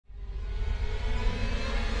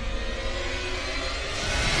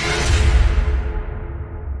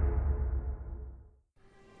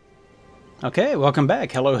Okay, welcome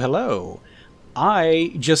back. Hello, hello.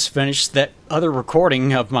 I just finished that other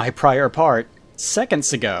recording of my prior part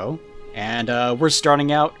seconds ago, and we're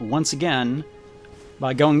starting out once again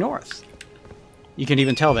by going north. You can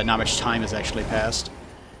even tell that not much time has actually passed.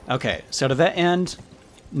 Okay, so to that end,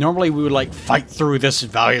 normally we would like fight through this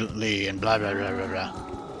violently and blah blah blah blah blah.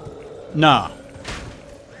 Nah.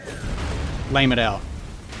 Lame it out.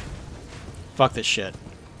 Fuck this shit.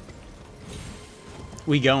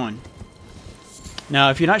 We going. Now,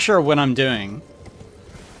 if you're not sure what I'm doing,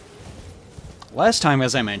 last time,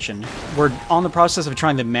 as I mentioned, we're on the process of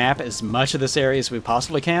trying to map as much of this area as we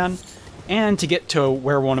possibly can, and to get to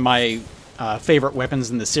where one of my favorite weapons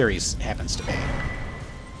in the series happens to be.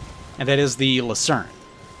 And that is the Lucerne,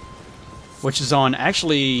 which is on,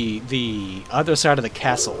 actually, the other side of the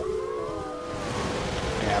castle.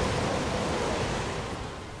 Yeah.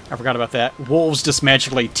 I forgot about that. Wolves just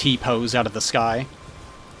magically T-pose out of the sky.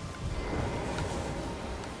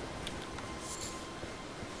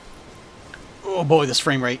 Oh boy, this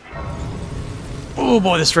frame rate. Oh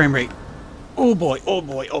boy, this frame rate. Oh boy, oh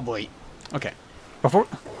boy, oh boy. Okay. Before...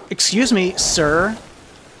 Excuse me, sir.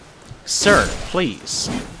 Sir, please.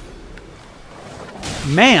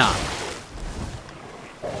 Ma'am.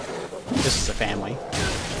 This is a family.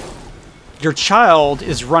 Your child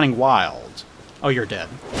is running wild. Oh, you're dead.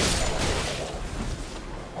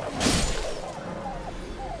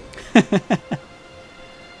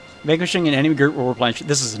 Vanquishing an enemy group will replenish...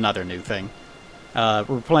 This is another new thing.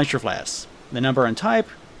 Replenish your flasks. The number and type,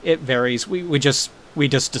 it varies. We just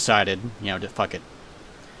decided, you know, to fuck it.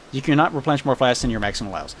 You cannot replenish more flasks than your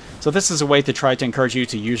maximum allows. So this is a way to try to encourage you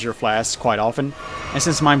to use your flasks quite often. And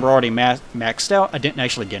since mine were already maxed out, I didn't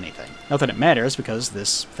actually get anything. Not that it matters, because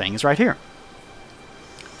this thing is right here.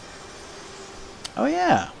 Oh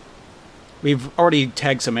yeah. We've already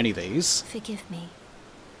tagged so many of these. Forgive me.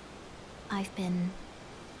 I've been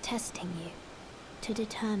testing you to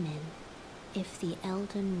determine if the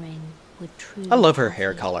Elden Ring would truly... I love her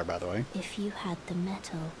hair color, by the way. If you had the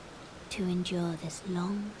mettle to endure this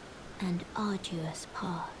long and arduous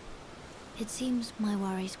path. It seems my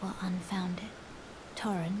worries were unfounded.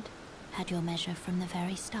 Torrent had your measure from the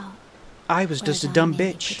very start. I was just a dumb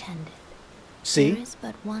bitch. Pretended. See? There is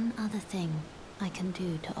but one other thing I can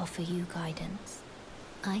do to offer you guidance.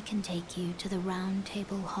 I can take you to the Round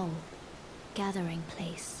Table Hall, gathering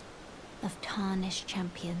place of tarnished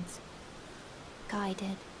champions,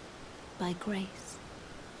 guided by grace.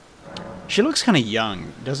 She looks kind of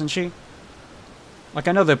young, doesn't she? Like,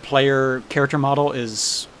 I know the player character model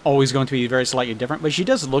is always going to be very slightly different, but she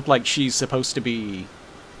does look like she's supposed to be,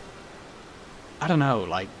 I don't know,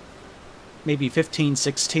 like, maybe 15,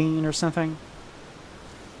 16 or something.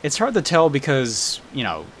 It's hard to tell because, you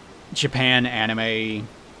know, Japan anime,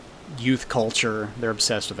 youth culture, they're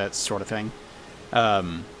obsessed with that sort of thing.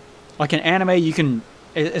 Like an anime, you can,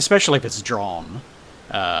 especially if it's drawn,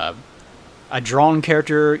 a drawn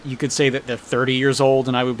character, you could say that they're 30 years old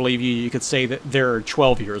and I would believe you. You could say that they're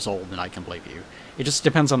 12 years old and I can believe you. It just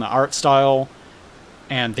depends on the art style,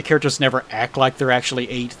 and the characters never act like they're actually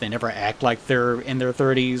 8. They never act like they're in their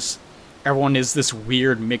 30s. Everyone is this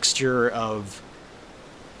weird mixture of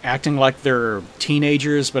acting like they're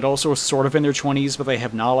teenagers, but also sort of in their 20s, but they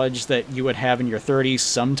have knowledge that you would have in your 30s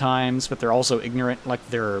sometimes, but they're also ignorant like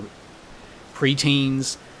they're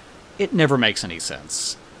preteens. It never makes any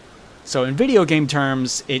sense. So in video game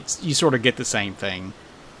terms, you sort of get the same thing.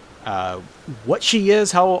 What she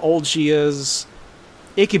is, how old she is,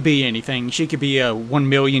 it could be anything. She could be a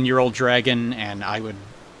 1,000,000-year-old dragon, and I would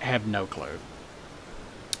have no clue.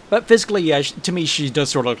 But physically, yeah, to me, she does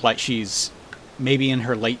sort of look like she's maybe in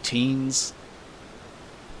her late teens.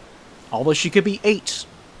 Although she could be 8.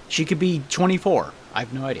 She could be 24. I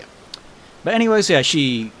have no idea. But anyways, yeah,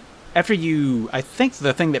 after you... I think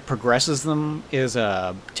the thing that progresses them is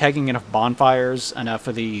tagging enough bonfires, enough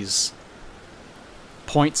of these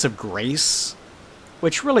points of grace,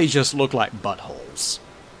 which really just look like buttholes.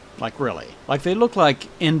 Like, really. Like, they look like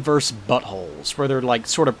inverse buttholes, where they're, like,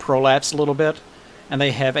 sort of prolapsed a little bit, and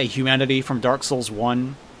they have a humanity from Dark Souls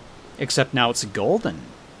 1, except now it's golden.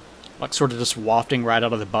 Like, sort of just wafting right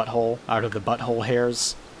out of the butthole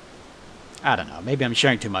hairs. I don't know, maybe I'm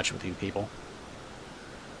sharing too much with you people.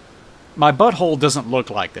 My butthole doesn't look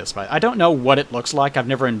like this, but I don't know what it looks like. I've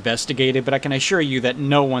never investigated, but I can assure you that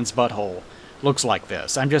no one's butthole looks like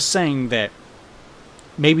this. I'm just saying that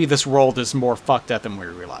maybe this world is more fucked up than we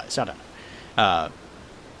realize. I don't know.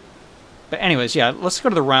 But anyways, yeah, let's go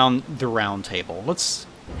to the round table.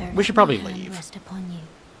 We should probably leave. Rest upon you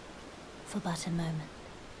for but a moment.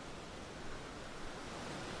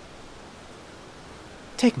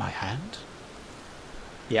 Take my hand.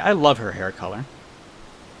 Yeah, I love her hair color.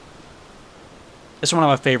 It's one of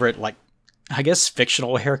my favorite, like, I guess,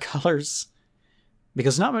 fictional hair colors.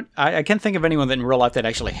 Because I can't think of anyone that in real life that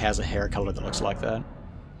actually has a hair color that looks like that.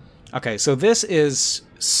 Okay, so this is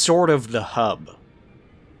sort of the hub.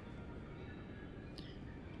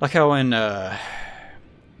 Like how in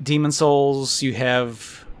Demon Souls you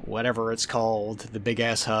have whatever it's called, the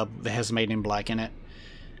big-ass hub that has Made in Black in it.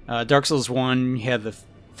 Dark Souls 1, you have the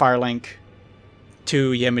Firelink.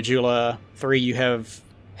 2, you have Majula. 3, you have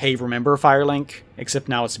Hey Remember Firelink, except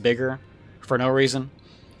now it's bigger for no reason.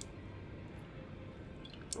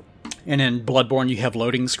 And in Bloodborne, you have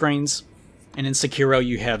loading screens. And in Sekiro,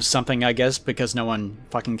 you have something, I guess, because no one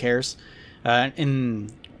fucking cares.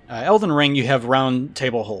 In Elden Ring, you have Round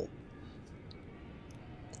Table Hole.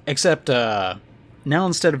 Except, now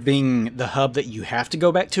instead of being the hub that you have to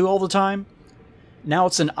go back to all the time, now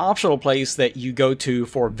it's an optional place that you go to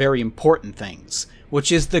for very important things,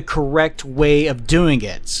 which is the correct way of doing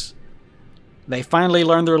it. They finally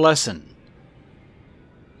learned their lesson.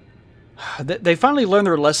 They finally learned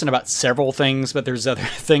their lesson about several things, but there's other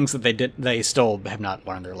things that they still have not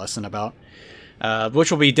learned their lesson about,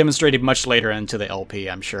 which will be demonstrated much later into the LP,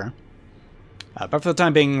 I'm sure. But for the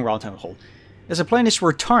time being, Round Table Hole. As a planet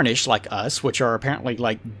were tarnished like us, which are apparently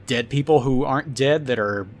like dead people who aren't dead that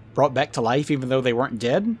are brought back to life even though they weren't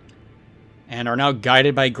dead, and are now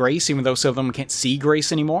guided by grace even though some of them can't see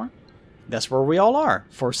grace anymore. That's where we all are,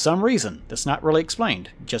 for some reason. That's not really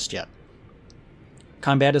explained just yet.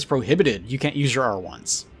 Combat is prohibited. You can't use your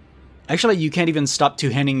R1s. Actually, you can't even stop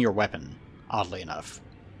two-handing your weapon, oddly enough.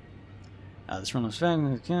 This room is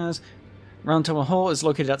Round Table Hole is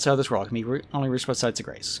located outside of this world. It can be only reached by sides of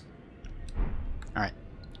grace. Alright.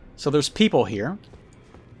 So there's people here.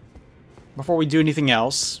 Before we do anything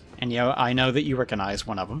else, and yeah, I know that you recognize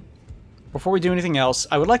one of them. Before we do anything else,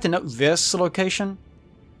 I would like to note this location.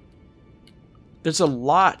 There's a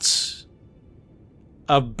lot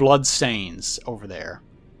of blood stains over there.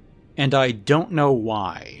 And I don't know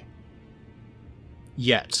why.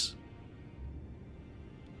 Yet.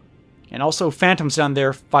 And also phantoms down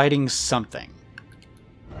there fighting something.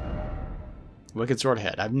 Wicked Sword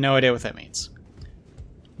Head. I have no idea what that means.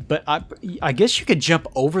 But I guess you could jump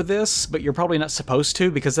over this, but you're probably not supposed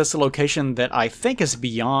to, because that's the location that I think is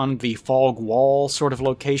beyond the fog wall sort of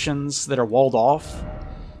locations that are walled off.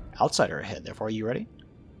 Outsider ahead, therefore. Are you ready?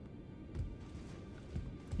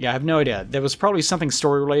 Yeah, I have no idea. There was probably something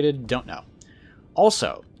story-related. Don't know.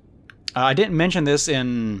 Also, I didn't mention this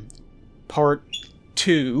in part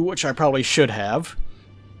 2, which I probably should have.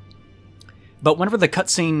 But whenever the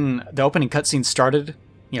opening cutscene started,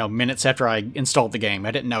 you know, minutes after I installed the game,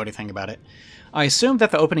 I didn't know anything about it. I assumed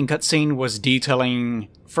that the opening cutscene was detailing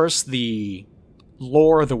first the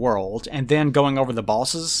lore of the world, and then going over the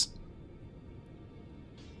bosses.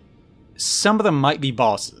 Some of them might be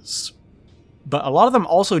bosses, but a lot of them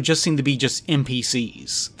also just seem to be just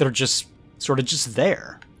NPCs that are just sort of just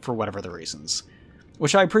there for whatever the reasons,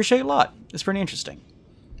 which I appreciate a lot. It's pretty interesting.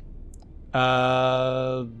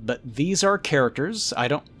 But these are characters. I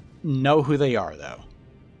don't know who they are, though.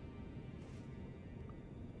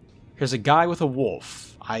 Here's a guy with a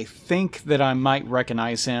wolf. I think that I might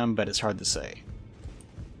recognize him, but it's hard to say.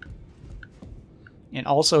 And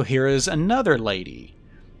also here is another lady.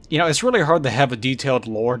 You know, it's really hard to have a detailed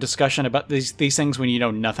lore discussion about these things when you know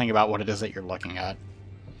nothing about what it is that you're looking at.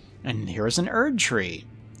 And here's an Erd Tree.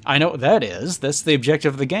 I know what that is. That's the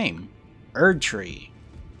objective of the game. Erd Tree.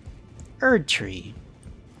 Erd Tree.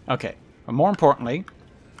 Okay, but more importantly,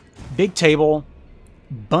 big table,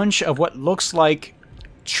 bunch of what looks like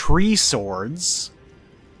tree swords.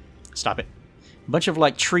 Stop it. A bunch of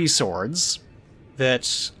like tree swords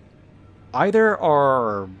that either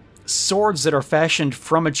are swords that are fashioned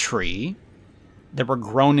from a tree that were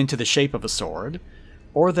grown into the shape of a sword,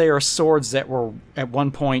 or they are swords that were at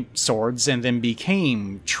one point swords and then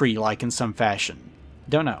became tree-like in some fashion.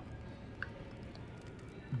 Don't know.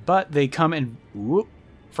 But they come in... Whoop,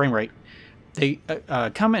 frame rate. They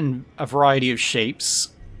come in a variety of shapes.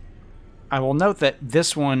 I will note that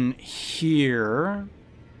this one here...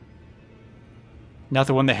 Not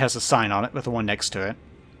the one that has a sign on it, but the one next to it.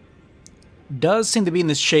 Does seem to be in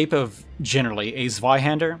the shape of, generally, a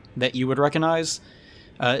Zweihander that you would recognize.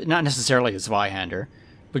 Not necessarily a Zweihander,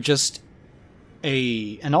 but just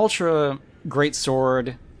an ultra great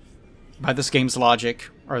sword by this game's logic,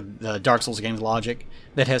 or the Dark Souls game's logic,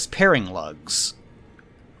 that has parrying lugs.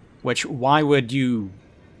 Which, why would you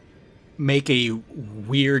make a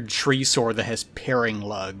weird tree sword that has parrying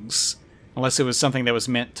lugs? Unless it was something that was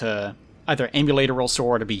meant to either emulate a real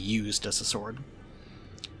sword or be used as a sword.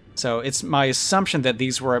 So it's my assumption that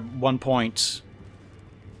these were at one point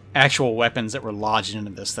actual weapons that were lodged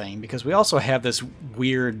into this thing, because we also have this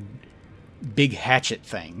weird big hatchet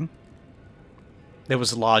thing that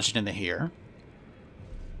was lodged into here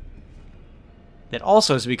that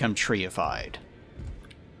also has become treeified.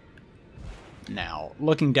 Now,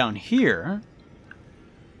 looking down here,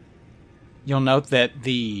 you'll note that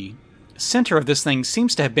the center of this thing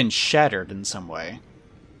seems to have been shattered in some way.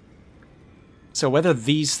 So whether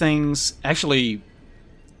these things actually...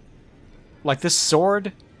 Like this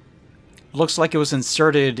sword looks like it was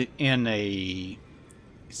inserted in a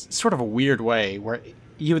sort of a weird way, where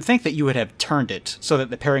you would think that you would have turned it so that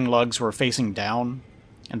the paring lugs were facing down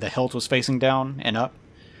and the hilt was facing down and up,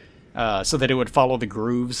 so that it would follow the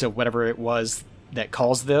grooves of whatever it was that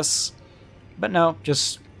caused this. But no,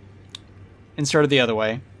 just inserted the other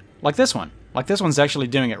way. Like this one. Like this one's actually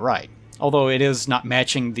doing it right. Although it is not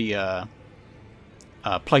matching the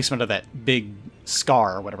placement of that big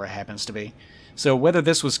scar or whatever it happens to be. So whether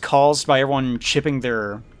this was caused by everyone chipping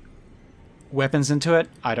their weapons into it,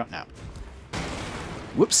 I don't know.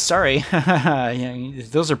 Whoops, sorry. Yeah,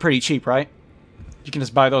 those are pretty cheap, right? You can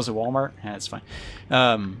just buy those at Walmart. Yeah, that's fine.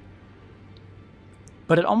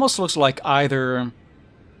 But it almost looks like either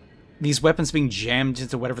these weapons being jammed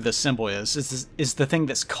into whatever the symbol is the thing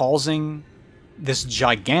that's causing this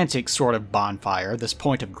gigantic sort of bonfire, this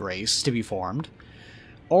point of grace, to be formed.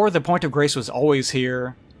 Or the point of grace was always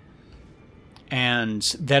here, and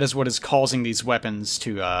that is what is causing these weapons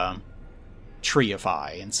to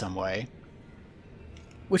treeify in some way.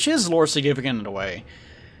 Which is lore significant in a way.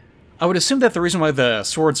 I would assume that the reason why the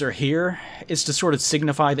swords are here is to sort of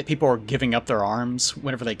signify that people are giving up their arms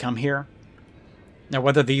whenever they come here. Now,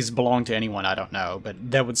 whether these belong to anyone, I don't know, but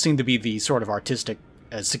that would seem to be the sort of artistic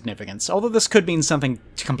significance. Although this could mean something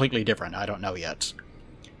completely different, I don't know yet.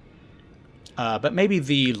 But maybe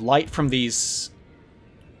the light from these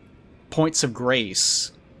points of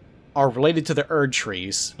grace are related to the Erd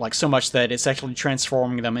trees, like so much that it's actually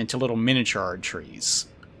transforming them into little miniature Erd trees.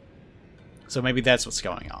 So maybe that's what's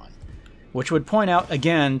going on. Which would point out,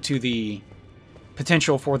 again, to the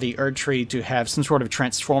potential for the Erd tree to have some sort of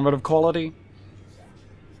transformative quality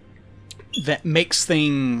that makes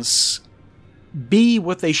things be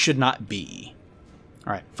what they should not be.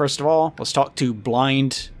 Alright, first of all, let's talk to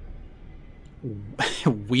blind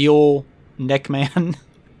wheel neckman.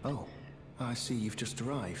 Oh, I see you've just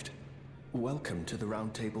arrived. Welcome to the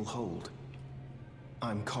Round Table Hold.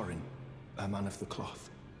 I'm Corin, a man of the cloth.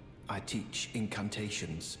 I teach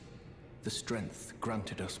incantations, the strength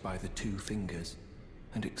granted us by the two fingers,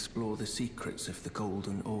 and explore the secrets of the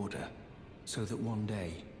Golden Order, so that one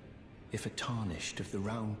day, if a tarnished of the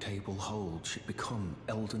Round Table Hold should become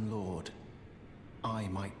Elden Lord, I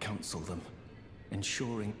might counsel them,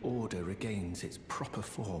 ensuring order regains its proper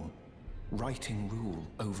form, righting rule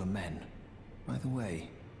over men. By the way,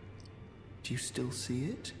 do you still see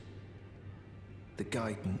it? The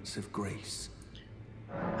guidance of grace.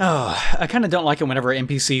 Oh, I kind of don't like it whenever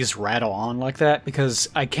NPCs rattle on like that, because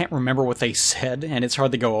I can't remember what they said, and it's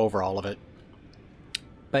hard to go over all of it.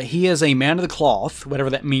 But he is a man of the cloth, whatever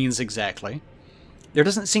that means exactly. There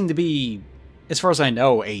doesn't seem to be, as far as I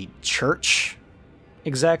know, a church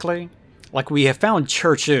exactly. Like, we have found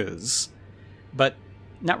churches, but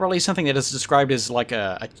not really something that is described as like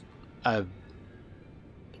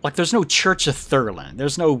like, there's no Church of Thurland.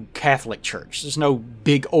 There's no Catholic Church. There's no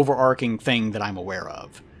big overarching thing that I'm aware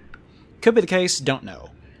of. Could be the case, don't know.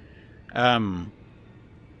 And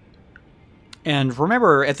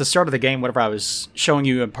remember, at the start of the game, whenever I was showing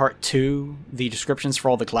you in Part 2, the descriptions for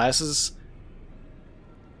all the classes,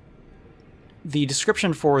 the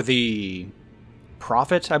description for the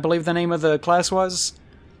Prophet, I believe the name of the class was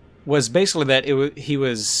basically that he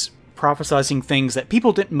was prophesizing things that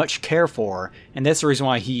people didn't much care for, and that's the reason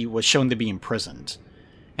why he was shown to be imprisoned.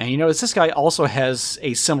 And you notice this guy also has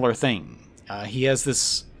a similar thing. He has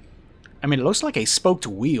this, I mean, it looks like a spoked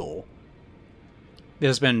wheel that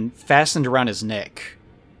has been fastened around his neck.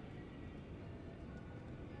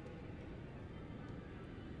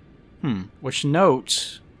 Which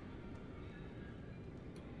note...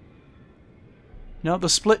 No, the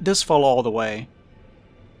split does fall all the way.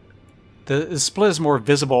 The split is more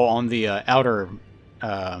visible on the outer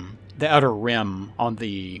rim on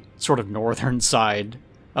the sort of northern side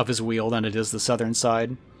of his wheel than it is the southern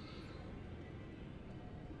side.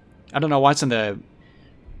 I don't know why it's in the...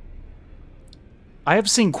 I have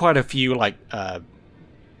seen quite a few, like,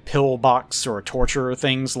 pillbox or torture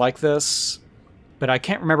things like this, but I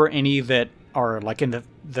can't remember any that are, like, in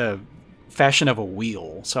the fashion of a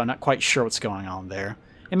wheel, so I'm not quite sure what's going on there.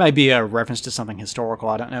 It might be a reference to something historical,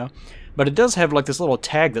 I don't know. But it does have, like, this little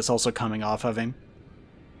tag that's also coming off of him.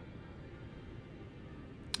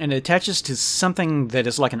 And it attaches to something that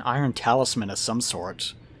is like an iron talisman of some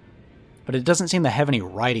sort. But it doesn't seem to have any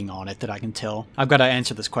writing on it that I can tell. I've got to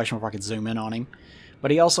answer this question before I can zoom in on him. But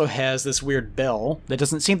he also has this weird bell that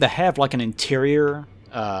doesn't seem to have like an interior,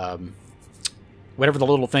 whatever the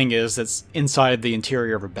little thing is that's inside the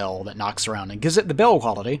interior of a bell that knocks around and gives it the bell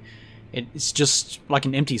quality. It's just like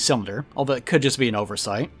an empty cylinder, although it could just be an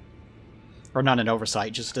oversight. Or not an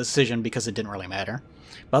oversight, just a decision because it didn't really matter.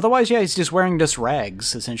 But otherwise, yeah, he's just wearing just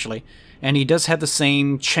rags, essentially. And he does have the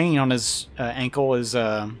same chain on his ankle as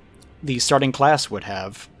the starting class would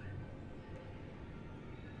have.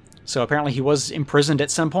 So apparently he was imprisoned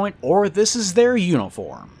at some point, or this is their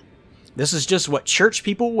uniform. This is just what church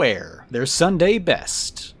people wear, their Sunday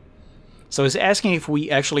best. So he's asking if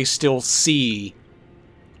we actually still see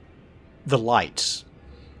the light.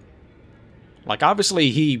 Like,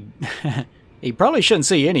 obviously he he probably shouldn't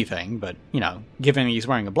see anything, but, you know, given he's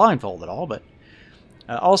wearing a blindfold at all, but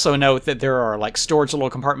also note that there are, like, storage little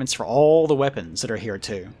compartments for all the weapons that are here,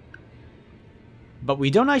 too. But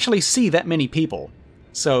we don't actually see that many people.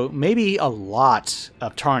 So maybe a lot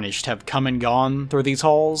of Tarnished have come and gone through these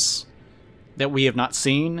halls that we have not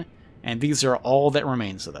seen, and these are all that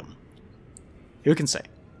remains of them. Who can say?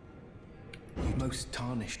 Most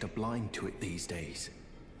Tarnished are blind to it these days.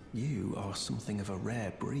 You are something of a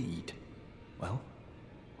rare breed. Well,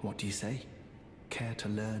 what do you say? Care to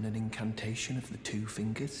learn an incantation of the two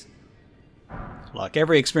fingers? Look,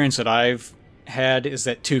 every experience that I've had is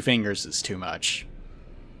that 2 fingers is too much.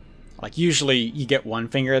 Like, usually you get 1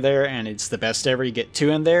 finger there and it's the best ever. You get 2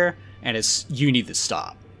 in there and it's you need to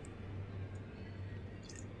stop.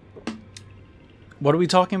 What are we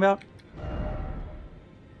talking about?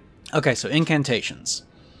 Okay, so incantations.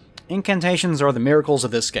 Incantations are the miracles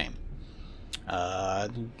of this game.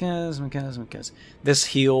 This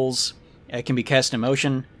heals. It can be cast in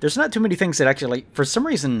motion. There's not too many things that actually... For some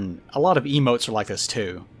reason, a lot of emotes are like this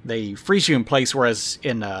too. They freeze you in place, whereas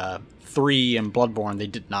in 3 and Bloodborne they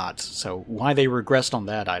did not. So why they regressed on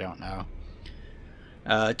that, I don't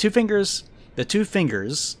know. 2 fingers. The 2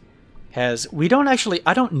 fingers has... We don't actually...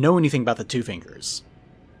 I don't know anything about the 2 fingers.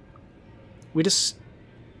 We just...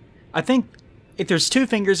 I think if there's 2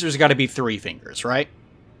 fingers, there's got to be 3 fingers, right?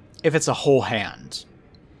 If it's a whole hand.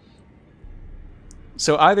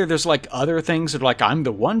 So either there's like other things that are like, I'm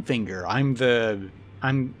the 1 finger, I'm the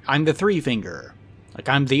 3 finger. Like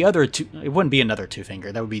I'm the other 2. It wouldn't be another 2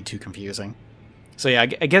 finger. That would be too confusing. So yeah, I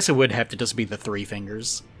guess it would have to just be the 3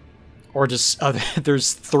 fingers. Or just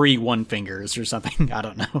there's 3 1 fingers or something. I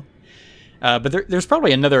don't know. But there's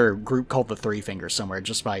probably another group called the 3 fingers somewhere,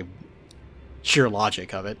 just by sheer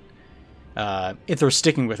logic of it. If they're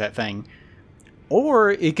sticking with that thing.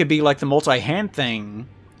 Or it could be like the multi-hand thing,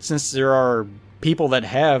 since there are people that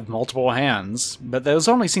have multiple hands, but those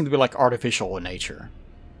only seem to be like artificial in nature.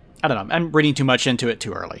 I don't know, I'm reading too much into it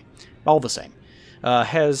too early. All the same.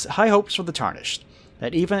 Has high hopes for the Tarnished,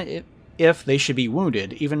 that even if they should be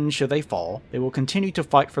wounded, even should they fall, they will continue to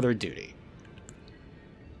fight for their duty.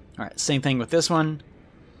 Alright, same thing with this one,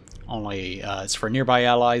 only it's for nearby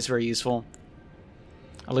allies, very useful.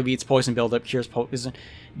 Alleviates poison buildup, cures poison.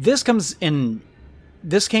 This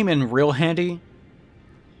came in real handy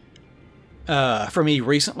for me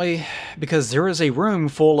recently, because there is a room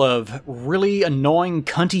full of really annoying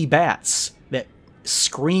cunty bats that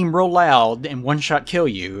scream real loud and one-shot kill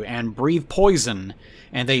you and breathe poison,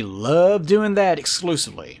 and they love doing that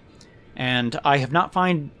exclusively. And I have not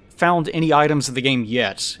found any items in the game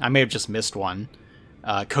yet, I may have just missed one,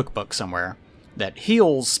 cookbook somewhere, that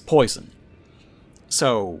heals poison.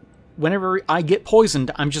 So whenever I get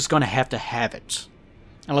poisoned, I'm just going to have it.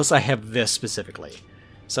 Unless I have this specifically.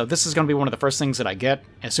 So this is going to be one of the first things that I get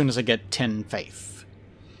as soon as I get 10 faith.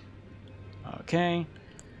 Okay.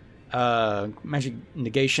 Magic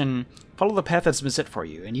negation. Follow the path that's been set for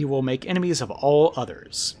you, and you will make enemies of all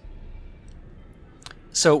others.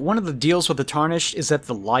 So one of the deals with the Tarnished is that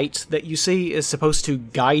the light that you see is supposed to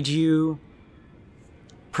guide you,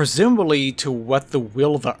 presumably to what the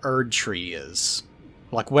will of the Erd tree is.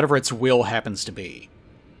 Like whatever its will happens to be.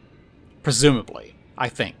 Presumably, I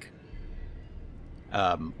think.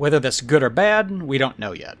 Whether that's good or bad, we don't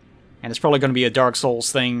know yet. And it's probably going to be a Dark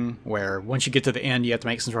Souls thing, where once you get to the end, you have to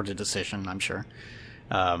make some sort of decision, I'm sure.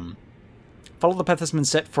 Follow the path that's been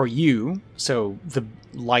set for you, so the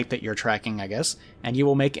light that you're tracking, I guess, and you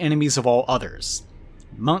will make enemies of all others.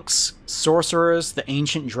 Monks, sorcerers, the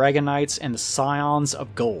ancient dragon knights, and the scions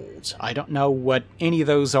of gold. I don't know what any of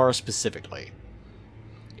those are specifically.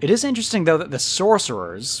 It is interesting, though, that the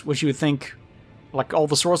sorcerers, which you would think, like, all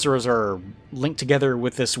the sorcerers are linked together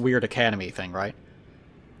with this weird academy thing, right?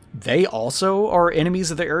 They also are enemies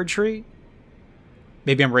of the Erd Tree?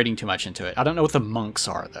 Maybe I'm reading too much into it. I don't know what the monks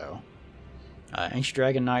are, though. Ancient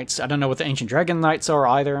Dragon Knights. I don't know what the Ancient Dragon Knights are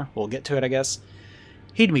either. We'll get to it, I guess.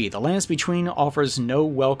 Heed me. The lands between offers no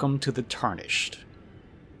welcome to the tarnished.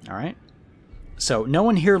 Alright. So, no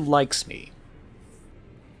one here likes me.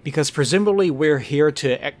 Because presumably we're here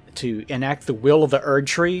to enact the will of the Erd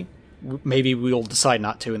Tree. Maybe we'll decide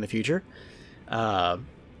not to in the future. But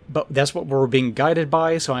that's what we're being guided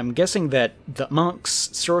by, so I'm guessing that the monks,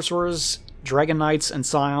 sorcerers, dragon knights, and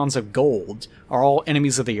scions of gold are all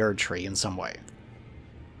enemies of the Erd Tree in some way.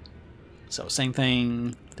 So, same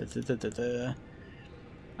thing.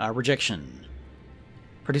 Rejection.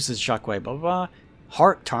 Produces shockwave, blah, blah, blah.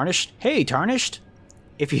 Heart tarnished. Hey, tarnished!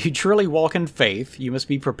 If you truly walk in faith, you must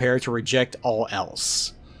be prepared to reject all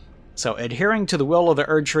else. So, adhering to the will of the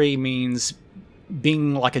Erd Tree means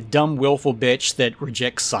being like a dumb, willful bitch that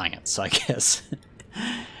rejects science, I guess.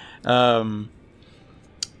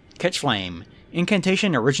 Catch Flame.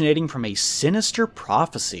 Incantation originating from a sinister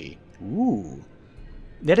prophecy. Ooh.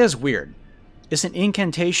 That is weird. It's an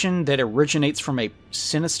incantation that originates from a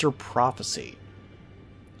sinister prophecy.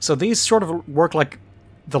 So these sort of work like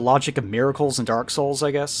the logic of miracles in Dark Souls,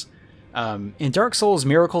 I guess. In Dark Souls,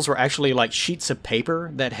 miracles were actually like sheets of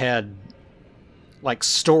paper that had like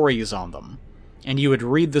stories on them. And you would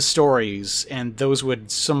read the stories, and those would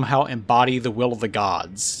somehow embody the will of the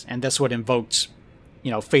gods. And that's what invoked, you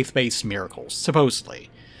know, faith-based miracles, supposedly.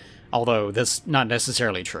 Although that's not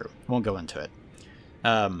necessarily true. Won't go into it.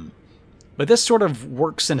 But this sort of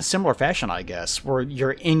works in a similar fashion, I guess, where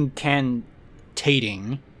you're incantating,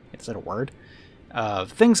 is that a word?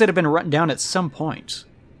 Things that have been written down at some point.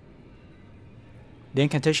 The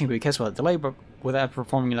incantation can be cast without delay, but without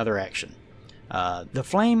performing another action. The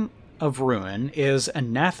Flame of Ruin is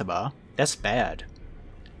anathema, that's bad,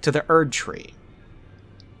 to the Erd Tree.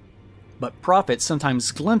 But prophets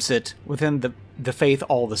sometimes glimpse it within the faith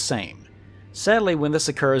all the same. Sadly, when this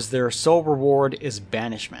occurs, their sole reward is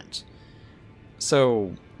banishment.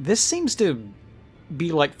 So, this seems to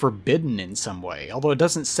be like forbidden in some way, although it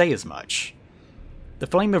doesn't say as much. The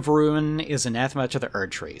Flame of Ruin is anathema to the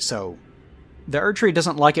Erd Tree, so the Erd Tree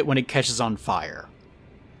doesn't like it when it catches on fire.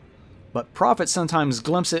 But prophets sometimes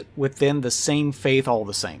glimpse it within the same faith all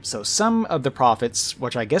the same. So some of the prophets,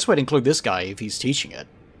 which I guess would include this guy if he's teaching it,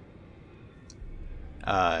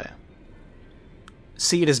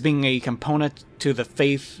 see it as being a component to the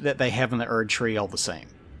faith that they have in the Erd Tree all the same.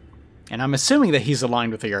 And I'm assuming that he's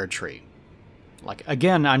aligned with the Erd Tree. Like,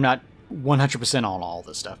 again, I'm not 100% on all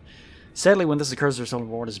this stuff. Sadly, when this occurs, their sole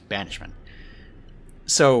reward is banishment.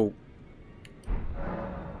 So,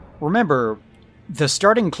 remember, the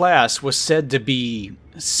starting class was said to be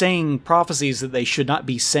saying prophecies that they should not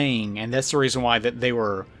be saying, and that's the reason why that they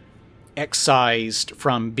were excised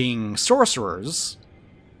from being sorcerers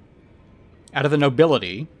out of the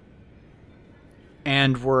nobility,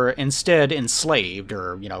 and were instead enslaved,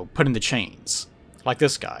 or, you know, put in the chains, like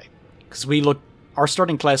this guy. Because our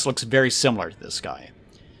starting class looks very similar to this guy.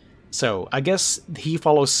 So, I guess he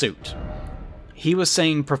follows suit. He was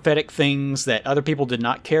saying prophetic things that other people did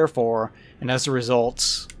not care for, and as a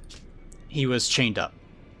result, he was chained up.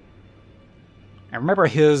 And remember,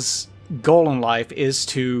 his goal in life is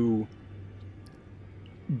to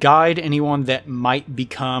guide anyone that might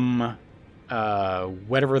become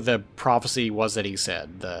whatever the prophecy was that he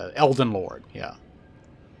said. The Elden Lord, yeah.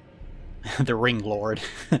 The Ring Lord.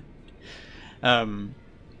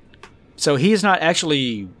 So he is not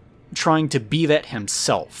actually trying to be that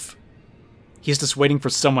himself. He's just waiting for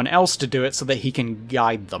someone else to do it so that he can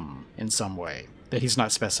guide them in some way that he's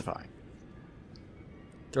not specifying.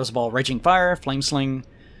 Throws a ball, Raging Fire, Flame Sling.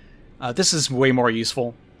 This is way more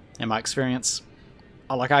useful in my experience.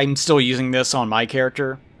 Like, I'm still using this on my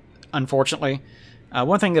character, unfortunately.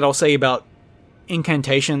 One thing that I'll say about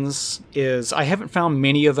incantations is I haven't found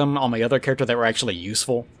many of them on my other character that were actually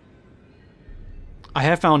useful. I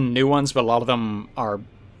have found new ones, but a lot of them are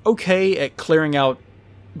okay at clearing out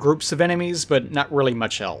groups of enemies, but not really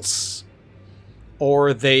much else.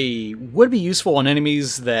 Or they would be useful on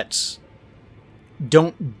enemies that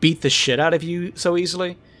don't beat the shit out of you so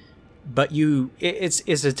easily, but it's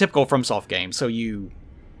a typical FromSoft game, so you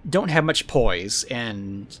don't have much poise,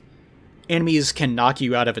 and enemies can knock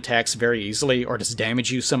you out of attacks very easily, or just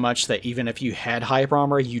damage you so much that even if you had hyper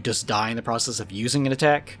armor, you just die in the process of using an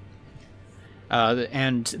attack.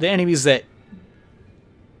 And the enemies that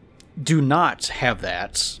do not have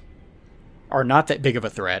that, are not that big of a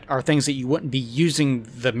threat, are things that you wouldn't be using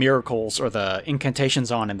the miracles or the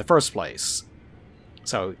incantations on in the first place.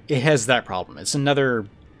 So it has that problem. It's another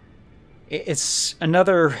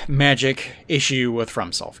magic issue with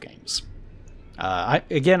FromSoft games.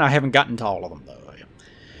 Again, I haven't gotten to all of them, though.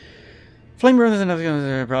 Flame rather than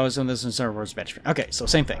other problems on this and Star Wars bench. Okay, so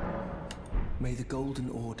same thing. May the Golden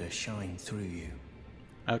Order shine through you.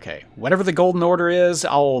 Okay, whatever the Golden Order is,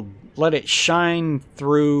 I'll let it shine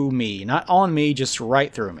through me. Not on me, just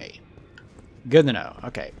right through me. Good to know.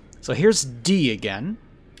 Okay, so here's D again.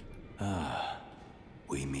 Ah,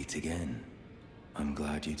 we meet again. I'm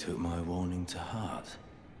glad you took my warning to heart.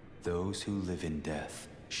 Those who live in death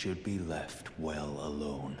should be left well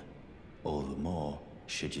alone. All the more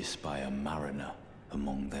should you spy a mariner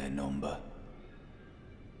among their number.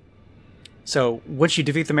 So, once you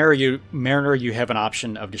defeat the mariner, you have an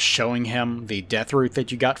option of just showing him the death route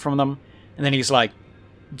that you got from them. And then he's like,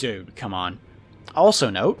 dude, come on. Also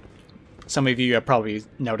note, some of you have probably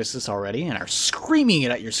noticed this already and are screaming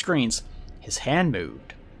it at your screens, his hand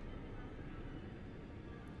moved.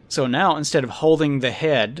 So now, instead of holding the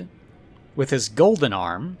head with his golden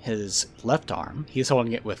arm, his left arm, he's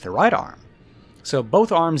holding it with the right arm. So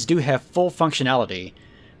both arms do have full functionality,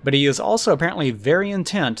 but he is also apparently very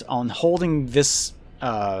intent on holding this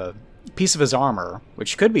piece of his armor,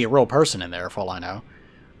 which could be a real person in there for all I know.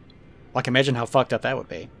 Like, imagine how fucked up that would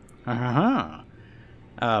be.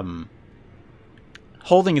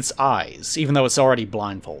 Holding its eyes, even though it's already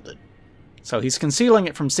blindfolded. So he's concealing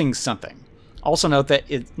it from seeing something. Also note that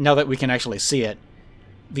now that we can actually see it,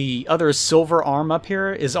 the other silver arm up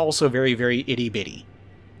here is also very, very itty-bitty.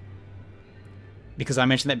 Because I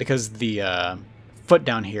mentioned that because the foot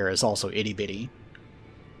down here is also itty-bitty.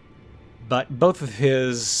 But both of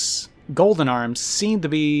his golden arms seem to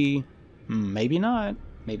be... maybe not.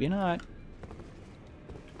 Maybe not.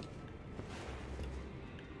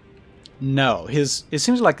 No, it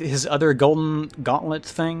seems like his other golden gauntlet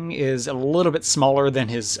thing is a little bit smaller than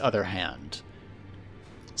his other hand.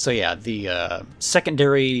 So yeah, the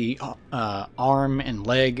secondary arm and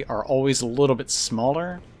leg are always a little bit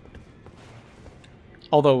smaller.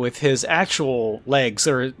 Although with his actual legs,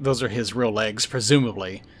 those are his real legs,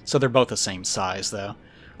 presumably. So they're both the same size, though.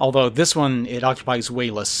 Although this one, it occupies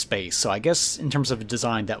way less space. So I guess in terms of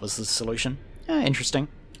design, that was the solution. Interesting.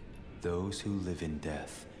 Those who live in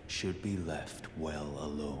death should be left well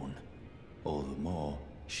alone. All the more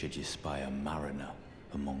should you spy a mariner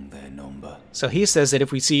among their number. So he says that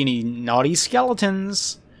if we see any naughty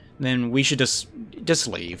skeletons, then we should just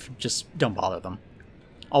leave. Just don't bother them.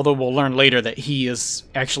 Although we'll learn later that he is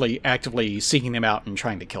actually actively seeking them out and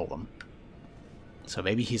trying to kill them. So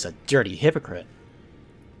maybe he's a dirty hypocrite.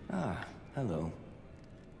 Ah, hello.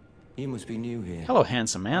 You must be new here. Hello,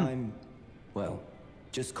 handsome man. Well,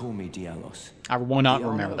 just call me Dialos. I will not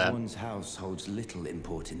remember The honor that. of one's house holds little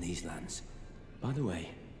import in these lands. By the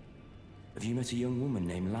way, have you met a young woman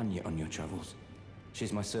named Lanya on your travels?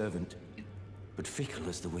 She's my servant, but fickle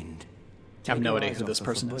as the wind. I have no Take idea your who eyes this off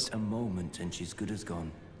her person for is. but a moment and she's good as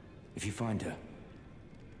gone. If you find her,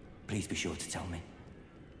 please be sure to tell me.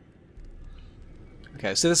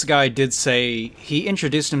 Okay, so this guy did say he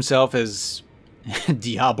introduced himself as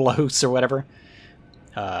Diablos or whatever.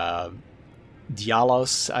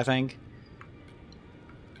 Dialos, I think.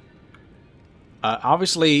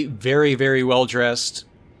 Obviously very, very well dressed.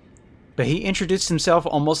 But he introduced himself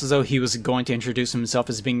almost as though he was going to introduce himself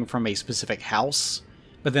as being from a specific house.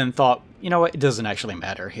 But then thought, you know what, it doesn't actually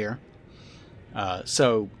matter here.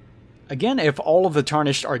 So, again, if all of the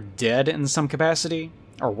Tarnished are dead in some capacity,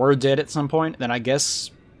 or were dead at some point, then I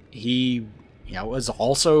guess he, was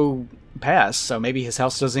also passed. So maybe his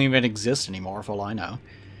house doesn't even exist anymore, for all I know.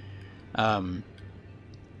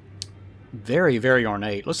 Very, very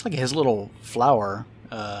ornate. Looks like his little flower,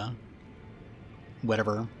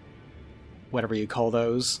 whatever you call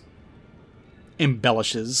those,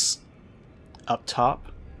 embellishes up top.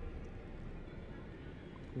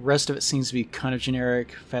 Rest of it seems to be kind of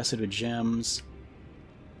generic, faceted with gems.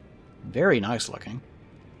 Very nice looking.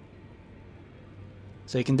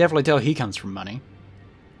 So you can definitely tell he comes from money.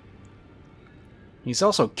 He's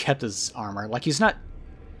also kept his armor. Like, he's not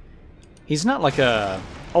like a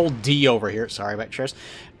old D over here. Sorry about chairs.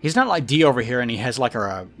 He's not like D over here and he has like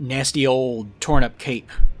a nasty old torn up cape.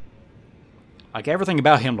 Like, everything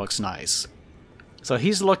about him looks nice. So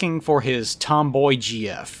he's looking for his tomboy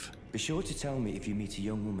GF. Be sure to tell me if you meet a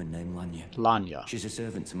young woman named Lanya. Lanya. She's a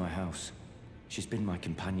servant to my house. She's been my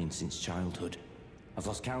companion since childhood. I've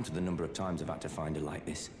lost count of the number of times I've had to find her like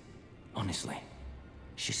this. Honestly,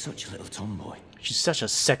 she's such a little tomboy. She's such a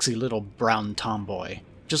sexy little brown tomboy.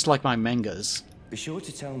 Just like my mangas. Be sure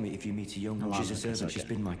to tell me if you meet a young woman. She's a servant. Okay. She's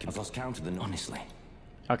been my... I've lost count of them, honestly.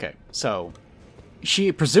 Okay, so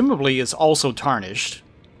she presumably is also tarnished,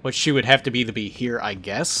 which she would have to be here, I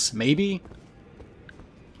guess, maybe?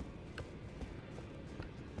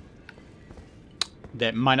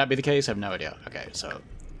 That might not be the case, I have no idea. Okay, so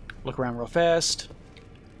Look around real fast.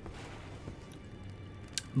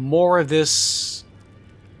 More of this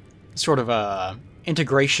sort of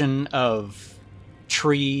integration of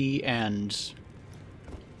tree and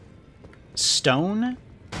stone.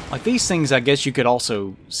 Like these things, I guess you could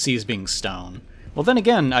also see as being stone. Well, then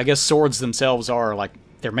again, I guess swords themselves are like,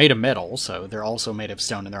 they're made of metal, so they're also made of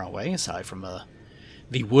stone in their own way, aside from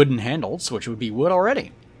the wooden handles, which would be wood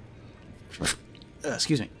already.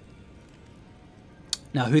 Excuse me.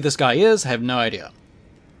 Now, who this guy is, I have no idea.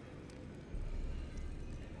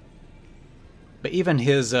 But even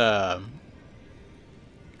his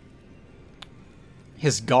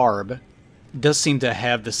garb does seem to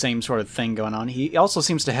have the same sort of thing going on. He also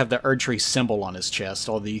seems to have the Erdtree symbol on his chest,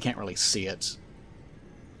 although you can't really see it.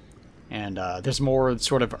 And there's more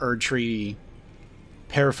sort of Erdtree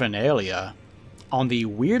paraphernalia on the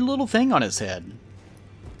weird little thing on his head.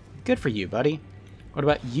 Good for you, buddy. What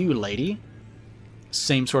about you, lady?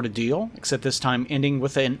 Same sort of deal, except this time ending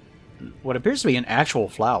with what appears to be an actual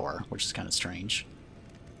flower, which is kind of strange.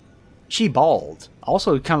 She bald.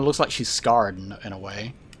 Also, it kind of looks like she's scarred in a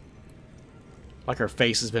way. Like her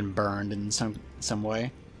face has been burned in some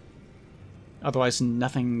way. Otherwise,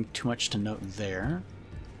 nothing too much to note there.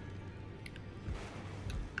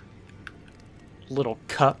 Little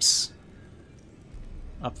cups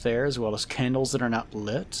up there, as well as candles that are not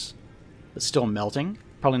lit, but still melting.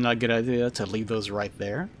 Probably not a good idea to leave those right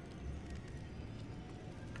there.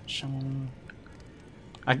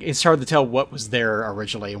 It's hard to tell what was there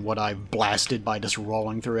originally and what I blasted by just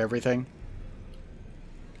rolling through everything.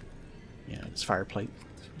 Yeah, this fireplace.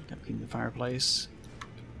 Gotta keep the fireplace.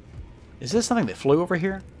 Is this something that flew over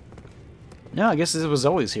here? No, I guess this was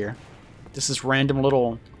always here. This is random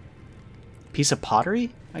little piece of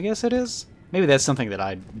pottery, I guess it is. Maybe that's something that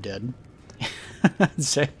I did.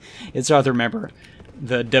 It's hard to remember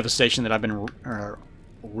the devastation that I've been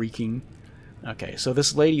wreaking. Okay, so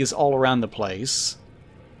this lady is all around the place.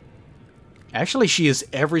 Actually, she is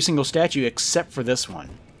every single statue except for this one.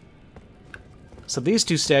 So these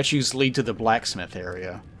two statues lead to the blacksmith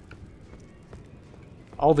area.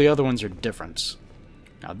 All the other ones are different.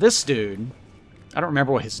 Now this dude, I don't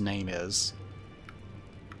remember what his name is.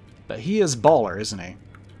 But he is baller, isn't he?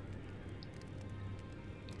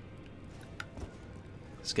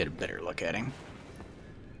 Let's get a better look at him.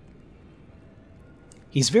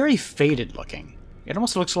 He's very faded looking. It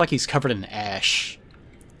almost looks like he's covered in ash.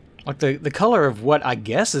 Like the color of what I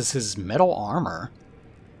guess is his metal armor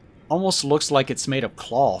almost looks like it's made of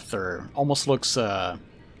cloth, or almost looks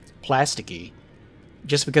plasticky,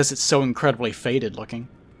 just because it's so incredibly faded looking.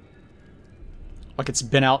 Like it's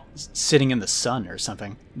been out sitting in the sun or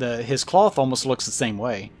something. His cloth almost looks the same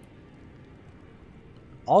way.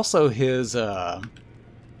 Also, his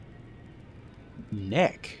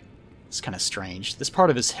neck is kind of strange. This part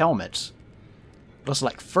of his helmet looks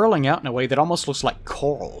like furling out in a way that almost looks like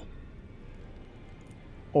coral.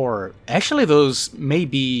 Or, actually those may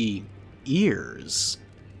be ears.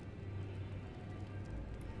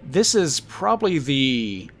 This is probably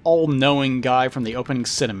the all-knowing guy from the opening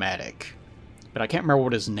cinematic, but I can't remember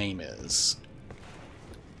what his name is.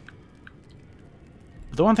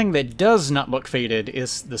 The one thing that does not look faded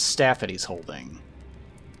is the staff that he's holding.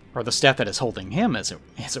 Or the staff that is holding him, as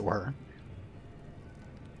it were.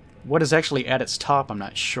 What is actually at its top, I'm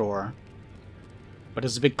not sure. But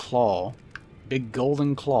it's a big claw. Big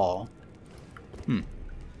golden claw.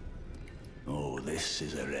 Oh, this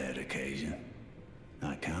is a rare occasion.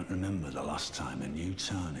 I can't remember the last time a new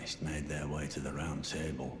tarnished made their way to the round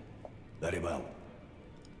table. Very well.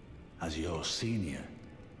 As your senior,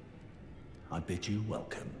 I bid you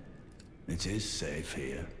welcome. It is safe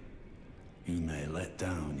here. You may let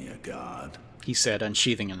down your guard, he said,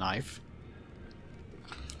 unsheathing a knife.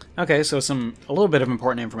 Okay, so a little bit of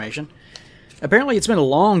important information. Apparently it's been a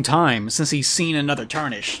long time since he's seen another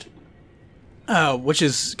tarnished. Which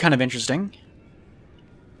is kind of interesting.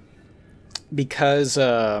 Because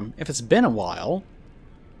if it's been a while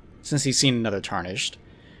since he's seen another tarnished,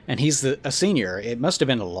 and he's a senior, it must have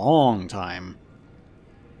been a long time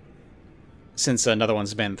since another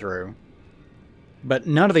one's been through. But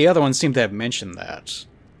none of the other ones seem to have mentioned that.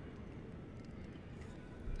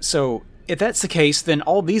 So, if that's the case, then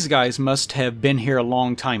all these guys must have been here a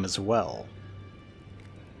long time as well.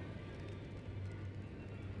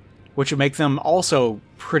 Which would make them also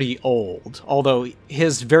pretty old. Although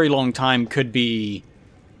his very long time could be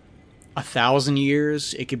 1,000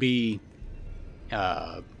 years. It could be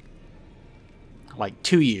like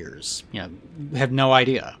 2 years. You know, we have no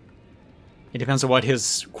idea. It depends on what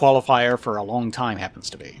his qualifier for a long time happens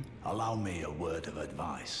to be. allow me a word of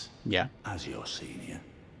advice. Yeah. As your senior,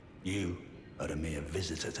 you are a mere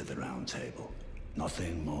visitor to the Round Table.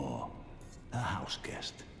 Nothing more. A house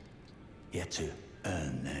guest. Yet to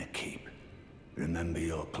earn their keep. Remember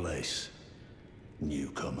your place,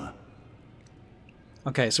 newcomer.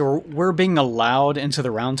 Okay, so we're being allowed into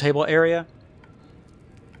the Round Table area.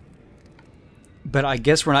 But I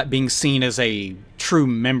guess we're not being seen as a true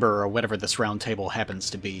member or whatever this Round Table happens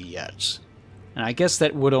to be yet. And I guess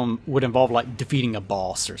that would involve, like, defeating a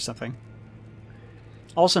boss or something.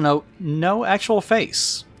 Also note, no actual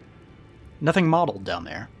face. Nothing modeled down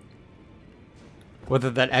there. Whether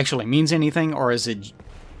that actually means anything, or if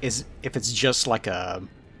it's just like a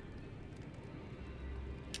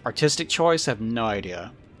artistic choice, I have no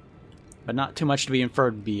idea. But not too much to be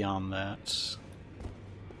inferred beyond that.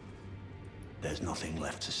 There's nothing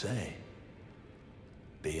left to say.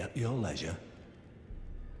 Be at your leisure.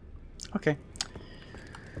 Okay.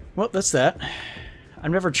 Well, that's that.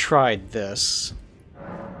 I've never tried this.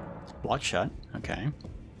 Block shot. Okay.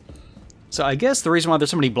 So I guess the reason why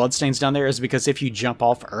there's so many bloodstains down there is because if you jump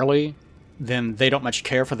off early, then they don't much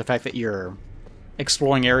care for the fact that you're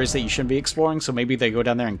exploring areas that you shouldn't be exploring, so maybe they go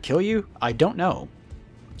down there and kill you? I don't know.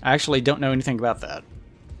 I actually don't know anything about that.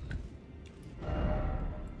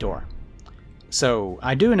 Door. So,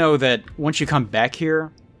 I do know that once you come back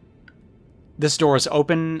here, this door is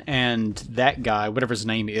open, and that guy, whatever his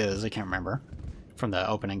name is, I can't remember, from the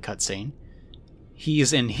opening cutscene,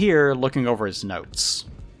 he's in here looking over his notes.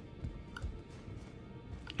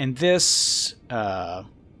 And this,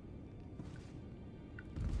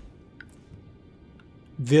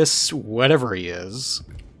 this whatever he is,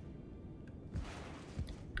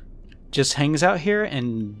 just hangs out here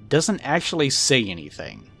and doesn't actually say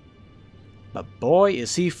anything. But boy,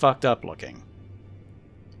 is he fucked up looking.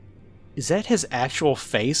 Is that his actual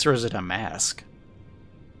face, or is it a mask?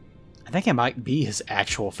 I think it might be his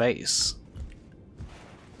actual face.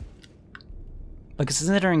 But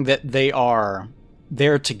considering that they are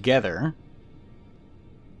there together,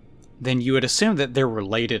 then you would assume that they're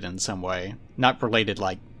related in some way. Not related,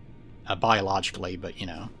 like, biologically, but, you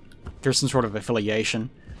know, there's some sort of affiliation.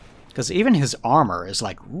 Because even his armor is,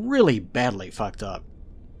 like, really badly fucked up.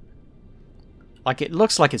 Like, it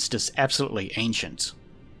looks like it's just absolutely ancient.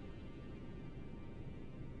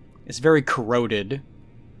 It's very corroded,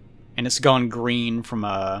 and it's gone green from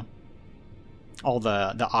all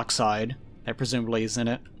the oxide that presumably is in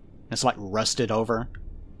it. It's like rusted over.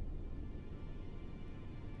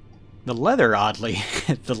 The leather, oddly,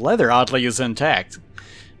 is intact.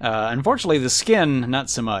 Unfortunately, the skin, not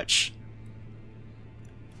so much.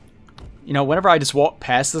 You know, whenever I just walk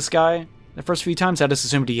past this guy, the first few times I just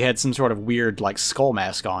assumed he had some sort of weird, like, skull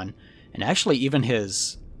mask on. And actually, even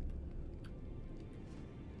his...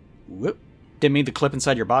 Whoop. Didn't mean to clip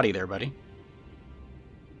inside your body there, buddy.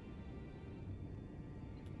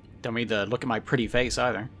 Don't mean to look at my pretty face,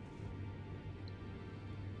 either.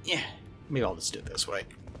 Yeah, maybe I'll just do it this way.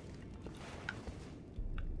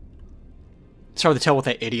 It's hard to tell with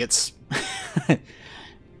that idiot's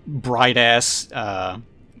bright-ass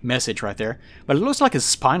message right there. But it looks like his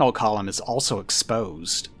spinal column is also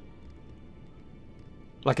exposed.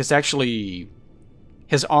 Like it's actually...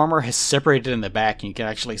 His armor has separated in the back and you can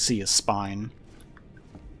actually see his spine.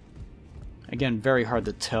 Again, very hard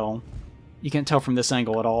to tell. You can't tell from this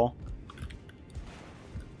angle at all.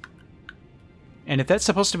 And if that's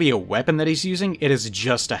supposed to be a weapon that he's using, it is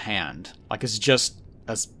just a hand. Like it's just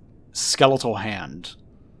a skeletal hand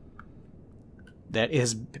that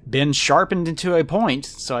has been sharpened into a point,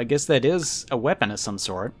 so I guess that is a weapon of some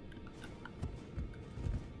sort.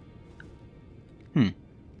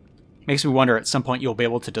 Makes me wonder at some point you'll be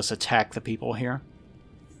able to just attack the people here.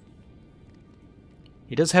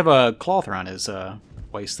 He does have a cloth around his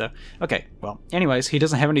waist, though. Okay, well, anyways, he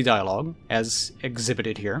doesn't have any dialogue, as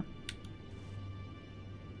exhibited here.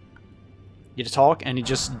 You just talk, and he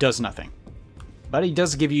just does nothing. But he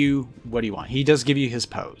does give you what you want. He does give you his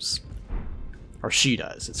pose. Or she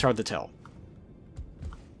does. It's hard to tell.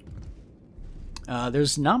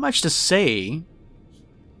 There's not much to say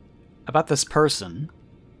about this person.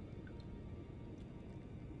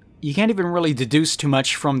 You can't even really deduce too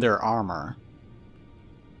much from their armor.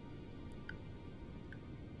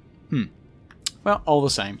 Well, all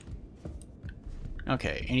the same.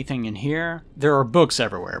 Okay, anything in here? There are books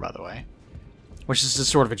everywhere, by the way. Which is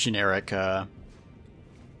just sort of a generic,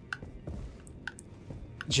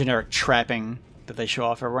 generic trapping that they show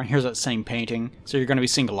off everywhere. Here's that same painting, so you're going to be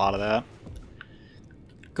seeing a lot of that.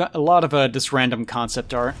 Got a lot of just random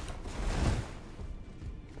concept art.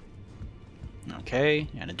 Okay,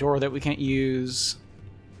 and a door that we can't use.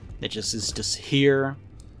 That just is just here.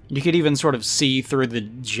 You could even sort of see through the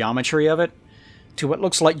geometry of it. to what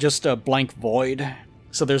looks like just a blank void.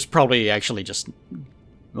 So there's probably actually just...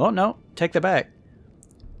 Well, no, take that back.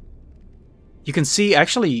 You can see,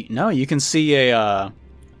 actually, no, you can see a,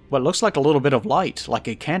 what looks like a little bit of light, like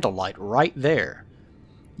a candlelight right there.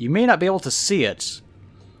 You may not be able to see it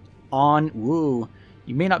on, woo,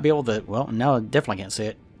 you may not be able to, well, no, definitely can't see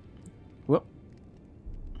it. Whoop.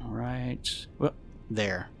 Alright, whoop,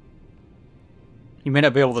 there. You may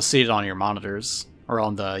not be able to see it on your monitors, or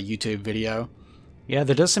on the YouTube video. Yeah,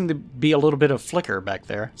 there does seem to be a little bit of flicker back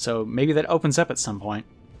there, so maybe that opens up at some point.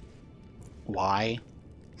 Why?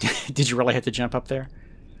 Did you really have to jump up there?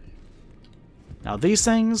 Now these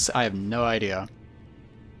things, I have no idea.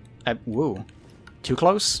 Woo. Too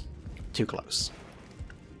close? Too close.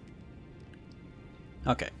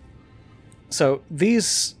 Okay. So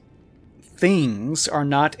these things are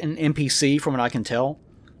not an NPC from what I can tell.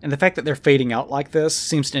 And the fact that they're fading out like this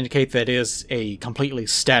seems to indicate that it is a completely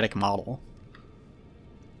static model.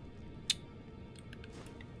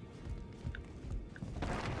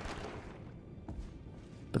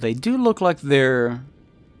 But they do look like they're...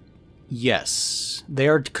 Yes, they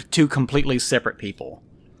are two completely separate people.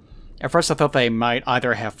 At first I thought they might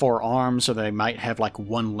either have 4 arms or they might have like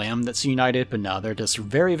 1 limb that's united, but no, they're just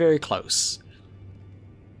very, very close.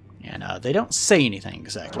 And they don't say anything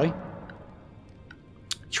exactly.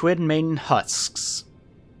 Twin maiden husks.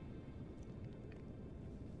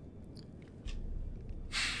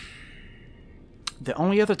 The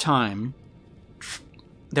only other time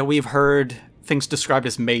that we've heard things described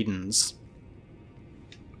as maidens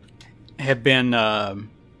have been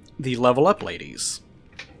the level up ladies.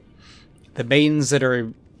 The maidens that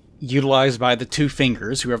are utilized by the 2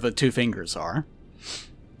 fingers, whoever the 2 fingers are.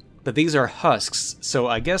 But these are husks, so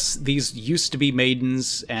I guess these used to be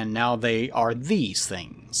maidens, and now they are these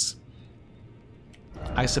things.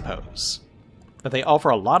 I suppose. But they offer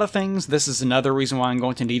a lot of things. This is another reason why I'm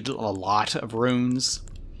going to need a lot of runes.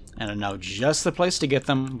 And I know just the place to get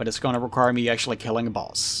them, but it's going to require me actually killing a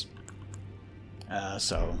boss.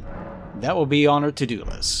 So, that will be on our to-do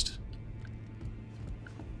list.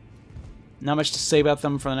 Not much to say about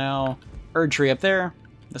them for now. Erd tree up there.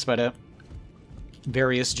 That's about it.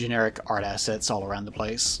 Various generic art assets all around the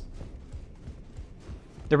place.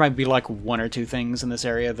 There might be like 1 or 2 things in this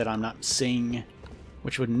area that I'm not seeing,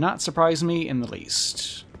 which would not surprise me in the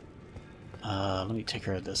least. Let me take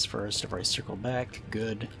care of this first. I've already circled back.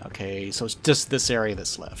 Good. Okay, so it's just this area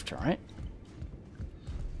that's left, alright?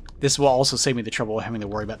 This will also save me the trouble of having to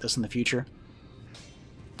worry about this in the future.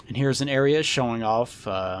 And here's an area showing off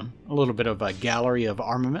a little bit of a gallery of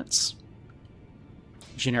armaments.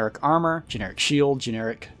 Generic armor, generic shield,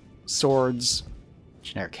 generic swords,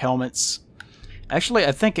 generic helmets. Actually,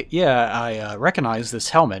 I think, yeah, I recognize this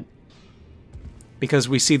helmet because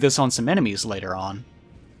we see this on some enemies later on.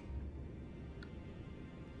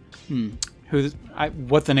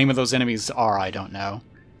 What the name of those enemies are, I don't know.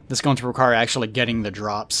 This is going to require actually getting the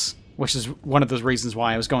drops, which is one of those reasons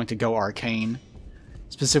why I was going to go arcane,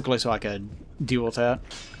 specifically so I could deal with that.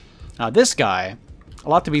 Now, this guy, a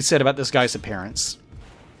lot to be said about this guy's appearance.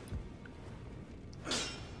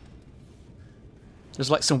 There's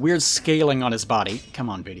like some weird scaling on his body. Come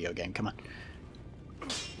on, video game, come on.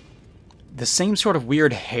 The same sort of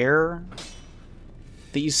weird hair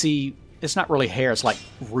that you see. It's not really hair, it's like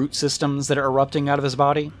root systems that are erupting out of his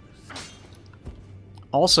body.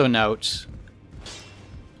 Also note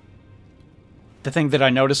the thing that I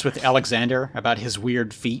noticed with Alexander about his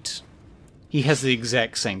weird feet. He has the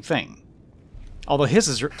exact same thing. Although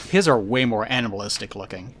his are way more animalistic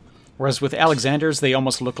looking. Whereas with Alexander's, they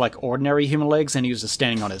almost look like ordinary human legs, and he was just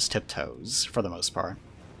standing on his tiptoes, for the most part.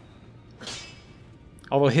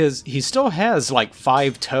 Although he still has like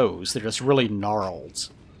 5 toes that are just really gnarled.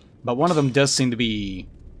 But one of them does seem to be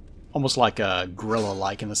almost like a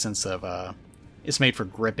gorilla-like in the sense of it's made for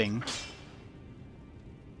gripping.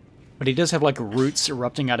 But he does have like roots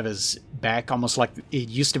erupting out of his back, almost like it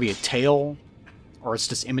used to be a tail, or it's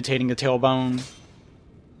just imitating a tailbone.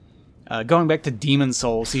 Going back to Demon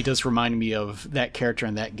Souls, he does remind me of that character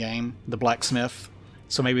in that game, the blacksmith.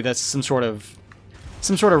 So maybe that's some sort of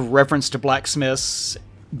reference to blacksmiths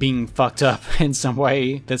being fucked up in some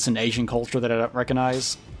way. That's an Asian culture that I don't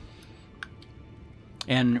recognize.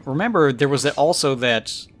 And remember, there was also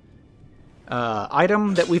that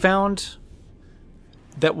item that we found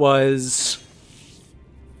that was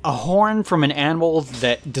a horn from an animal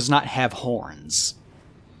that does not have horns.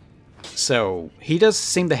 So he does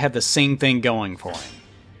seem to have the same thing going for him,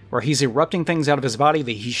 where he's erupting things out of his body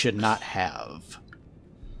that he should not have.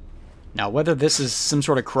 Now, whether this is some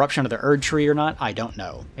sort of corruption of the Erd tree or not, I don't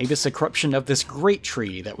know. Maybe it's a corruption of this great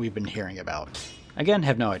tree that we've been hearing about. Again,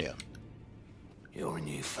 have no idea. You're a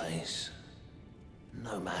new face.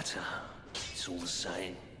 No matter. It's all the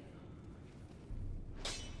same.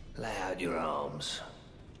 Lay out your arms.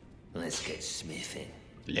 Let's get smithing.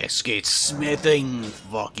 Let's get smithing.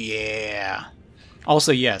 Fuck yeah.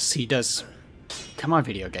 Also, yes, he does... Come on,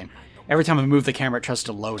 video game. Every time I move the camera, it tries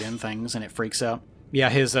to load in things, and it freaks out. Yeah,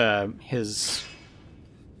 his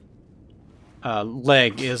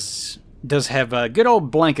leg does have a good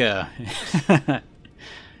old Blanca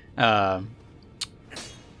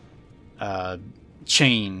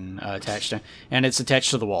chain attached to, and it's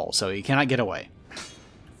attached to the wall, so he cannot get away.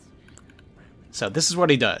 So this is what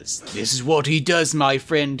he does. This is what he does, my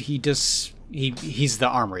friend. He's the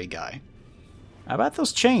armory guy. How about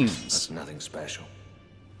those chains? That's nothing special.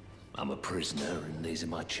 I'm a prisoner, and these are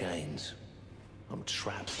my chains. I'm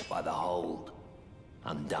trapped by the hold.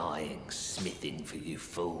 I'm dying, smithing for you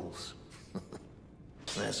fools.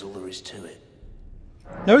 That's all there is to it.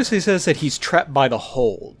 Notice he says that he's trapped by the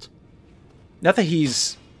hold. Not that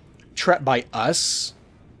he's trapped by us.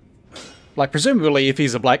 Like, presumably, if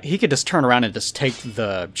he's a black... He could just turn around and just take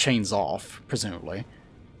the chains off, presumably.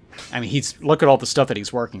 I mean, look at all the stuff that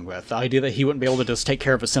he's working with. The idea that he wouldn't be able to just take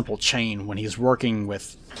care of a simple chain when he's working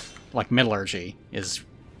with, like, metallurgy is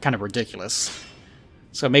kind of ridiculous.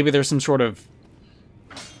 So maybe there's some sort of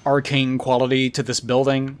arcane quality to this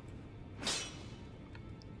building.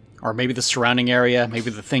 Or maybe the surrounding area,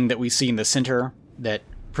 maybe the thing that we see in the center that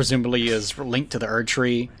presumably is linked to the Erd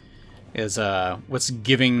Tree is what's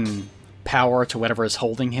giving power to whatever is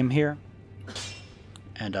holding him here.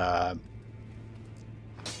 And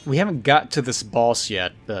we haven't got to this boss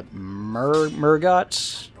yet, but Murgo,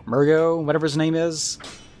 whatever his name is,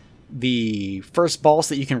 the first boss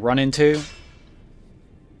that you can run into,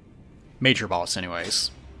 major boss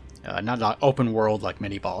anyways, not like open world like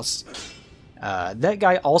mini boss. That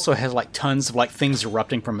guy also has like tons of like things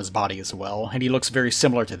erupting from his body as well, and he looks very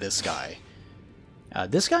similar to this guy.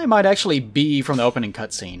 This guy might actually be from the opening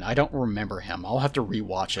cutscene. I don't remember him. I'll have to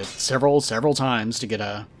rewatch it several times to get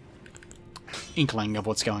a inkling of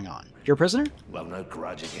what's going on. You're a prisoner? Well, no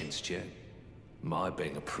grudge against you. My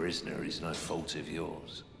being a prisoner is no fault of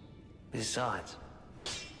yours. Besides,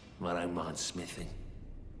 I don't mind smithing.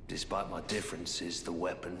 Despite my differences, the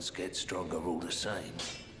weapons get stronger all the same.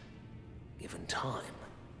 Given time,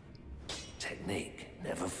 technique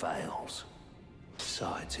never fails.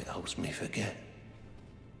 Besides, it helps me forget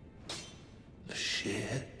the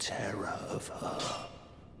sheer terror of her.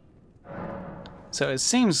 So it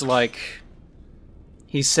seems like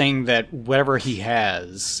he's saying that whatever he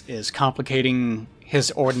has is complicating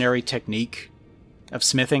his ordinary technique of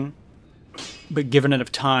smithing, but given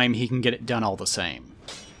enough time, he can get it done all the same.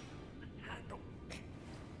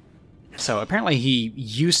 So apparently he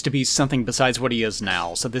used to be something besides what he is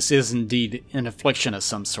now, so this is indeed an affliction of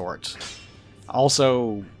some sort.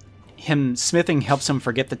 Also, him smithing helps him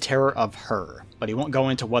forget the terror of her, but he won't go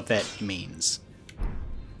into what that means.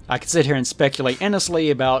 I could sit here and speculate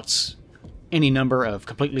endlessly about any number of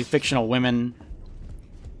completely fictional women,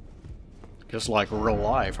 just like real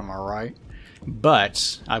life, am I right?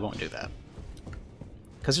 But I won't do that,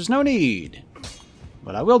 because there's no need.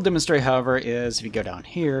 What I will demonstrate, however, is if you go down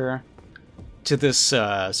here to this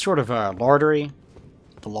sort of lardery,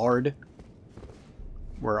 the lard,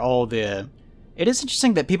 where all the... It is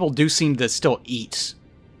interesting that people do seem to still eat.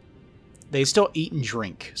 They still eat and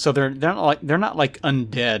drink, so they're not like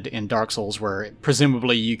undead in Dark Souls, where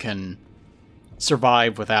presumably you can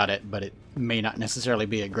survive without it, but it may not necessarily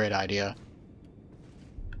be a great idea.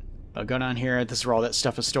 I'll go down here. This is where all that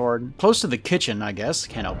stuff is stored, close to the kitchen, I guess.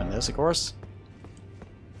 Can't open this, of course.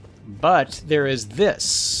 But there is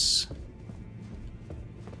this,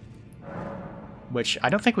 which I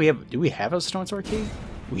don't think we have. Do we have a stone sword key?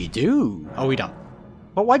 We do. Oh, we don't.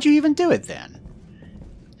 But why'd you even do it then?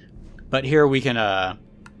 But here we can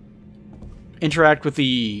interact with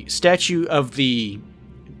the statue of the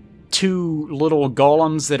two little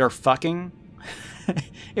golems that are fucking.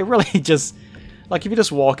 It really just, like, if you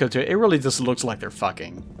just walk up to it, it really just looks like they're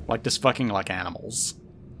fucking. Like, just fucking like animals.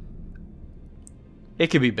 It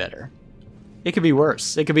could be better. It could be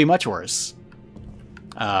worse. It could be much worse.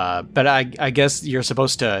 But I guess you're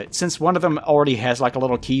supposed to, since one of them already has like a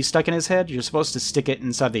little key stuck in his head, you're supposed to stick it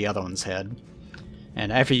inside the other one's head.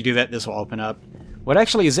 And after you do that, this will open up. What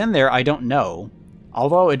actually is in there, I don't know.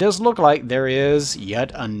 Although it does look like there is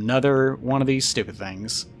yet another one of these stupid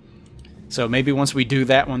things. So maybe once we do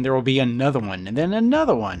that one, there will be another one, and then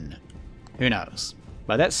another one. Who knows?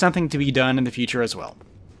 But that's something to be done in the future as well.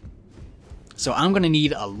 So I'm going to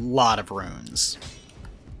need a lot of runes.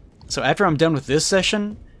 So after I'm done with this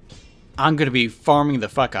session, I'm going to be farming the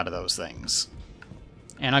fuck out of those things.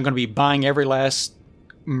 And I'm going to be buying every last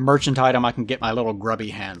merchant item I can get my little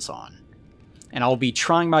grubby hands on. And I'll be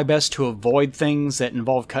trying my best to avoid things that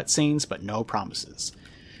involve cutscenes, but no promises.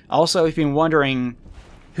 Also, if you've been wondering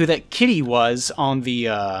who that kitty was on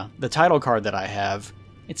the title card that I have,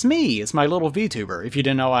 it's me. It's my little VTuber. If you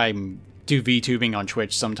didn't know, I do VTubing on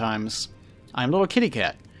Twitch sometimes. I'm a little kitty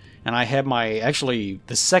cat. And I have my, actually,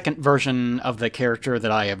 the second version of the character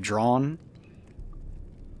that I have drawn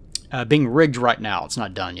being rigged right now. It's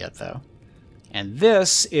not done yet, though. And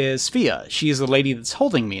this is Fia. She is the lady that's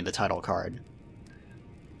holding me in the title card.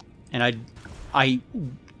 And I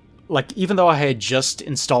like, even though I had just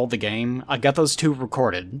installed the game, I got those two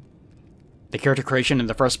recorded. The character creation in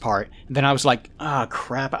the first part. And then I was like, ah,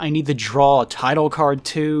 crap, I need to draw a title card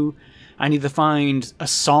too. I need to find a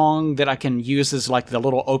song that I can use as, like, the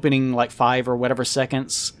little opening, like, 5 or whatever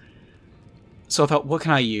seconds. So I thought, what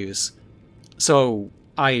can I use? So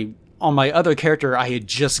on my other character, I had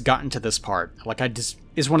just gotten to this part. Like,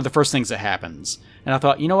 it's one of the first things that happens. And I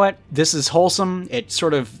thought, you know what? This is wholesome. It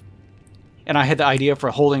sort of... And I had the idea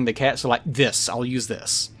for holding the cat, so like this, I'll use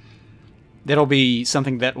this. That'll be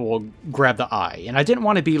something that will grab the eye. And I didn't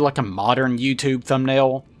want to be like a modern YouTube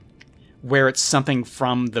thumbnail, where it's something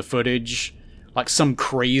from the footage, like some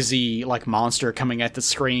crazy like monster coming at the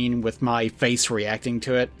screen with my face reacting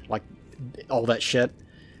to it, like all that shit.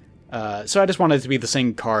 So I just wanted it to be the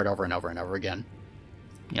same card over and over and over again.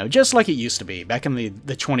 You know, just like it used to be, back in the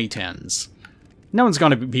 2010s. No one's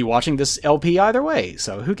going to be watching this LP either way,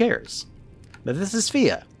 so who cares? But this is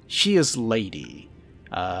Fia. She is Lady.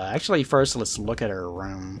 Actually, first, let's look at her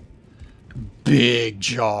room. Big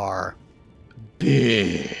jar.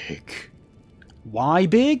 Big. Why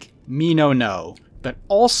big? Me no know. But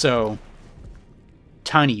also,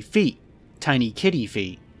 tiny feet. Tiny kitty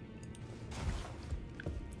feet.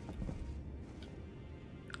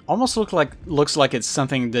 Almost looks like it's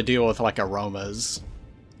something to deal with, like, aromas.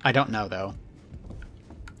 I don't know, though.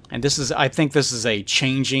 And this is, I think this is a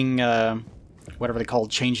changing, whatever they call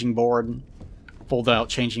it, changing board. Fold-out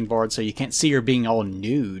changing board, so you can't see her being all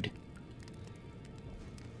nude.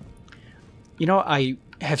 You know, I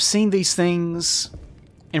have seen these things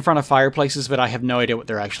in front of fireplaces, but I have no idea what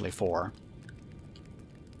they're actually for.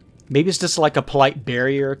 Maybe it's just like a polite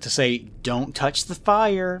barrier to say, don't touch the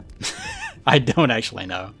fire. I don't actually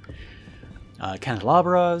know.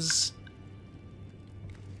 Candelabras.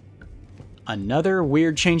 Another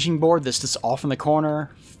weird changing board that's just off in the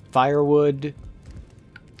corner. Firewood.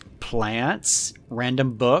 Plants.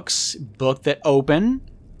 Random books. Book that open.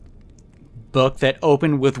 Book that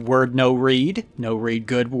open with word no read. No read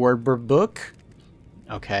good word book.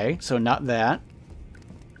 Okay, so not that.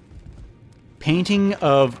 Painting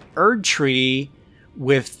of Erd Tree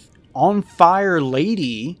with on fire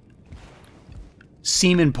lady.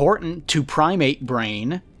 Seem important to primate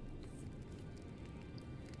brain.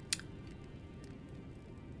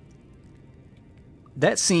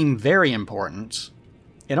 That seemed very important.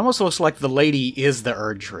 It almost looks like the lady is the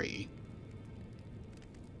Erd Tree.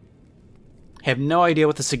 Have no idea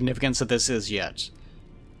what the significance of this is yet.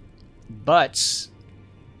 But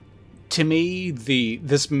to me,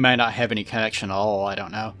 this may not have any connection at all, I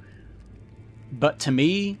don't know. But to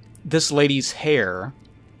me, this lady's hair,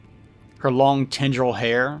 her long tendril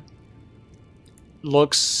hair,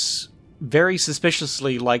 looks very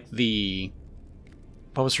suspiciously like the...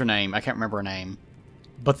 What was her name? I can't remember her name.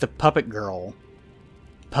 But the puppet girl.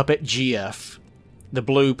 Puppet GF. The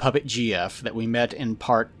blue puppet GF that we met in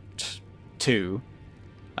part 2.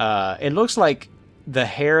 It looks like the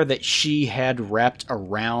hair that she had wrapped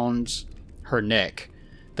around her neck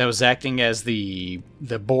that was acting as the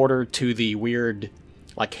border to the weird,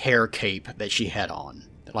 like, hair cape that she had on.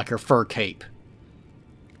 Like her fur cape.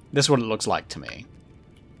 This is what it looks like to me.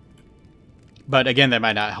 But again, that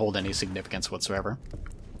might not hold any significance whatsoever.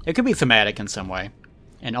 It could be thematic in some way.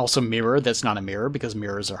 And also mirror that's not a mirror because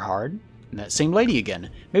mirrors are hard. And that same lady again.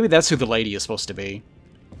 Maybe that's who the lady is supposed to be.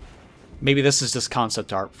 Maybe this is just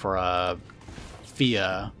concept art for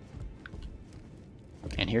Fia.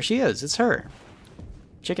 And here she is. It's her.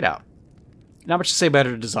 Check it out. Not much to say about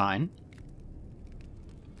her design.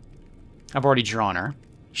 I've already drawn her.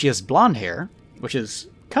 She has blonde hair, which is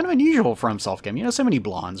kind of unusual for himself game. You know, so many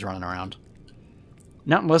blondes running around.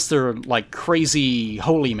 Not unless they're like crazy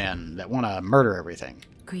holy men that want to murder everything.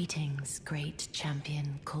 Greetings, great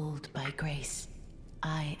champion called by grace.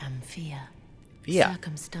 I am Fia. Fia.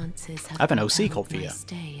 Circumstances have I have an OC called compelled my Fia.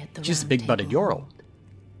 stay at the She's a Round big-butted Table Yorl. Hold.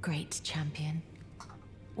 Great champion,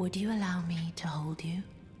 would you allow me to hold you?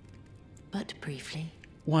 But briefly.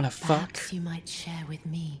 Wanna fuck? Perhaps you might share with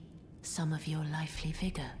me some of your lively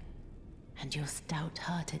vigor and your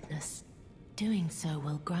stout-heartedness. Doing so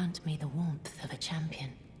will grant me the warmth of a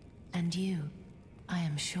champion, and you, I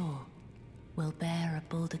am sure, will bear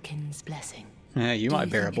a Baldakin's blessing. Yeah, you might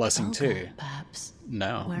bear a blessing vulgar, too. Perhaps.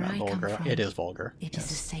 No, Where not I vulgar. come from, It is vulgar. It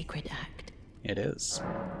is a sacred act. It is.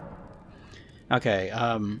 Okay,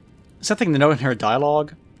 something to note in her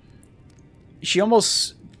dialogue. She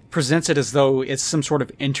almost presents it as though it's some sort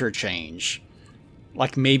of interchange.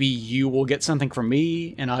 Like maybe you will get something from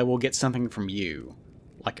me, and I will get something from you.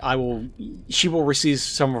 Like she will receive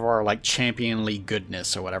some of our like championly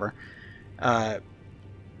goodness or whatever.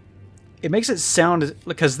 It makes it sound,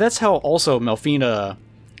 because that's how also Melfina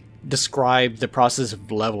described the process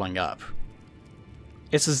of leveling up.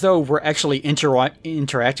 It's as though we're actually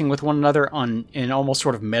interacting with one another in an almost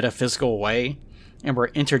sort of metaphysical way, and we're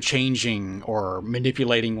interchanging or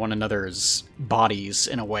manipulating one another's bodies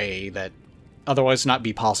in a way that otherwise not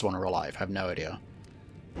be possible in real life. I have no idea.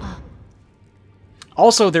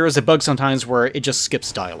 Also, there is a bug sometimes where it just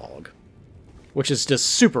skips dialogue, which is just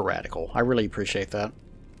super radical. I really appreciate that.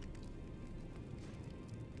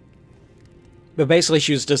 But basically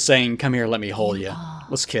she was just saying, come here, let me hold you.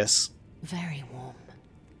 Let's kiss. Very warm.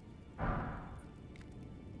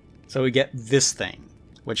 So we get this thing,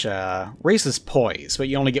 which raises poise, but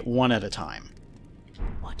you only get one at a time.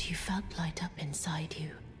 What you felt light up inside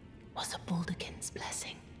you was a Baldakin's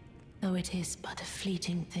blessing. Though it is but a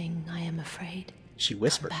fleeting thing, I am afraid. She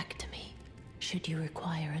whispered. Come back to me, should you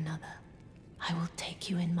require another. I will take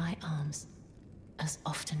you in my arms as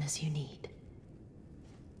often as you need.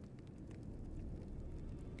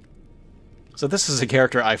 So this is a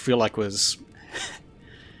character I feel like was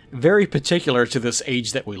very particular to this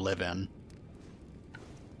age that we live in.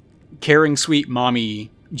 Caring, sweet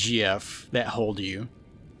mommy GF that hold you.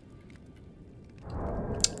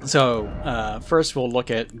 So, first we'll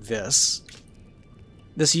look at this.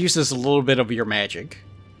 This uses a little bit of your magic.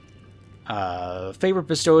 Favor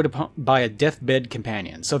bestowed upon, by a deathbed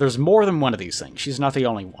companion. So there's more than one of these things. She's not the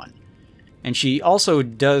only one. And she also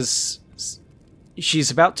does...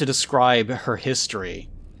 She's about to describe her history.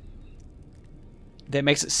 That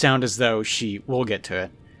makes it sound as though she... We'll get to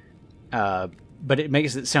it. But it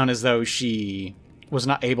makes it sound as though she was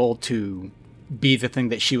not able to be the thing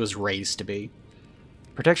that she was raised to be.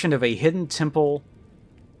 Protection of a hidden temple...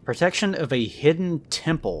 Protection of a hidden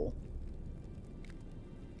temple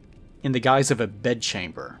in the guise of a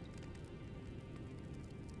bedchamber.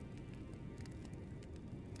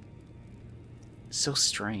 So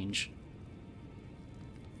strange.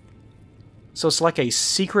 So it's like a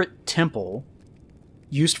secret temple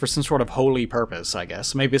used for some sort of holy purpose, I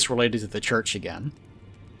guess. Maybe it's related to the church again.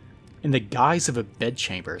 In the guise of a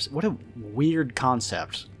bedchamber. What a weird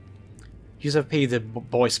concept. Use of P the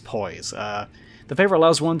voice poise. The favor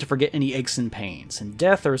allows one to forget any aches and pains. In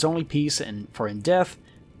death, there is only peace, and for in death,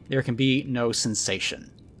 there can be no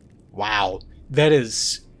sensation. Wow. That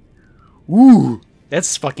is... Ooh!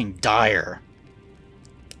 That's fucking dire.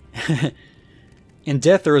 In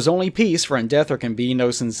death, there is only peace, for in death, there can be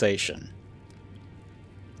no sensation.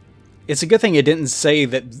 It's a good thing it didn't say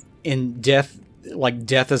that in death, like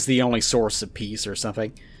death is the only source of peace or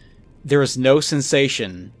something. There is no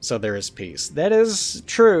sensation, so there is peace. That is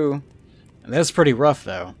true. That's pretty rough,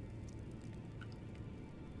 though.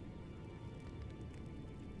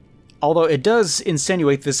 Although it does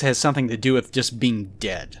insinuate this has something to do with just being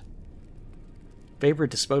dead. Favor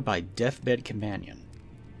bestowed by deathbed companion.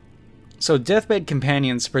 So deathbed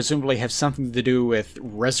companions presumably have something to do with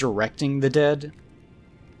resurrecting the dead,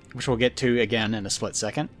 which we'll get to again in a split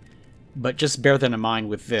second. But just bear that in mind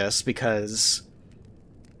with this, because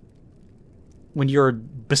when you're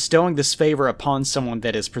bestowing this favor upon someone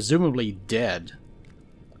that is presumably dead,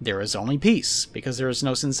 there is only peace, because there is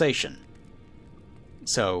no sensation.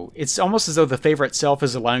 So it's almost as though the favor itself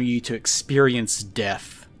is allowing you to experience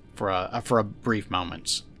death for a brief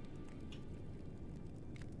moment.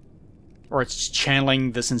 Or it's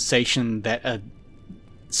channeling the sensation that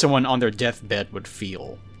someone on their deathbed would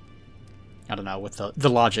feel. I don't know what the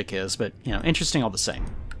logic is, but, you know, interesting all the same.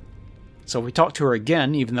 So we talk to her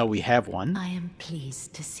again, even though we have one. I am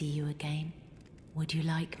pleased to see you again. Would you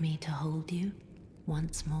like me to hold you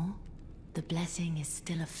once more? The blessing is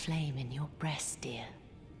still aflame in your breast, dear.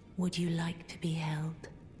 Would you like to be held?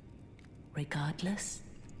 Regardless?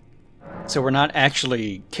 So we're not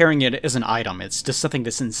actually carrying it as an item, it's just something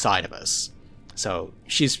that's inside of us. So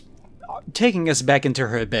she's taking us back into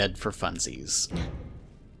her bed for funsies.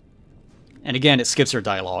 And again, it skips her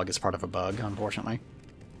dialogue as part of a bug, unfortunately.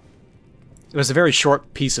 It was a very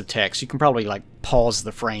short piece of text. You can probably, like, pause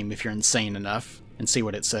the frame if you're insane enough and see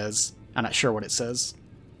what it says. I'm not sure what it says.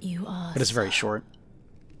 You are But it's very short.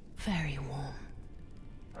 very warm.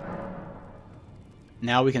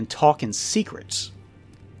 Now we can talk in secret.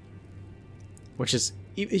 Which is...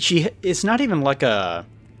 It's not even like a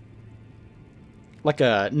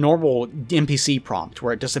normal NPC prompt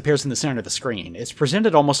where it just appears in the center of the screen. It's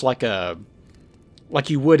presented almost like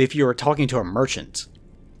you would if you were talking to a merchant.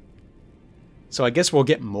 So I guess we'll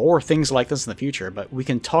get more things like this in the future, but we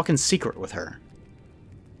can talk in secret with her.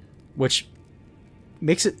 Which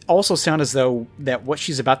makes it also sound as though that what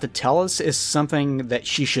she's about to tell us is something that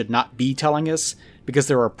she should not be telling us because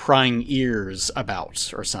there are prying ears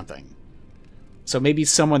about or something. So maybe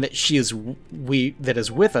someone that that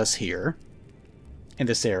is with us here in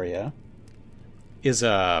this area is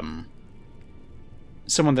someone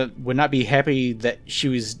that would not be happy that she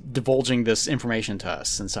was divulging this information to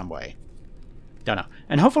us in some way. Don't know.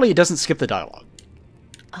 And hopefully it doesn't skip the dialogue.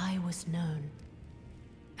 I was known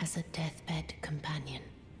as a deathbed companion.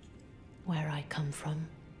 Where I come from,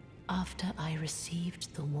 after I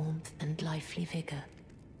received the warmth and lively vigor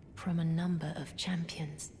from a number of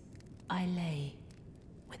champions, I lay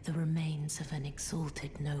with the remains of an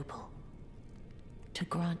exalted noble. To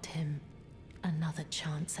grant him another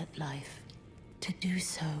chance at life, to do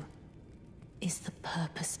so is the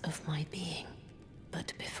purpose of my being.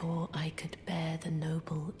 But before I could bear the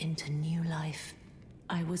noble into new life,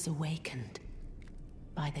 I was awakened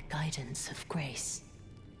by the guidance of grace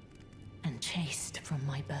and chased from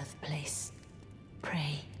my birthplace.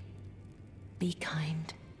 Pray, be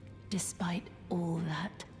kind. Despite all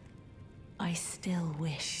that, I still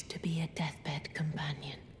wish to be a deathbed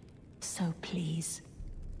companion. So please,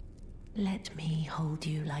 let me hold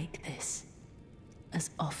you like this, as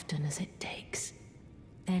often as it takes.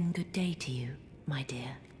 Then good day to you, my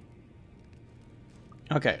dear.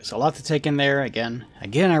 Okay, so a lot to take in there. Again,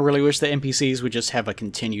 I really wish the NPCs would just have a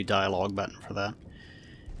continued dialogue button for that.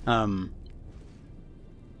 From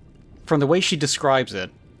the way she describes it,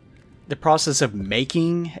 the process of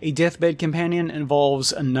making a deathbed companion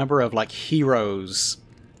involves a number of, like, heroes,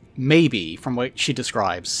 maybe, from what she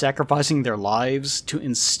describes, sacrificing their lives to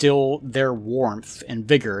instill their warmth and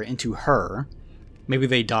vigor into her. Maybe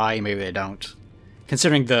they die, maybe they don't.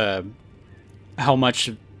 Considering how much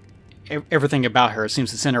everything about her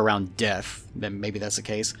seems to center around death, then maybe that's the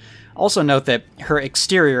case. Also note that her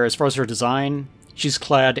exterior, as far as her design, she's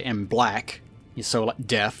clad in black, so like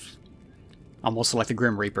death, almost like the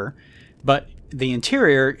Grim Reaper. But the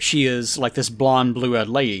interior, she is like this blonde, blue-eyed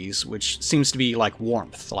lady, which seems to be like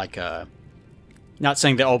warmth, like not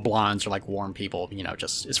saying that all blondes are like warm people, you know,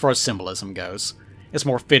 just as far as symbolism goes. It's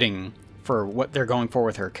more fitting for what they're going for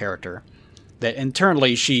with her character. That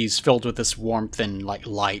internally she's filled with this warmth and like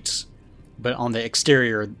light, but on the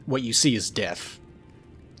exterior, what you see is death.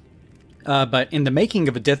 But in the making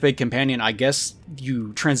of a deathbed companion, I guess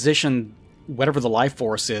you transition whatever the life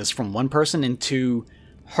force is from one person into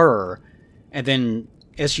her, and then,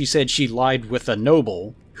 as she said, she lied with a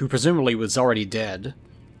noble, who presumably was already dead,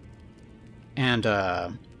 and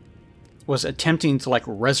was attempting to, like,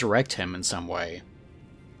 resurrect him in some way.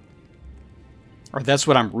 Or that's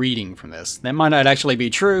what I'm reading from this. That might not actually be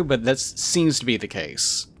true, but that seems to be the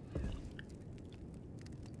case.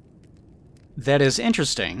 That is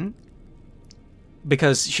interesting,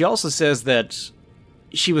 because she also says that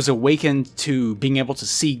she was awakened to being able to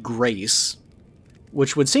see grace,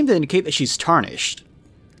 which would seem to indicate that she's tarnished.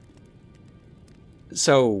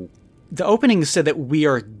 So, the opening said that we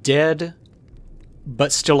are dead,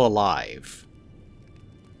 but still alive.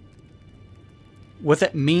 What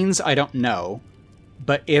that means, I don't know,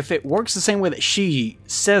 but if it works the same way that she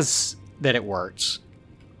says that it works,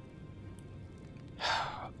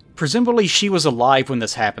 presumably she was alive when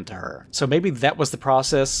this happened to her. So maybe that was the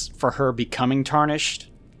process for her becoming tarnished,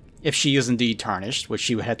 if she is indeed tarnished, which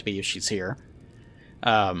she would have to be if she's here.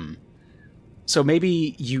 So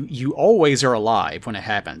maybe you always are alive when it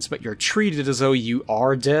happens, but you're treated as though you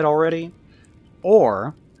are dead already.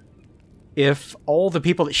 Or, if all the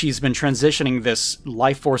people that she's been transitioning this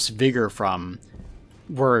life force vigor from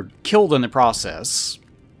were killed in the process,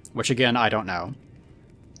 which again, I don't know,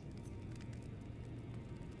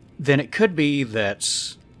 then it could be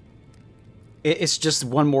that it's just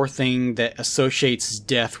one more thing that associates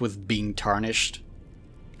death with being tarnished.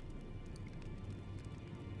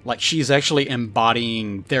 Like, she's actually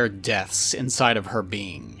embodying their deaths inside of her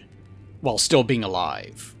being, while still being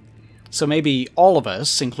alive. So maybe all of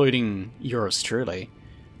us, including yours truly,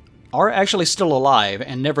 are actually still alive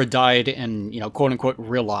and never died in, you know, quote-unquote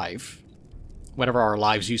real life, whatever our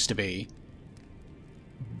lives used to be.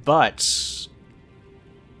 But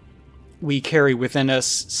we carry within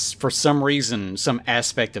us, for some reason, some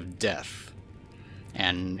aspect of death.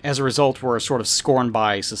 And as a result, we're sort of scorned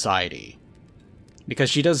by society. because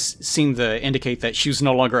she does seem to indicate that she was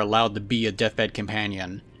no longer allowed to be a deathbed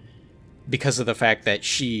companion because of the fact that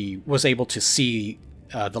she was able to see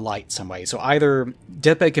the light some way. So either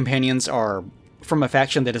deathbed companions are from a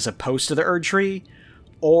faction that is opposed to the Erd Tree,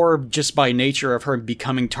 or just by nature of her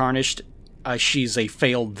becoming tarnished, she's a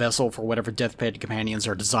failed vessel for whatever deathbed companions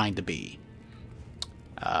are designed to be.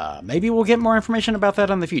 Maybe we'll get more information about that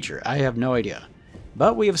in the future. I have no idea.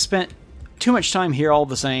 But we have spent too much time here all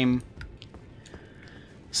the same.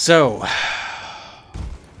 So,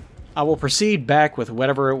 I will proceed back with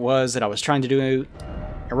whatever it was that I was trying to do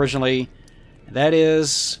originally. That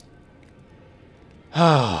is...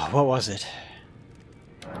 Oh, what was it?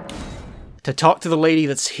 To talk to the lady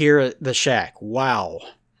that's here at the shack. Wow.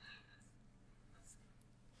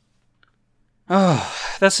 Oh,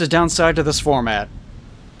 that's the downside to this format.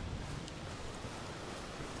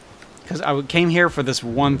 Because I came here for this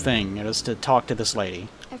one thing. It was to talk to this lady.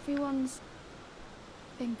 Everyone's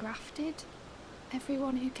been grafted.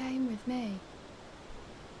 Everyone who came with me.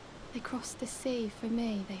 They crossed the sea for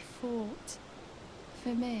me. They fought for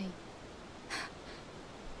me.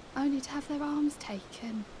 Only to have their arms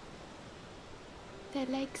taken. Their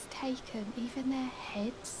legs taken. Even their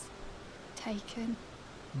heads taken.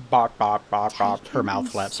 Bop, bop, bop, bop. Her mouth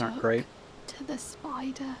flaps aren't great. To the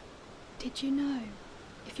spider. Did you know?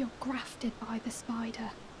 If you're grafted by the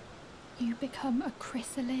spider, you become a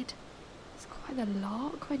chrysalid. It's quite a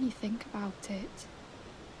lark when you think about it.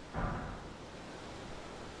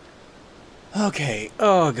 Okay,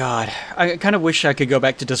 oh god. I kind of wish I could go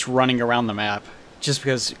back to just running around the map. Just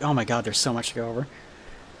because, oh my god, there's so much to go over.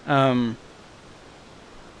 I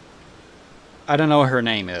don't know what her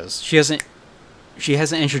name is. She hasn't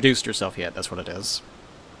introduced herself yet, that's what it is.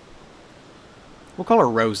 We'll call her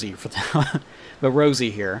Rosie for the but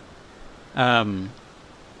Rosie here.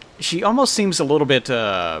 She almost seems a little bit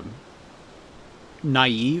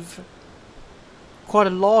naive. Quite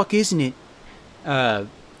a lark, isn't it? But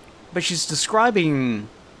she's describing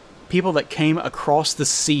people that came across the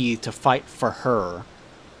sea to fight for her.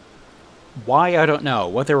 Why, I don't know.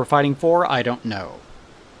 What they were fighting for, I don't know.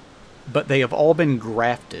 But they have all been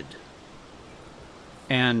grafted.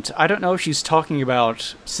 And I don't know if she's talking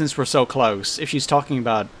about, since we're so close, if she's talking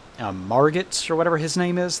about Margit, or whatever his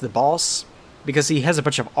name is, the boss, because he has a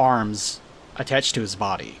bunch of arms attached to his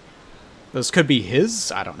body. Those could be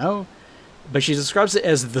his, I don't know. But she describes it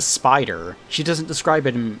as the spider. She doesn't describe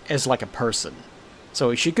him as like a person.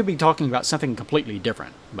 So she could be talking about something completely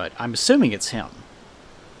different, but I'm assuming it's him.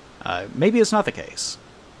 Maybe it's not the case.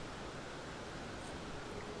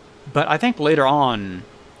 But I think later on,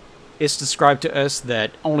 it's described to us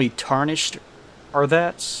that only tarnished are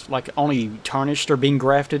that. Like, only tarnished are being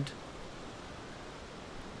grafted.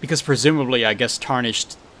 Because presumably, I guess,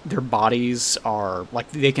 tarnished, their bodies are,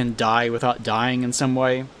 like, they can die without dying in some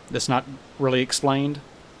way. That's not really explained.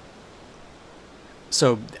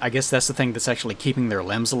 So, I guess that's the thing that's actually keeping their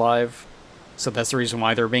limbs alive. So that's the reason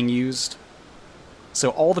why they're being used. So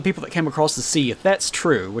all the people that came across the sea, if that's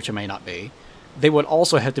true, which it may not be, they would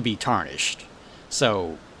also have to be tarnished.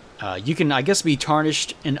 So, you can, I guess, be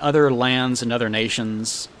tarnished in other lands and other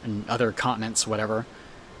nations and other continents, whatever.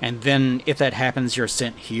 And then, if that happens, you're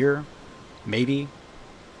sent here. Maybe.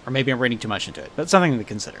 Or maybe I'm reading too much into it. But something to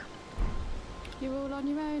consider. You're all on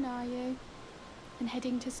your own, are you? And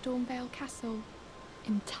heading to Stormvale Castle?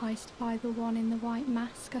 Enticed by the one in the white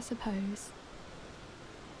mask, I suppose.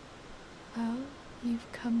 Oh,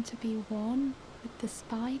 you've come to be one with the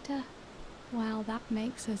spider? Well, that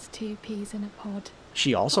makes us two peas in a pod.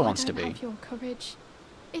 She also wants to be. I don't have your courage.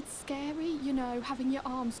 It's scary, you know, having your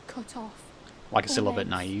arms cut off. Like it's a little bit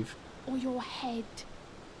naive. Or your head.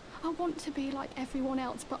 I want to be like everyone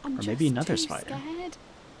else, but I'm or maybe just another too spider. scared.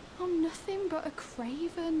 I'm nothing but a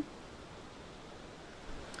craven.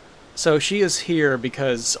 So she is here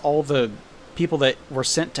because all the people that were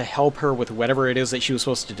sent to help her with whatever it is that she was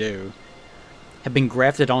supposed to do have been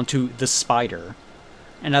grafted onto the spider.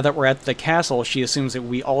 And now that we're at the castle, she assumes that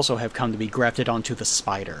we also have come to be grafted onto the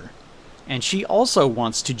spider. And she also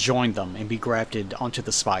wants to join them and be grafted onto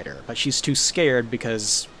the spider, but she's too scared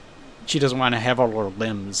because she doesn't want to have all her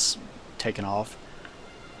limbs taken off.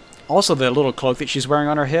 Also, the little cloak that she's wearing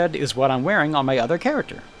on her head is what I'm wearing on my other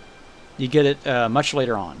character. You get it much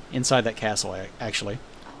later on, inside that castle, actually.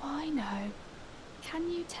 Oh, I know.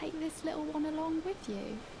 Can you take this little one along with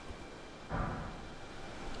you?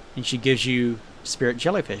 And she gives you spirit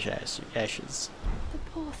jellyfish ashes. The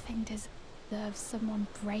poor thing deserves someone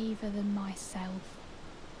braver than myself.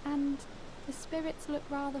 And the spirits look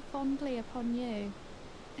rather fondly upon you.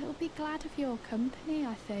 It'll be glad of your company,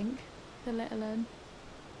 I think, the little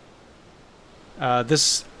un.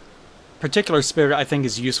 This particular spirit I think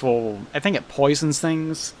is useful. I think it poisons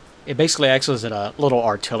things. It basically acts as a little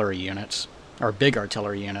artillery unit, or a big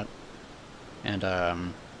artillery unit. And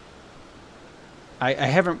I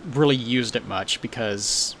haven't really used it much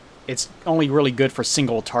because it's only really good for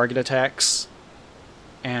single target attacks.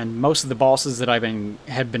 And most of the bosses that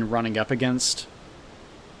have been running up against,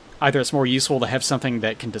 either it's more useful to have something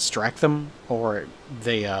that can distract them, or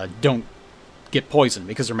they don't get poisoned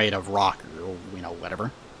because they're made of rock or, you know,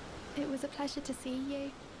 whatever. It was a pleasure to see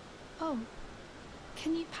you. Oh,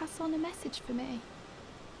 can you pass on a message for me?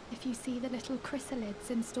 If you see the little chrysalids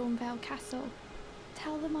in Stormvale Castle,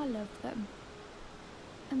 tell them I love them.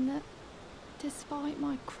 And that, despite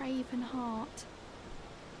my craven heart,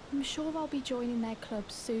 I'm sure I'll be joining their club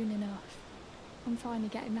soon enough. I'm finally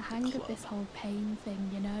getting the hang of this whole pain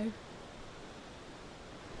thing, you know?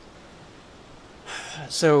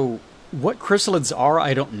 So, what chrysalids are,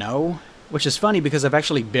 I don't know. Which is funny because I've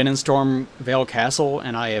actually been in Stormvale Castle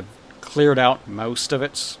and I have cleared out most of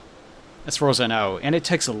it, as far as I know. And it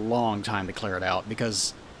takes a long time to clear it out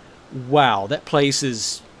because, wow, that place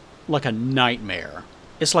is like a nightmare.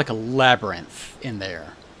 It's like a labyrinth in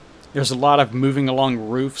there. There's a lot of moving along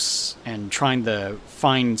roofs and trying to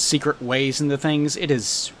find secret ways into things. It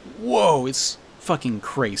is, whoa, it's fucking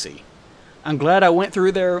crazy. I'm glad I went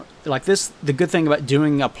through there like this. The good thing about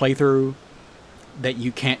doing a playthrough that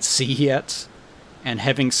you can't see yet and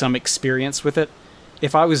having some experience with it,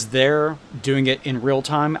 if I was there doing it in real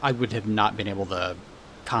time, I would have not been able to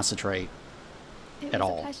concentrate at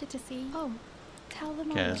all. It was a pleasure to see you. Oh, tell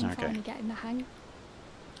them I'm finally getting the hang.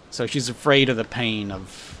 So she's afraid of the pain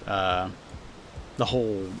of the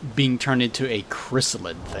whole being turned into a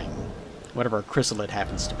chrysalid thing. Whatever a chrysalid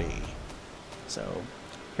happens to be. So,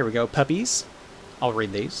 here we go. Puppies. I'll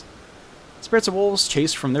read these. Spirits of wolves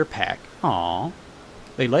chased from their pack. Aww.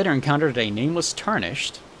 They later encountered a nameless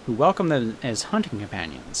tarnished, who welcomed them as hunting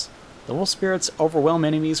companions. The wolf spirits overwhelm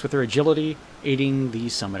enemies with their agility, aiding the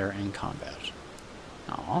summoner in combat.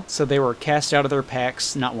 Aww. So they were cast out of their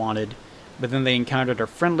packs, not wanted, but then they encountered a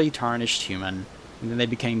friendly tarnished human, and then they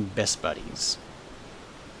became best buddies.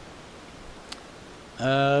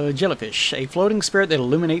 Jellyfish, a floating spirit that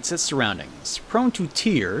illuminates its surroundings. Prone to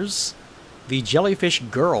tears, the jellyfish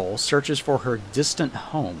girl searches for her distant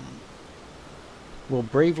home. Will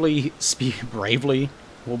bravely spew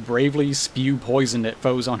poison at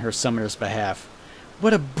foes on her summoner's behalf.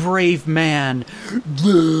 What a brave man!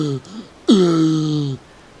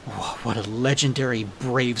 What a legendary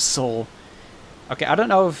brave soul. Okay, I don't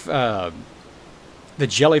know if the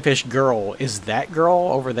jellyfish girl is that girl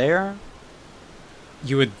over there.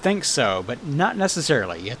 You would think so, but not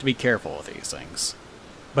necessarily. You have to be careful with these things.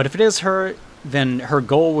 But if it is her, then her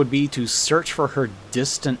goal would be to search for her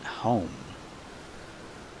distant home.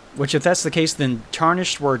 Which, if that's the case, then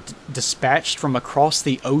Tarnished were dispatched from across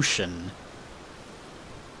the ocean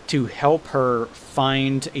to help her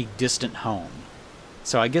find a distant home.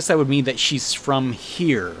 So I guess that would mean that she's from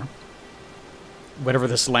here, whatever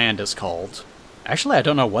this land is called. Actually, I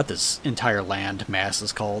don't know what this entire land mass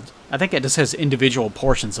is called. I think it just has individual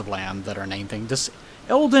portions of land that are named things. This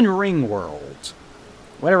Elden Ring world.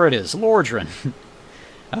 Whatever it is. Lordran.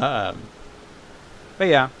 But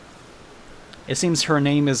yeah. It seems her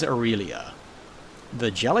name is Aurelia. The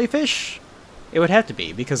jellyfish? It would have to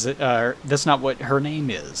be, because that's not what her name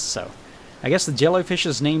is. So, I guess the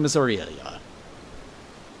jellyfish's name is Aurelia.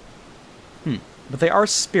 But they are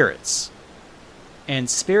spirits. And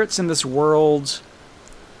spirits in this world,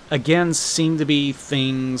 again, seem to be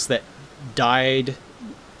things that died.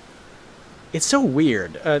 It's so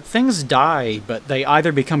weird. Things die, but they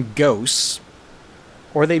either become ghosts,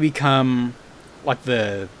 or they become like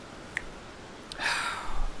the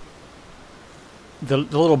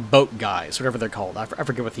little boat guys, whatever they're called. I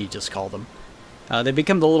forget what he just called them. They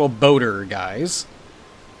become the little boater guys,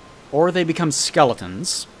 or they become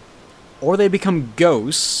skeletons, or they become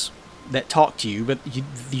ghosts that talk to you, but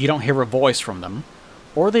you don't hear a voice from them,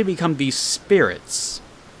 or they become these spirits,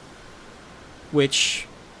 which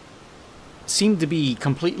seem to be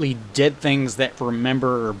completely dead things that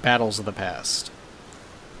remember battles of the past.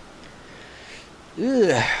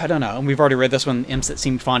 Ugh, I don't know. And we've already read this one, imps that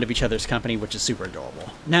seem fond of each other's company, which is super adorable.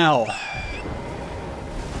 Now,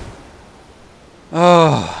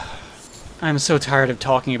 oh, I'm so tired of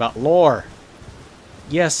talking about lore.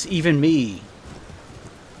 Yes, even me.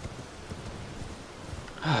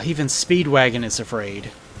 Oh, even Speedwagon is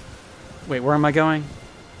afraid. Wait, where am I going?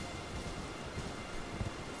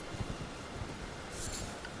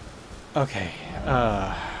 Okay,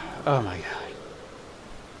 oh my god.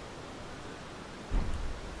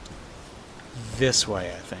 This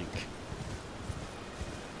way, I think.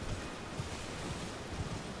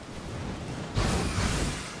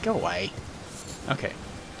 Go away. Okay.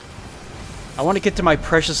 I want to get to my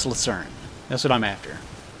precious Lucerne. That's what I'm after.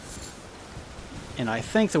 And I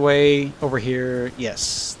think the way over here...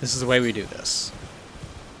 Yes, this is the way we do this.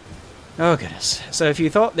 Oh, goodness. So if you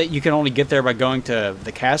thought that you can only get there by going to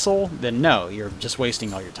the castle, then no, you're just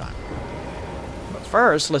wasting all your time. But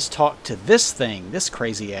first, let's talk to this thing, this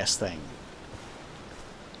crazy-ass thing.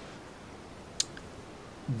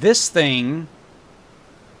 This thing,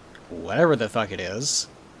 whatever the fuck it is,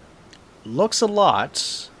 looks a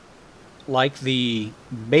lot like the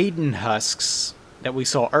maiden husks that we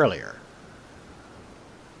saw earlier.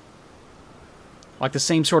 Like the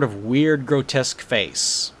same sort of weird, grotesque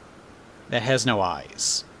face that has no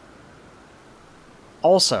eyes.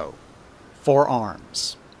 Also, 4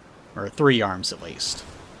 arms. Or 3 arms, at least.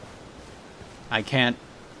 I can't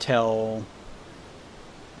tell...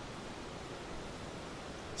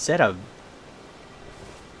 Is that a...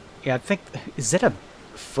 Yeah, I think... Is that a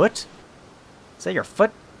foot? Is that your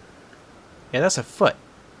foot? Yeah, that's a foot.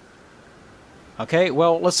 Okay,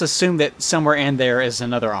 well, let's assume that somewhere in there is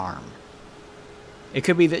another arm. It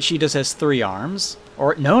could be that she just has 3 arms.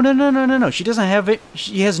 Or, no. She doesn't have it.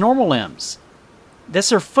 She has normal limbs. That's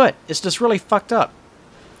her foot. It's just really fucked up.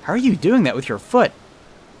 How are you doing that with your foot?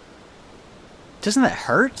 Doesn't that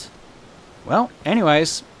hurt? Well,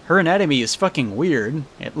 anyways, her anatomy is fucking weird.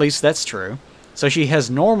 At least that's true. So she has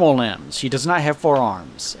normal limbs. She does not have 4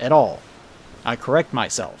 arms at all. I correct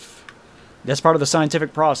myself. That's part of the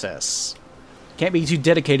scientific process. Can't be too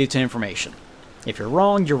dedicated to information. If you're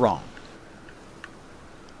wrong, you're wrong.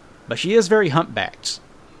 But she is very humpbacked,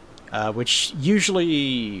 which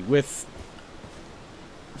usually with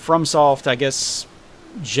FromSoft, I guess,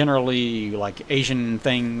 generally like Asian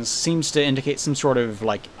things, seems to indicate some sort of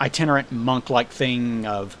like itinerant monk-like thing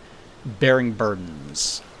of bearing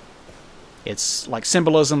burdens. It's like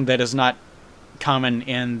symbolism that is not common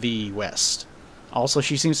in the West. Also,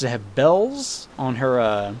 she seems to have bells on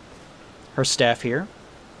her her staff here,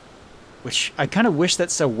 which I kind of wish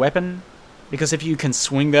that's a weapon. Because if you can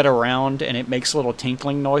swing that around and it makes little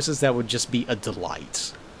tinkling noises, that would just be a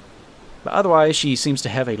delight. But otherwise, she seems to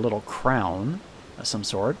have a little crown of some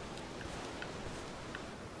sort.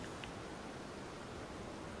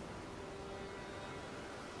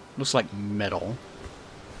 Looks like metal.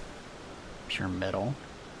 Pure metal.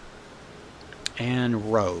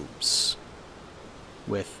 And robes.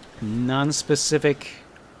 With non-specific...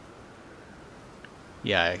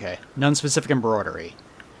 Yeah, okay. Non-specific embroidery.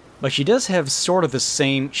 But she does have sort of the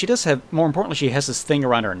same... She does have... More importantly, she has this thing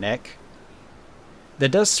around her neck. That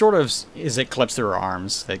does sort of... As it clips through her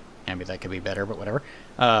arms. That, I mean, that could be better, but whatever.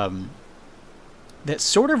 That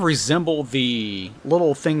sort of resemble the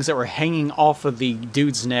little things that were hanging off of the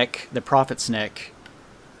dude's neck. The prophet's neck.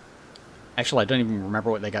 Actually, I don't even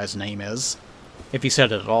remember what that guy's name is. If he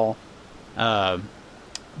said it at all.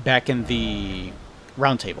 Back in the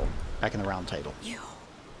round table. Back in the round table. You...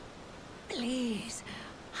 Please...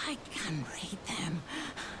 I can read them.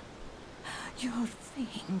 Your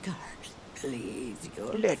fingers, please.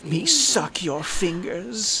 Let me suck your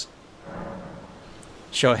fingers.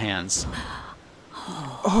 Show of hands.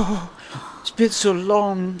 Oh, it's been so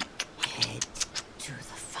long. Head to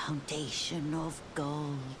the foundation of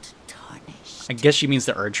gold tarnished. I guess she means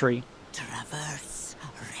the Erd Tree. Traverse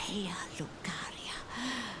Rhea Lucaria,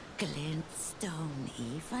 glintstone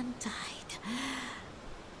eventide.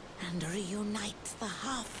 And reunite the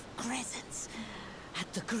half-crescents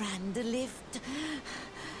at the grand lift.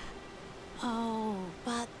 Oh,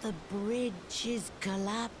 but the bridge is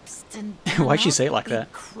collapsed and Why'd she say it like that?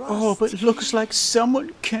 Oh, but it looks like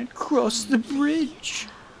someone can't cross the bridge.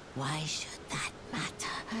 Why should that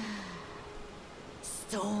matter?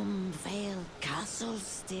 Stormvale Castle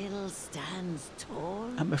still stands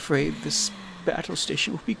tall. I'm afraid this battle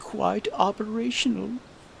station will be quite operational.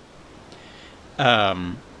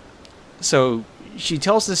 So she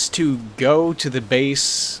tells us to go to the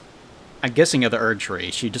base, I'm guessing of the Erd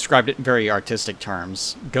Tree. She described it in very artistic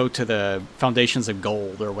terms. Go to the foundations of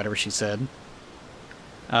gold, or whatever she said.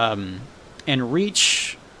 And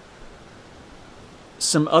reach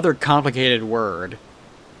some other complicated word.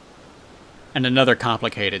 And another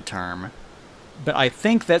complicated term. But I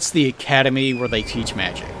think that's the academy where they teach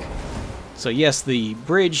magic. So yes, the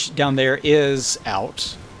bridge down there is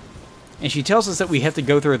out. And she tells us that we have to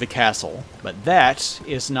go through the castle, but that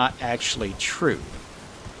is not actually true.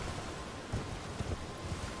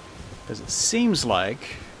 Because it seems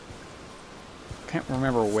like... I can't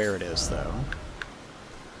remember where it is, though.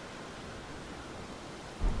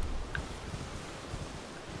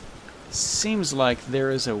 Seems like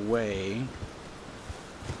there is a way...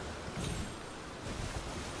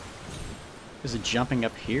 Is it jumping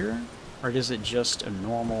up here? Or is it just a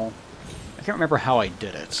normal... I can't remember how I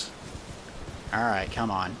did it. Alright,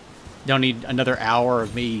 come on. Don't need another hour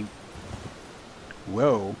of me...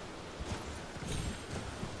 Whoa.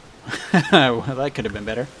 Well, that could have been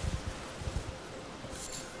better.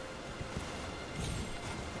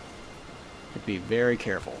 Be very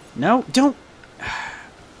careful. No, don't.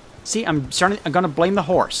 See, I'm gonna blame the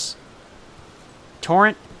horse.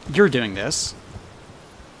 Torrent, you're doing this.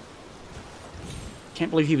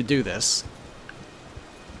 Can't believe he would do this.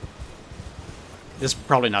 This is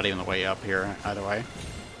probably not even the way up here, either way.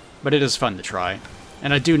 But it is fun to try.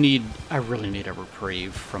 And I really need a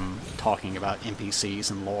reprieve from talking about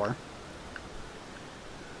NPCs and lore.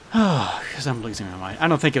 Because I'm losing my mind. I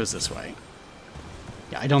don't think it was this way.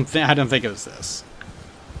 Yeah, I don't think it was this.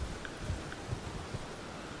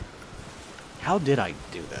 How did I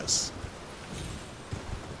do this?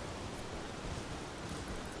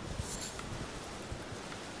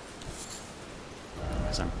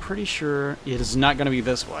 Because I'm pretty sure it is not going to be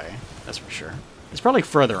this way. That's for sure. It's probably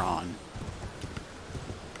further on.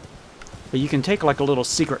 But you can take like a little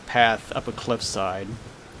secret path up a cliffside.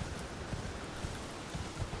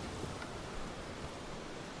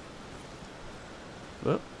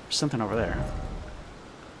 Whoop, there's something over there.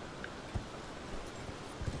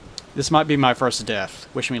 This might be my first death.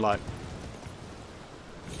 Wish me luck.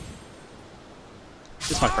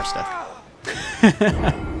 This is my first death.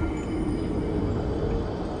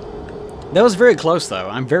 That was very close, though.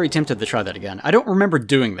 I'm very tempted to try that again. I don't remember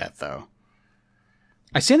doing that, though.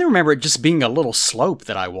 I seem to remember it just being a little slope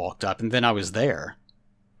that I walked up, and then I was there.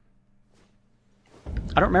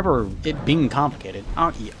 I don't remember it being complicated.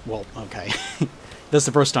 Oh, yeah, well, okay. That's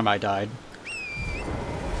the first time I died.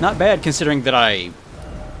 Not bad, considering that I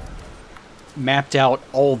mapped out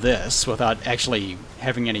all this without actually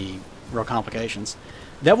having any real complications.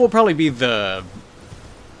 That will probably be the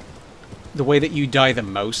way that you die the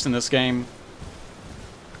most in this game.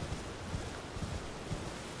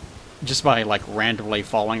 Just by, like, randomly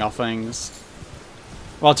falling off things.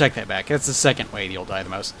 Well, I'll take that back. That's the second way you'll die the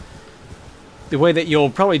most. The way that you'll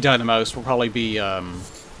probably die the most will probably be,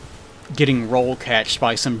 getting roll catched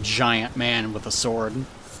by some giant man with a sword,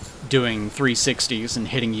 doing 360s and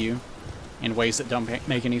hitting you in ways that don't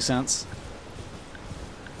make any sense.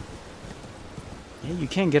 Yeah, you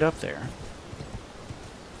can get up there.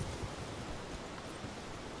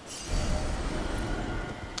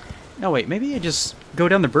 No, wait, maybe you just go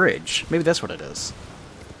down the bridge. Maybe that's what it is.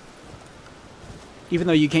 Even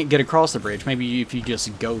though you can't get across the bridge, maybe if you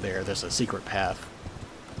just go there, there's a secret path.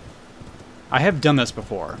 I have done this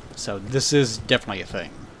before, so this is definitely a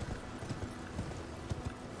thing.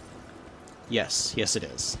 Yes, yes it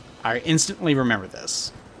is. I instantly remember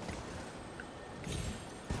this.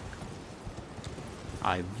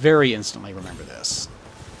 I very instantly remember this.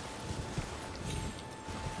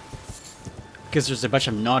 Because there's a bunch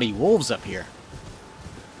of naughty wolves up here.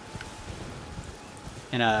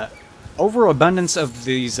 And overabundance of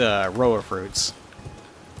these roa fruits.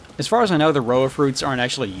 As far as I know, the roa fruits aren't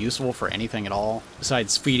actually useful for anything at all,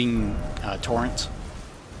 besides feeding Torrent.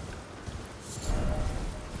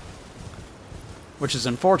 Which is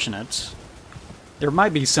unfortunate. There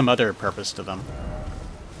might be some other purpose to them.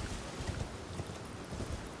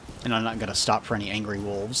 And I'm not going to stop for any angry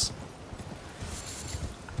wolves.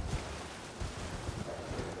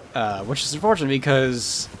 Which is unfortunate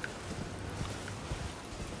because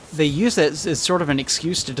they use that as sort of an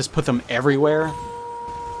excuse to just put them everywhere.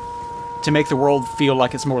 To make the world feel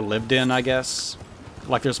like it's more lived in, I guess.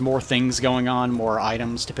 Like there's more things going on, more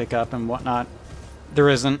items to pick up and whatnot. There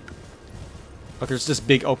isn't. But there's just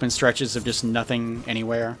big open stretches of just nothing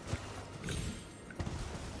anywhere.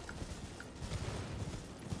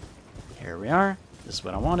 Here we are. This is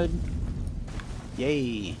what I wanted.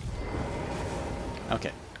 Yay.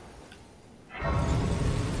 Okay.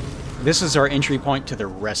 This is our entry point to the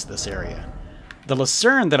rest of this area. The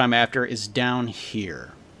Lucerne that I'm after is down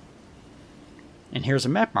here. And here's a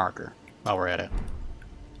map marker while we're at it.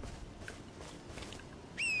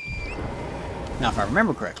 Now, if I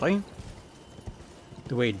remember correctly,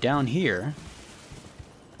 the way down here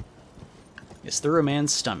is through a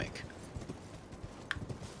man's stomach.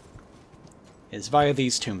 Is via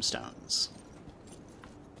these tombstones.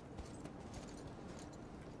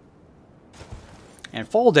 And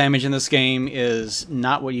fall damage in this game is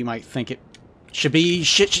not what you might think it should be.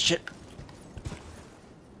 Shit.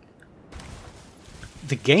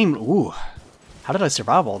 The game, ooh, how did I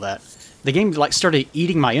survive all that? The game like started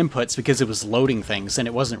eating my inputs because it was loading things and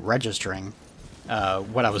it wasn't registering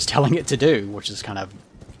what I was telling it to do, which is kind of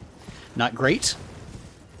not great.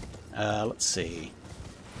 Let's see.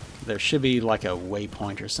 There should be like a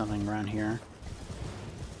waypoint or something around here.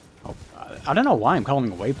 Oh, I don't know why I'm calling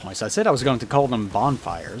them waypoints. I said I was going to call them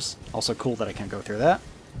bonfires. Also cool that I can go through that.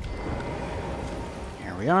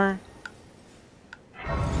 Here we are.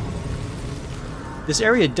 This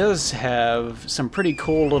area does have some pretty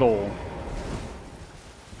cool little...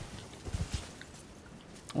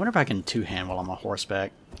 I wonder if I can two-hand while I'm on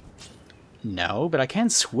horseback. No, but I can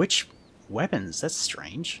switch weapons. That's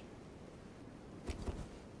strange.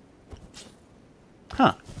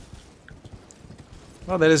 Huh.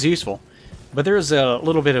 Well, that is useful. But there's a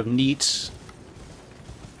little bit of neat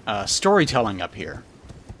storytelling up here.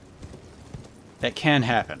 That can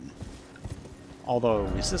happen. Although,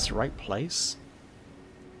 is this the right place?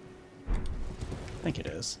 I think it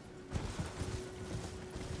is.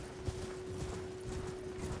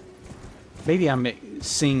 Maybe I'm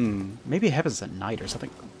seeing... Maybe it happens at night or something.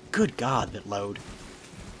 Good God, that load.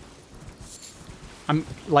 I'm,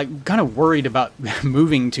 like, kind of worried about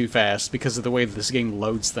moving too fast because of the way that this game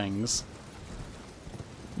loads things.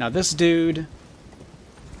 Now, this dude...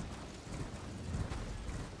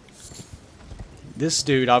 This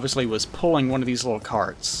dude obviously was pulling one of these little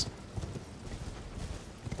carts.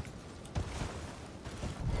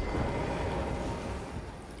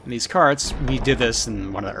 And these carts, we did this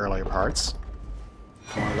in one of the earlier parts.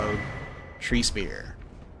 Come on, load. Tree spear.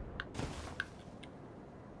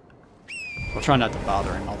 We'll try not to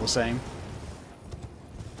bother him all the same.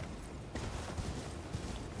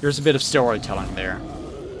 There's a bit of storytelling there.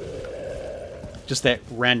 Just that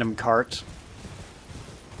random cart.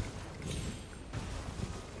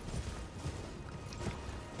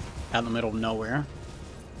 Out in the middle of nowhere.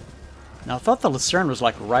 Now, I thought the Lucerne was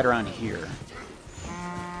like right around here.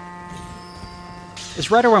 It's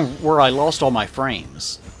right around where I lost all my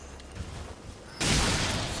frames.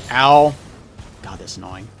 Ow. God, that's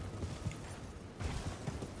annoying.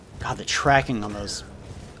 God, the tracking on those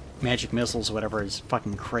magic missiles or whatever is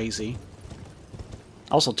fucking crazy.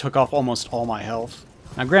 Also took off almost all my health.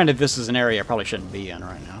 Now, granted, this is an area I probably shouldn't be in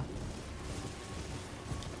right now.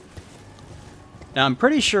 Now, I'm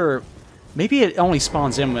pretty sure... Maybe it only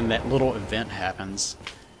spawns in when that little event happens.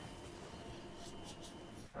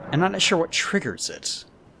 I'm not sure what triggers it.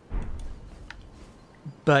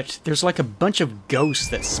 But there's like a bunch of ghosts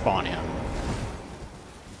that spawn in.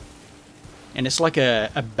 And it's like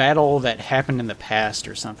a battle that happened in the past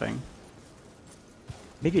or something.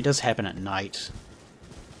 Maybe it does happen at night.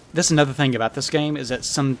 That's another thing about this game, is that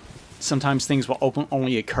sometimes things will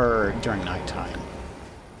only occur during nighttime.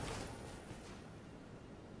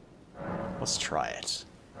 Let's try it.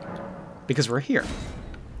 Because we're here.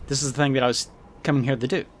 This is the thing that I was coming here to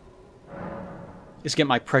do. Is get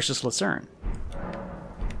my precious Lucerne.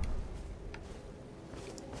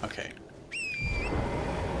 Okay.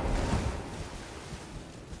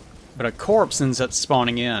 But a corpse ends up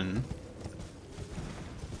spawning in.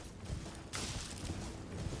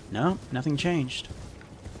 No, nothing changed.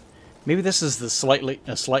 Maybe this is a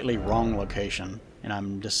slightly wrong location, and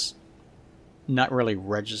I'm just not really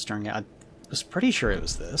registering it. I was pretty sure it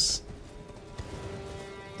was this.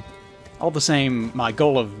 All the same, my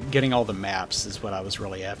goal of getting all the maps is what I was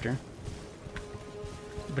really after.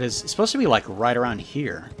 But it's supposed to be like right around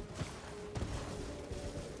here.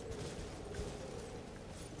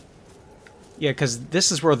 Yeah, because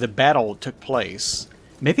this is where the battle took place.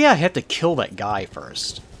 Maybe I have to kill that guy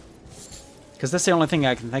first. Because that's the only thing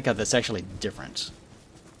I can think of that's actually different.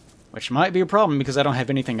 Which might be a problem because I don't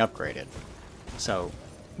have anything upgraded. So,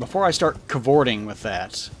 before I start cavorting with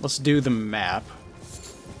that, let's do the map.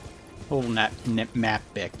 Little map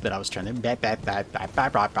bic that I was trying to...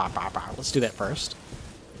 Let's do that first.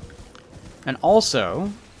 And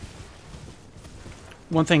also,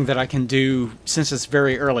 one thing that I can do, since it's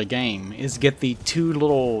very early game, is get the two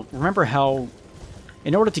little... Remember how,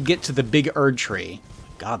 in order to get to the big Erd tree...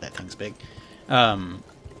 God, that thing's big.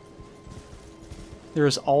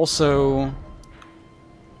 There's also...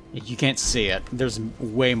 You can't see it. There's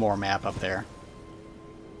way more map up there.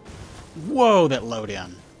 Whoa, that load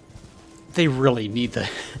in. They really need to...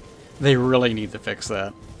 They really need to fix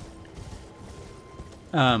that.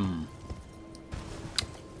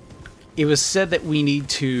 It was said that we need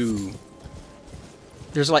to...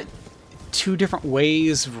 There's like 2 different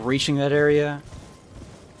ways of reaching that area.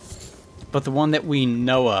 But the one that we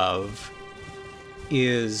know of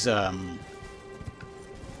is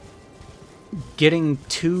getting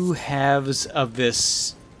 2 halves of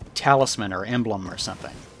this talisman or emblem or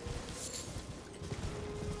something.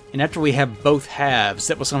 And after we have both halves,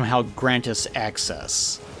 that will somehow grant us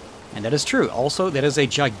access. And that is true. Also, that is a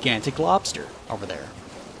gigantic lobster over there.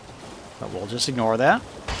 But we'll just ignore that,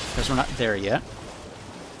 because we're not there yet.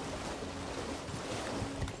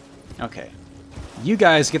 Okay. You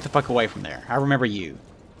guys get the fuck away from there. I remember you.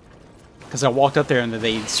 Because I walked up there and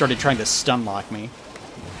they started trying to stun lock me.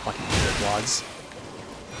 Fucking wads.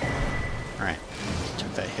 Alright.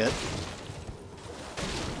 Took that hit.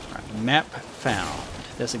 Alright. Map found.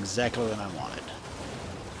 That's exactly what I wanted.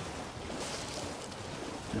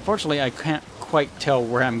 Unfortunately, I can't quite tell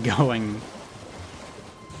where I'm going.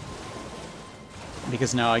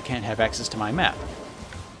 Because now I can't have access to my map.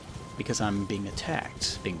 Because I'm being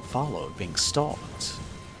attacked, being followed, being stalked.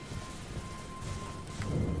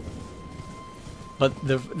 But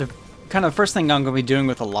the kind of first thing I'm going to be doing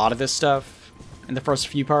with a lot of this stuff in the first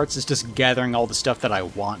few parts is just gathering all the stuff that I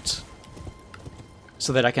want.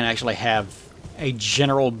 So that I can actually have a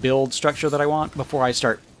general build structure that I want before I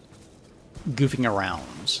start goofing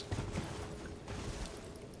around.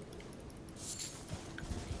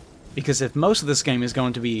 Because if most of this game is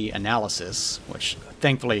going to be analysis, which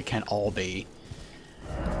thankfully it can all be,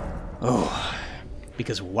 oh,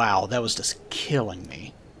 because wow, that was just killing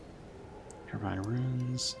me. Turbine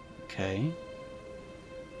runes, okay.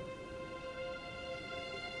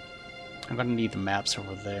 I'm gonna need the maps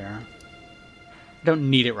over there. I don't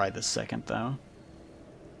need it right this second, though.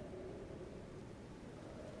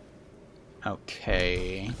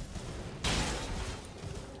 Okay.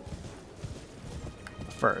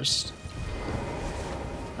 First.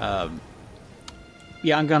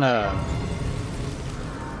 Yeah, I'm gonna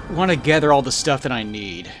want to gather all the stuff that I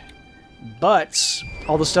need. But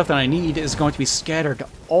all the stuff that I need is going to be scattered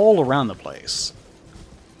all around the place.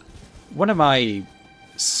 One of my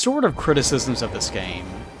sort of criticisms of this game...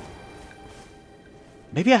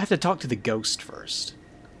 Maybe I have to talk to the ghost first.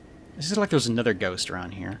 It seems like there's another ghost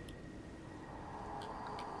around here.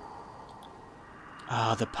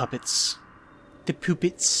 Ah, the puppets. The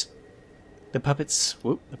puppets. The puppets.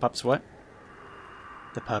 Whoop, the puppets what?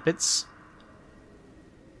 The puppets.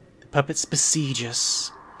 The puppets besiege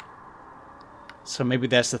us. So maybe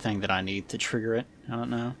that's the thing that I need to trigger it. I don't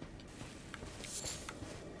know.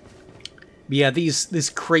 But yeah,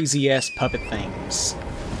 these crazy-ass puppet things,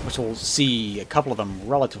 which we'll see a couple of them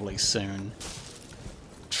relatively soon,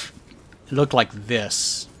 look like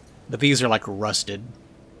this. But these are like rusted.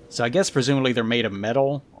 So I guess presumably they're made of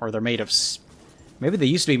metal, or they're made of... Maybe they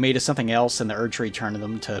used to be made of something else and the Erd Tree turned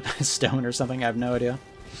them to stone or something. I have no idea.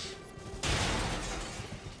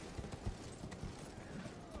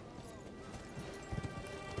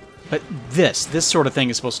 But this sort of thing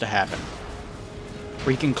is supposed to happen.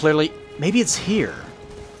 Where you can clearly... Maybe it's here.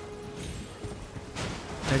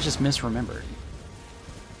 I just misremembered.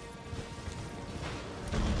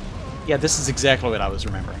 Yeah, this is exactly what I was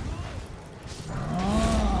remembering.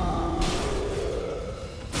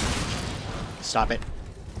 Stop it.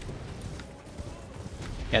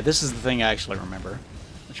 Yeah, this is the thing I actually remember.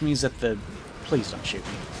 Which means that the... Please don't shoot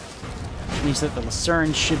me. Which means that the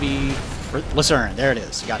Lucerne should be... Lucerne, there it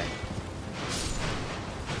is. Got it.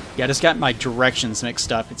 Yeah, I just got my directions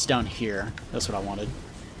mixed up. It's down here. That's what I wanted.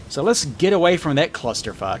 So let's get away from that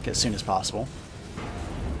clusterfuck as soon as possible.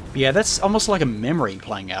 But yeah, that's almost like a memory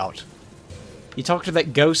playing out. You talk to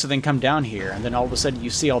that ghost and then come down here, and then all of a sudden you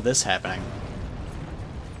see all this happening.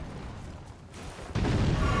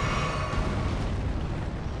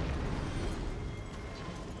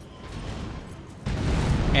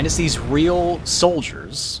 And it's these real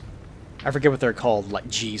soldiers. I forget what they're called, like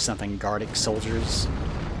G something, Gardic soldiers.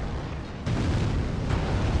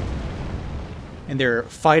 And they're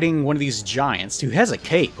fighting one of these giants who has a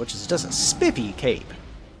cape, which is just a spiffy cape.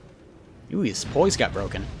 Ooh, his poise got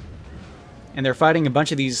broken. And they're fighting a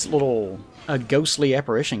bunch of these little ghostly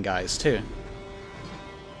apparition guys, too.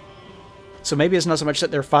 So maybe it's not so much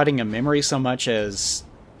that they're fighting a memory so much as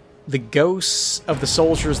the ghosts of the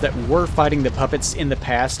soldiers that were fighting the puppets in the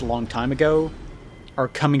past a long time ago are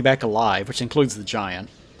coming back alive, which includes the giant.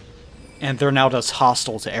 And they're now just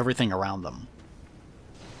hostile to everything around them.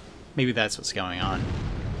 Maybe that's what's going on.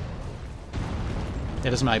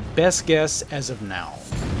 That is my best guess as of now.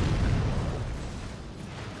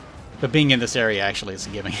 But being in this area actually is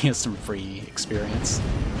giving us some free experience.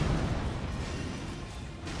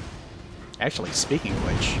 Actually, speaking of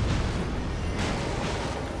which...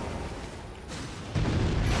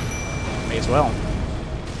 May as well.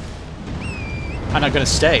 I'm not going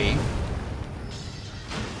to stay.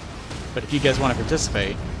 But if you guys want to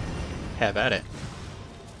participate, have at it.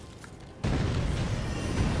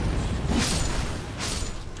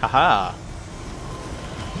 Haha.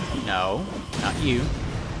 No, not you.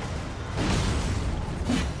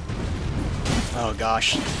 Oh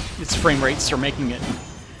gosh, its frame rates are making it...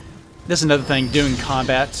 This is another thing, doing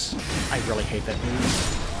combat. I really hate that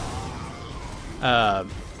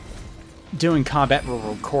move. doing combat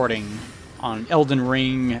recording on Elden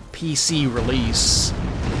Ring PC release.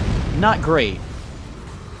 Not great.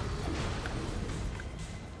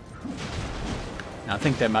 Now, I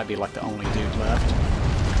think that might be like the only dude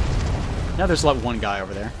left. Now there's like one guy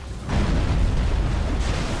over there.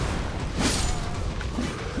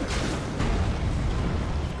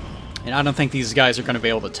 And I don't think these guys are going to be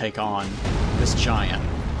able to take on this giant.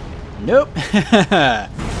 Nope.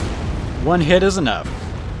 One hit is enough.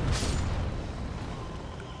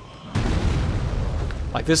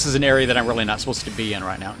 Like, this is an area that I'm really not supposed to be in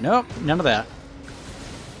right now. Nope, none of that.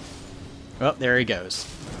 Well, there he goes.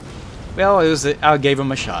 Well, I gave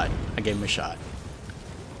him a shot. I gave him a shot.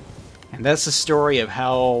 And that's the story of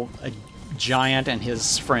how a giant and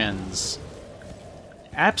his friends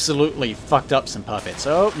absolutely fucked up some puppets.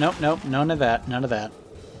 Oh, nope, nope, none of that, none of that.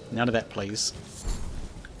 None of that, please.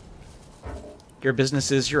 Your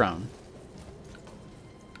business is your own.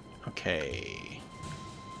 Okay.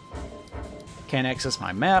 Can't access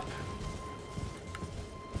my map.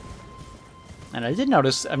 And I did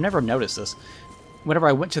notice, I've never noticed this, whenever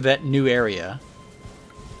I went to that new area,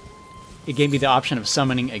 it gave me the option of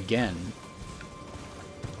summoning again.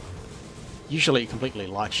 Usually it completely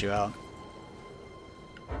locks you out.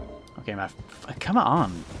 Okay, come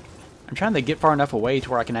on. I'm trying to get far enough away to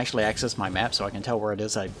where I can actually access my map so I can tell where it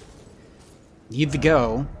is I need to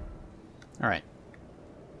go. Alright.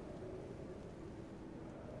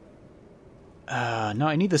 No,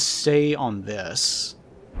 I need to stay on this.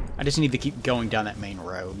 I just need to keep going down that main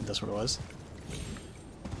road. That's what it was.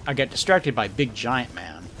 I got distracted by Big Giant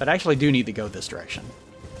Man, but I actually do need to go this direction.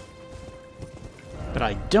 But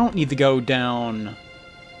I don't need to go down...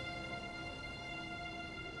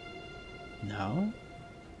 No?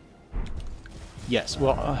 Yes,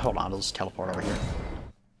 well, hold on, I'll just teleport over here.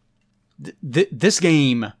 This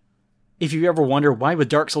game, if you ever wonder why would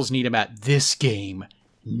Dark Souls need a map, this game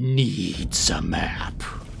needs a map.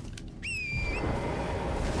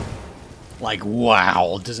 Like,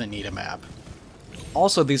 wow, does it need a map.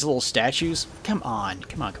 Also, these little statues, come on.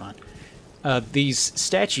 These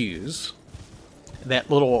statues,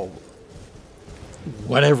 that little,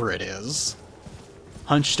 whatever it is,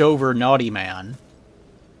 hunched over naughty man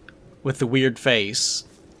with the weird face,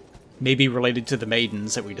 maybe related to the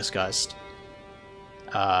maidens that we discussed.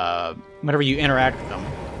 Whenever you interact with them,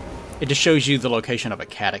 it just shows you the location of a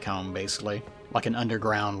catacomb, basically, like an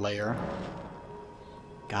underground layer.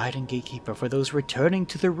 Guide and gatekeeper for those returning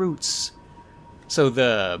to the roots.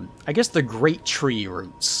 So I guess the Great Tree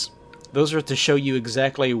roots, those are to show you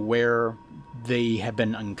exactly where they have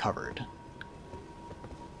been uncovered.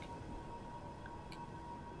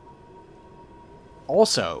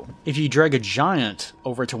 Also, if you drag a giant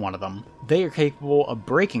over to one of them, they are capable of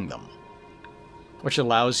breaking them, which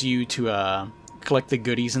allows you to collect the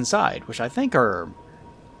goodies inside, which I think are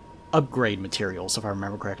upgrade materials, if I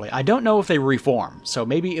remember correctly. I don't know if they reform, so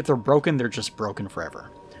maybe if they're broken, they're just broken forever.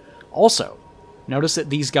 Also, notice that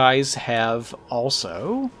these guys have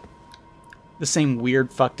also the same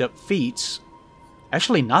weird fucked up feet.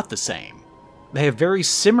 Actually, not the same. They have very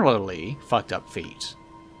similarly fucked up feet.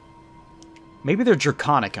 Maybe they're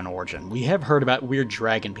draconic in origin. We have heard about weird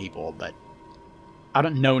dragon people, but I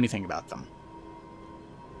don't know anything about them.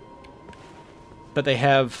 But they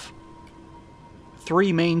have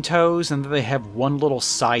 3 main toes, and then they have 1 little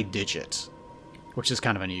side digit, which is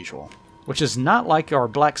kind of unusual. Which is not like our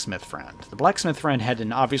blacksmith friend. The blacksmith friend had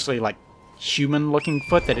an obviously, like, human-looking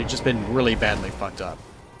foot that had just been really badly fucked up.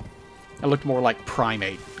 It looked more like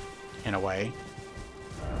primate, in a way.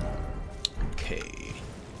 Okay.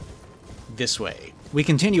 This way. We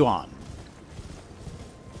continue on.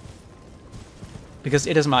 Because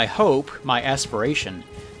it is my hope, my aspiration,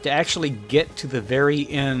 to actually get to the very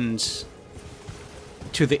end,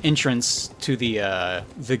 to the entrance to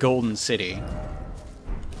the Golden City.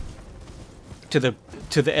 To the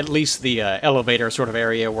at least the elevator sort of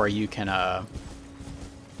area where you can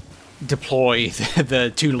deploy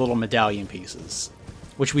the 2 little medallion pieces,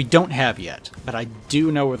 which we don't have yet, but I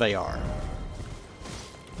do know where they are.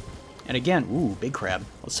 And again, ooh, big crab.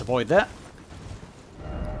 Let's avoid that.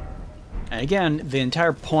 And again, the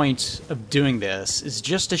entire point of doing this is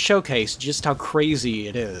just to showcase just how crazy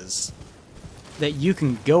it is. That you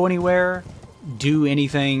can go anywhere, do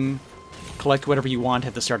anything, collect whatever you want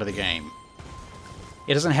at the start of the game.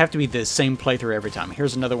 It doesn't have to be the same playthrough every time.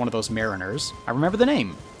 Here's another one of those mariners. I remember the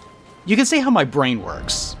name. You can see how my brain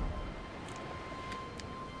works.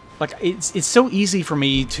 Like, it's so easy for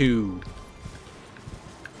me to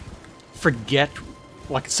forget,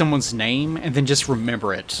 like, someone's name and then just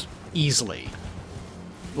remember it easily.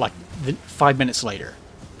 Like, 5 minutes later.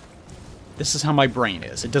 This is how my brain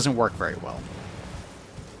is. It doesn't work very well.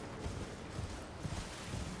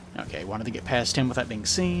 Okay, wanted to get past him without being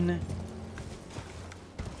seen.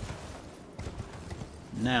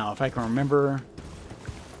 Now, if I can remember...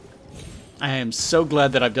 I am so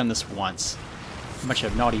glad that I've done this once. How much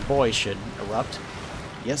of Naughty Boy should erupt?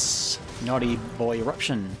 Yes, Naughty Boy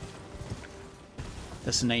Eruption.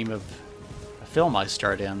 That's the name of a film I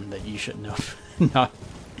starred in that you should know. No.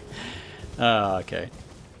 Okay.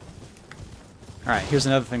 Alright, here's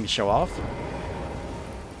another thing to show off.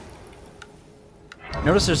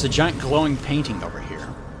 Notice there's a giant glowing painting over here.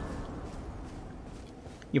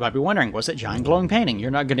 You might be wondering, what's that giant glowing painting? You're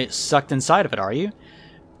not going to get sucked inside of it, are you?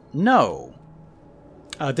 No.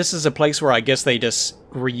 This is a place where I guess they just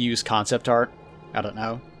reuse concept art. I don't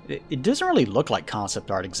know. It doesn't really look like concept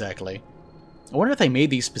art exactly. I wonder if they made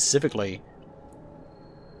these specifically.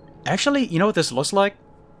 Actually, you know what this looks like?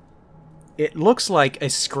 It looks like a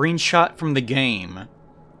screenshot from the game,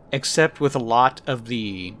 except with a lot of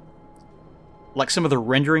the... like some of the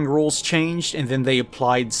rendering rules changed, and then they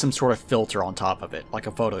applied some sort of filter on top of it, like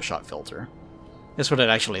a Photoshop filter. That's what it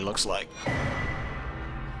actually looks like.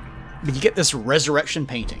 But you get this resurrection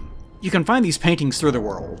painting. You can find these paintings through the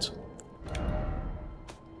world.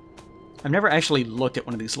 I've never actually looked at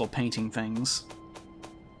one of these little painting things.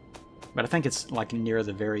 But I think it's like near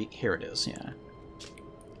the very... here it is, yeah.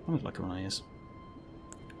 Let me look at one of these.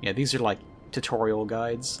 Yeah, these are like tutorial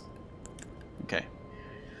guides. Okay.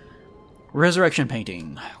 Resurrection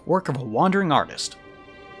painting. Work of a wandering artist.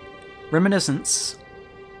 Reminiscence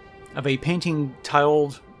of a painting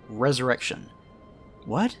titled Resurrection.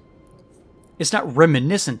 What? It's not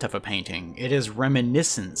reminiscent of a painting. It is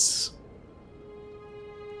reminiscence.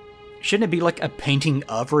 Shouldn't it be like a painting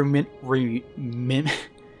of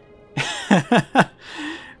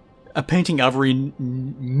a painting of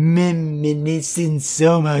reminiscence?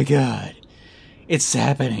 Oh my god. It's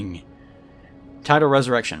happening. Title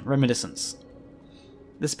Resurrection. Reminiscence.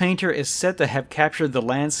 This painter is said to have captured the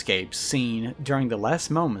landscape seen during the last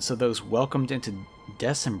moments of those welcomed into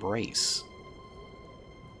death's embrace.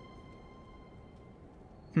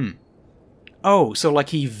 Oh, so like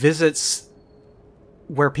he visits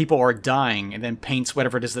where people are dying and then paints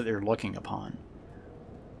whatever it is that they're looking upon.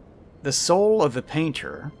 The soul of the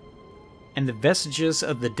painter and the vestiges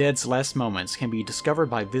of the dead's last moments can be discovered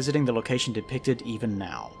by visiting the location depicted even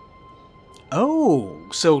now. Oh,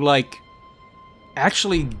 so like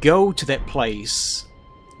actually go to that place,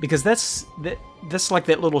 because that's like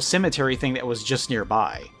that little cemetery thing that was just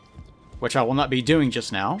nearby, which I will not be doing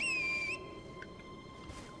just now.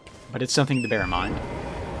 But it's something to bear in mind,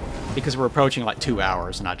 because we're approaching like 2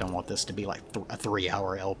 hours, and I don't want this to be like a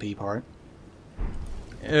 3-hour LP part.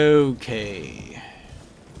 Okay.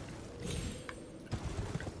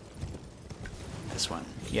 This one,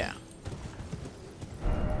 yeah.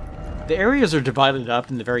 The areas are divided up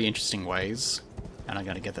in the very interesting ways. And I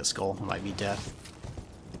gotta get that skull. It might be death.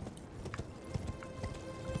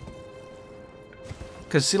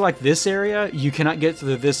 Because see, like this area, you cannot get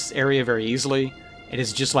to this area very easily. It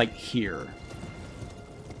is just like here.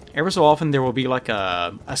 Every so often there will be like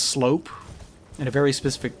a slope in a very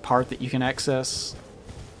specific part that you can access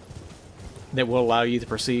that will allow you to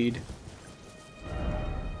proceed.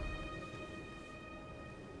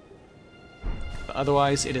 But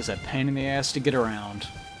otherwise, it is a pain in the ass to get around.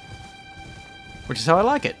 Which is how I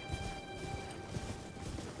like it.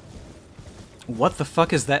 What the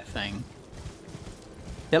fuck is that thing?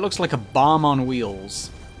 That looks like a bomb on wheels.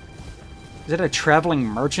 Is it a traveling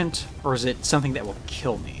merchant, or is it something that will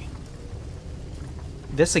kill me?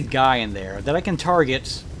 There's a guy in there that I can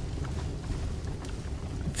target.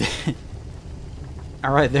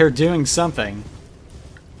 Alright, they're doing something.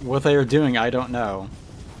 What they are doing, I don't know.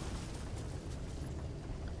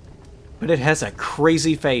 But it has a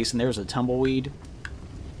crazy face, and there's a tumbleweed.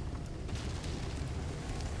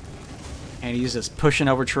 And he's just pushing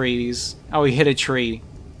over trees. Oh, he hit a tree.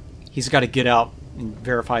 He's got to get out and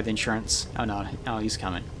verify the insurance. Oh, no. Oh, he's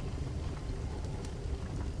coming.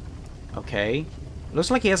 Okay. Looks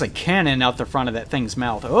like he has a cannon out the front of that thing's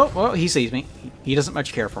mouth. Oh, well, he sees me. He doesn't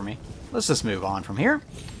much care for me. Let's just move on from here.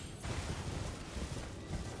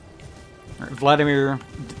 Vladimir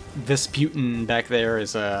Vesputin back there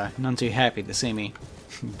is none too happy to see me.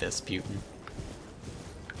 Vesputin.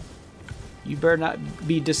 You better not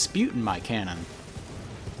be disputing my cannon.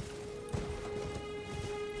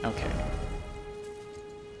 Okay.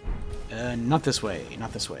 Not this way.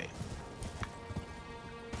 Not this way.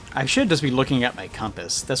 I should just be looking at my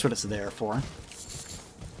compass. That's what it's there for.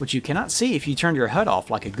 Which you cannot see if you turn your HUD off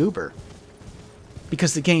like a goober.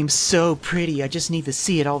 Because the game's so pretty, I just need to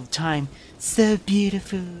see it all the time. So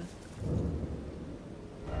beautiful.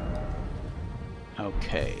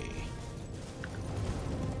 Okay.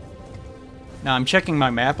 Now I'm checking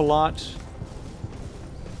my map a lot.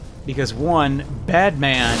 Because one, Bad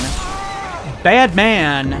Man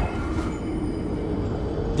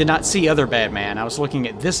did not see other Bad Man. I was looking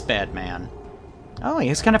at this Bad Man. Oh, he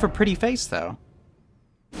has kind of a pretty face, though.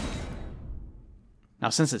 Now,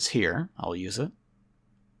 since it's here, I'll use it.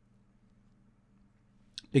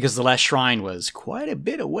 Because the last shrine was quite a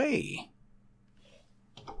bit away.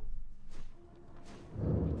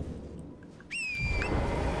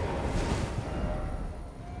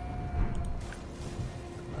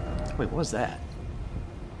 Wait, what was that?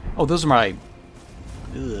 Oh, those are my...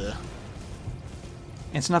 Ugh.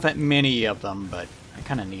 It's not that many of them, but I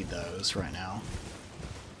kind of need those right now.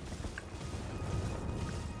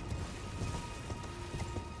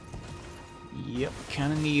 Yep,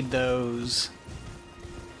 kind of need those.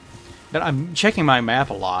 But I'm checking my map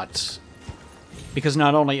a lot. Because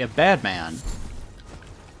not only a Bad Man,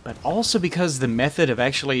 but also because the method of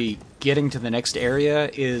actually getting to the next area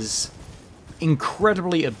is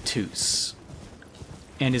incredibly obtuse.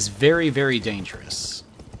 And is very, very dangerous.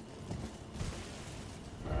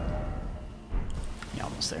 Yeah,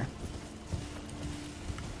 almost there.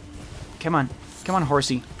 Come on. Come on,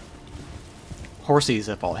 horsey. Horsey's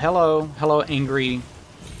at fault. Hello. Hello, angry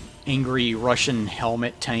Russian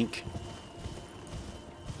helmet tank.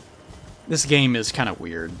 This game is kind of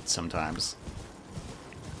weird sometimes.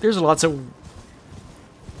 There's lots of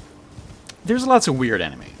weird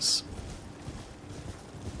enemies.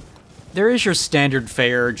 There is your standard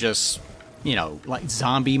fare, just, you know, like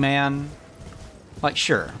Zombie Man. Like,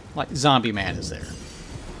 sure, like Zombie Man is there.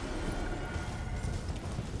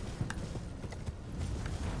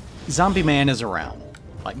 Zombie Man is around.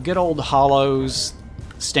 Like good old Hollows,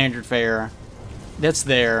 standard fare. That's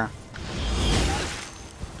there.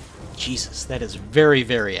 Jesus, that is very,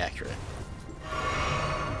 very accurate.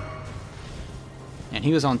 And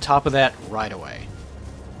he was on top of that right away.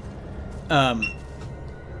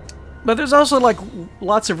 But there's also, like,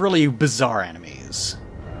 lots of really bizarre enemies.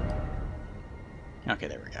 Okay,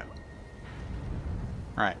 there we go.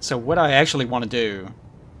 Alright, so what I actually want to do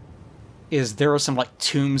is there are some, like,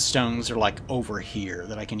 tombstones that are, like, over here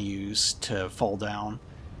that I can use to fall down.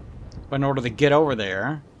 But in order to get over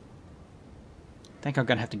there, I think I'm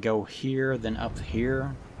going to have to go here, then up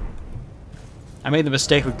here. I made the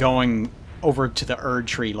mistake of going over to the Erd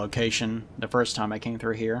Tree location the first time I came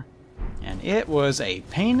through here. And it was a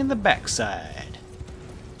pain in the backside.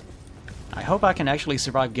 I hope I can actually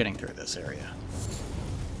survive getting through this area.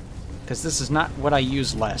 Because this is not what I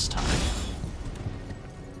used last time.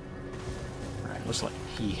 Alright, looks like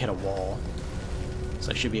he hit a wall.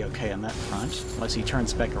 So I should be okay on that front. Unless he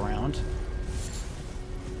turns back around.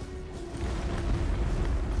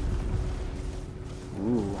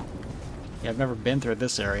 Ooh. Yeah, I've never been through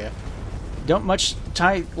this area. Don't much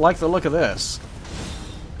like the look of this.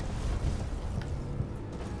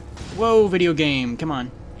 Whoa, video game, come on.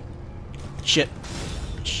 Shit.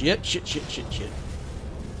 Shit, shit, shit, shit, shit.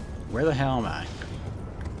 Where the hell am I?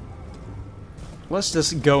 Let's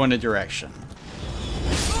just go in a direction.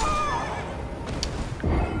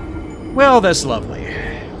 Well, that's lovely.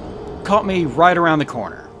 Caught me right around the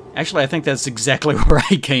corner. Actually, I think that's exactly where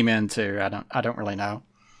I came into. I don't really know.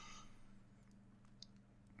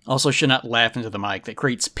 Also, should not laugh into the mic. That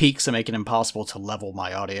creates peaks that make it impossible to level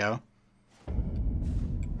my audio.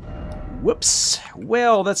 Whoops.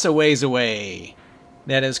 Well, that's a ways away.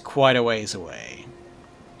 That is quite a ways away.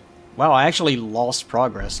 Wow, I actually lost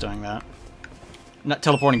progress doing that. Not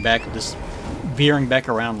teleporting back, just veering back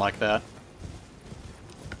around like that.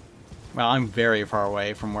 Well, I'm very far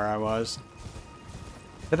away from where I was.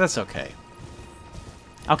 But that's okay.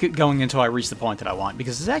 I'll keep going until I reach the point that I want,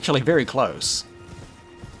 because it's actually very close.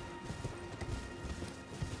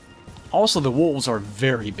 Also, the wolves are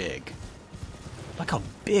very big. Look how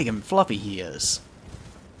big and fluffy he is.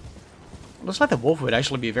 Looks like the wolf would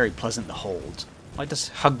actually be very pleasant to hold. I like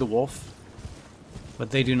to hug the wolf.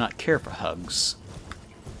 But they do not care for hugs.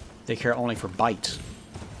 They care only for bite.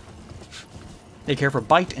 They care for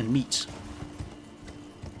bite and meat.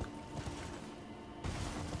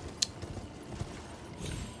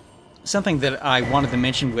 Something that I wanted to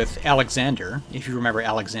mention with Alexander, if you remember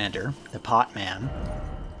Alexander, the pot man.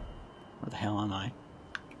 Where the hell am I?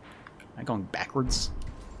 Am I going backwards?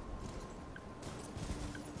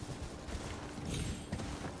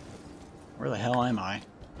 Where the hell am I?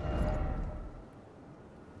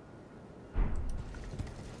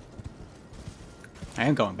 I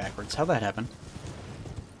am going backwards. How'd that happen?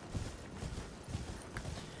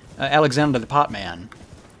 Alexander the Pot Man.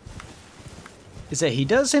 Is that he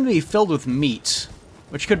does seem to be filled with meat,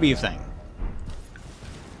 which could be a thing.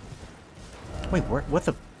 Wait, what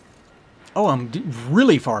the... Oh, I'm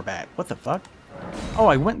really far back. What the fuck? Oh,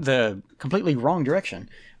 I went the completely wrong direction.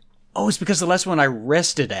 Oh, it's because the last one I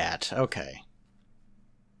rested at. Okay.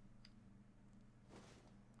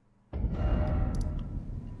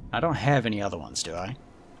 I don't have any other ones, do I?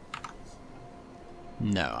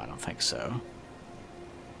 No, I don't think so.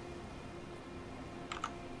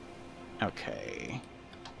 Okay.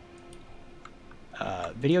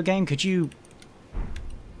 Video game, could you...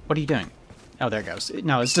 What are you doing? Oh, there it goes.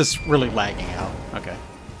 No, it's just really lagging out. Okay.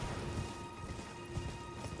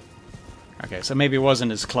 Okay, so maybe it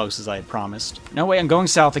wasn't as close as I had promised. No, wait, I'm going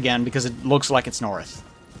south again because it looks like it's north.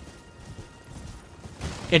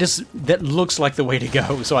 That looks like the way to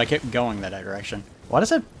go, so I kept going that direction. Why does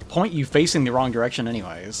that point you facing the wrong direction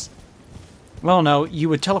anyways? Well, no, you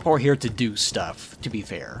would teleport here to do stuff, to be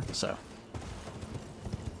fair, so...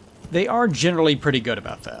 They are generally pretty good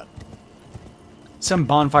about that. Some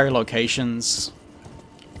bonfire locations...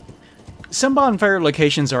 Some bonfire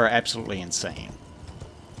locations are absolutely insane.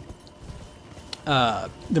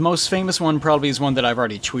 The most famous one probably is one that I've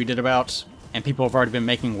already tweeted about, and people have already been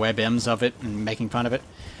making webms of it and making fun of it.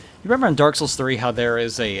 You remember in Dark Souls 3 how there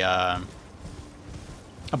is a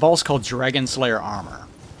boss called Dragon Slayer Armor?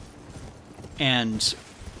 And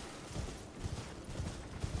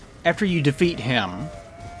after you defeat him,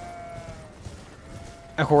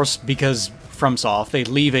 of course, because FromSoft, they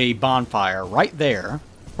leave a bonfire right there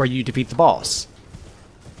where you defeat the boss.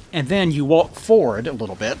 And then you walk forward a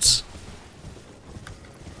little bit,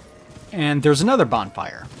 and there's another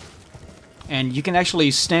bonfire. And you can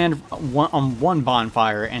actually stand on one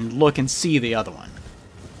bonfire and look and see the other one.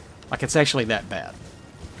 Like, it's actually that bad.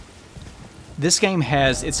 This game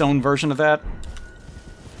has its own version of that.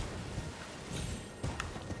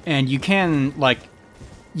 And you can, like...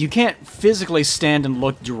 You can't physically stand and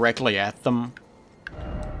look directly at them.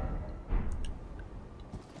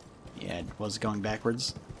 Yeah, it was going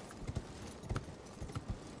backwards.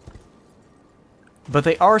 But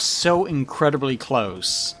they are so incredibly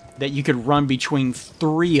close that you could run between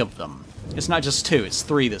 3 of them. It's not just 2, it's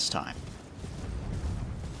 3 this time.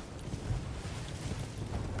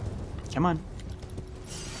 Come on.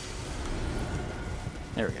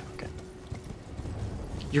 There we go, okay.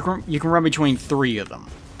 You can run between 3 of them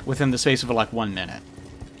within the space of like 1 minute.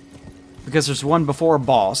 Because there's one before a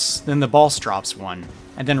boss, then the boss drops one,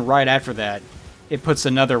 and then right after that, it puts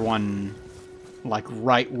another one like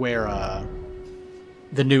right where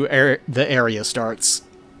the area starts.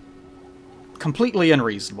 Completely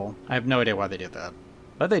unreasonable. I have no idea why they did that.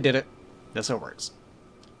 But they did it. That's how it works.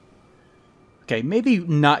 Okay, maybe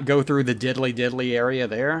not go through the diddly area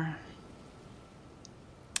there.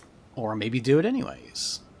 Or maybe do it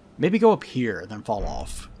anyways. Maybe go up here, then fall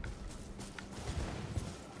off.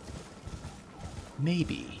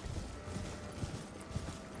 Maybe.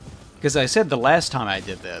 Because I said the last time I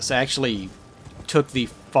did this, I actually took the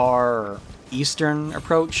far eastern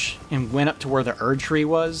approach and went up to where the Erd Tree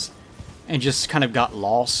was, and just kind of got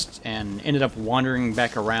lost and ended up wandering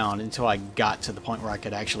back around until I got to the point where I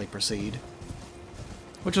could actually proceed.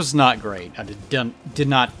 Which was not great. I did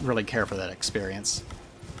not really care for that experience.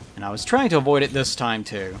 And I was trying to avoid it this time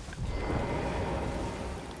too.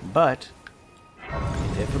 But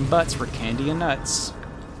if ifs and buts were candy and nuts,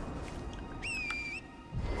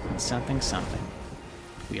 and something,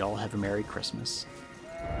 we all have a Merry Christmas.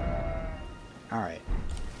 Alright.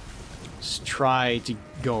 Let's try to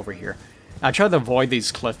go over here. I try to avoid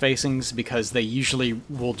these cliff facings because they usually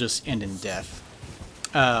will just end in death.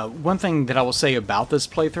 One thing that I will say about this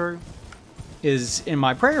playthrough is in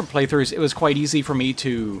my prior playthroughs, it was quite easy for me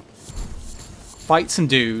to fight some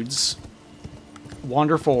dudes,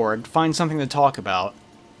 wander forward, find something to talk about,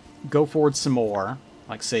 go forward some more,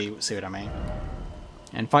 like see what I mean,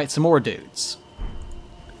 and fight some more dudes.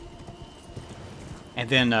 And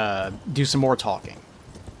then do some more talking.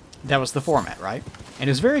 That was the format, right? And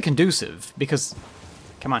it was very conducive because,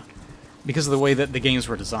 come on, because of the way that the games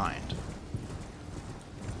were designed.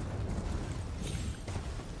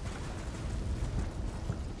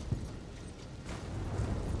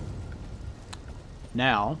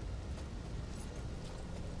 Now,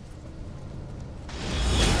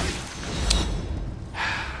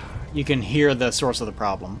 you can hear the source of the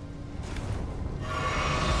problem.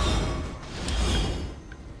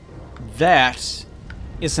 That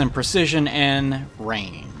is some precision and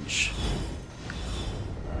range.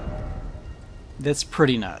 That's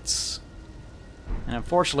pretty nuts. And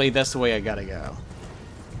unfortunately, that's the way I gotta go.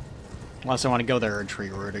 Unless I want to go the Erd Tree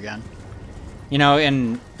route again. You know,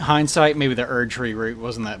 in hindsight, maybe the Erd Tree route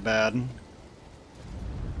wasn't that bad.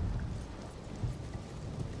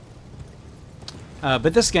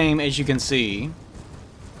 But this game, as you can see,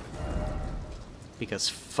 because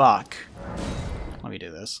fuck, let me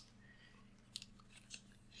do this.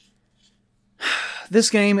 This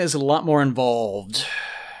game is a lot more involved,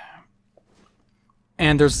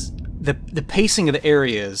 and there's the pacing of the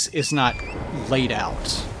areas is not laid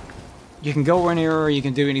out. You can go anywhere, you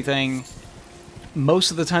can do anything.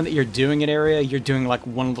 Most of the time that you're doing an area, you're doing like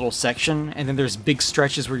one little section, and then there's big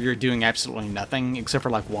stretches where you're doing absolutely nothing, except for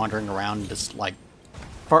like wandering around and just like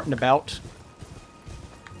farting about.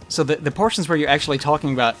 So the portions where you're actually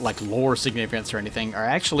talking about like lore significance or anything are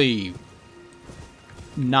actually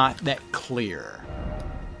not that clear.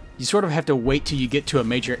 You sort of have to wait till you get to a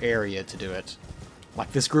major area to do it.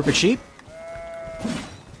 Like this group of sheep?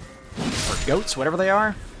 Or goats, whatever they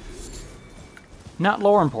are. Not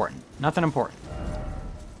lore important. Nothing important.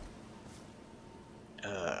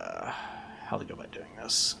 How to go about doing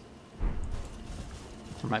this?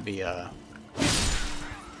 There might be a...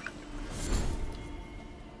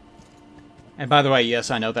 And by the way,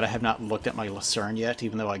 yes, I know that I have not looked at my Lucerne yet,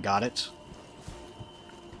 even though I got it.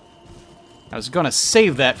 I was going to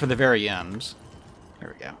save that for the very end.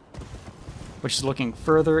 There we go. Which is looking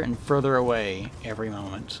further and further away every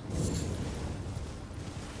moment.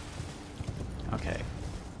 Okay.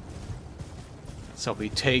 So if we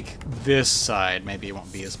take this side, maybe it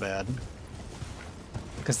won't be as bad.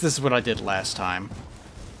 Because this is what I did last time.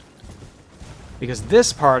 Because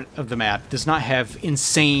this part of the map does not have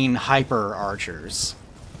insane hyper archers.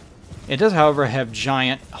 It does, however, have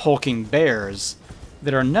giant hulking bears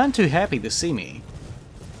that are none too happy to see me.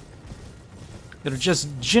 That are just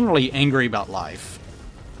generally angry about life.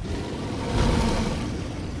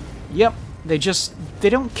 Yep, they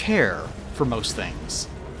don't care for most things.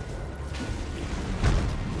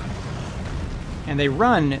 And they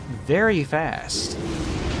run very fast.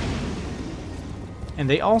 And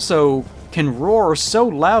they also can roar so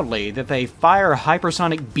loudly that they fire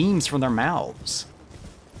hypersonic beams from their mouths.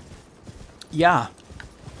 Yeah,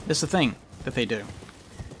 that's the thing that they do.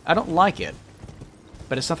 I don't like it,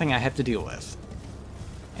 but it's something I have to deal with.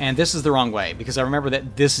 And this is the wrong way, because I remember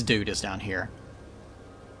that this dude is down here.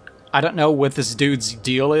 I don't know what this dude's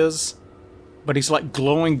deal is, but he's like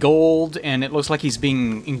glowing gold, and it looks like he's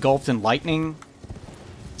being engulfed in lightning.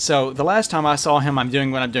 So the last time I saw him, I'm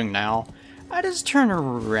doing what I'm doing now. I just turned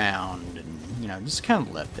around and, you know, just kind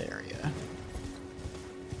of left the area.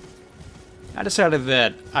 I decided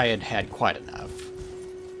that I had had quite enough.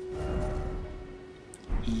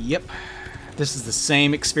 Yep. This is the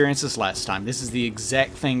same experience as last time. This is the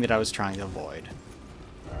exact thing that I was trying to avoid.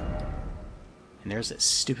 And there's that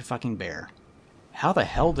stupid fucking bear. How the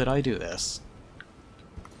hell did I do this?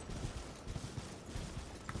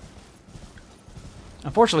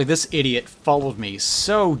 Unfortunately, this idiot followed me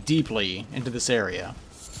so deeply into this area.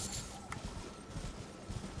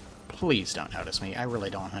 Please don't notice me. I really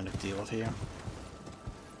don't want to deal with you.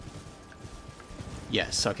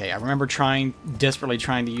 Yes, okay. I remember desperately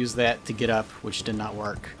trying to use that to get up, which did not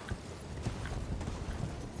work.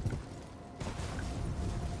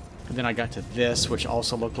 And then I got to this, which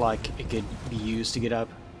also looked like it could be used to get up,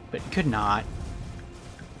 but it could not.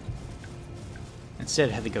 Instead,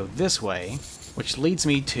 I had to go this way, which leads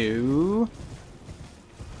me to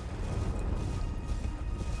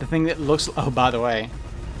the thing that looks... Oh, by the way,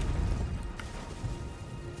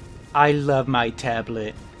 I love my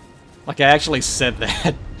tablet. Like, I actually said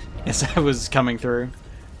that as I was coming through.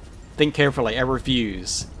 Think carefully. I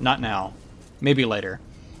refuse. Not now. Maybe later.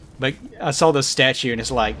 But I saw this statue, and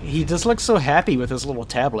it's like, he just looks so happy with his little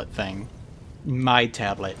tablet thing. My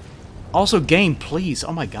tablet. Also, game, please.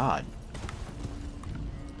 Oh my god.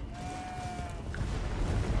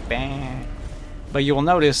 Bang. But you will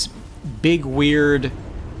notice, big, weird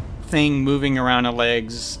thing moving around the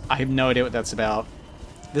legs. I have no idea what that's about.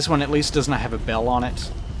 This one at least does not have a bell on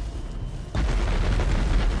it.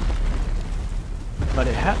 But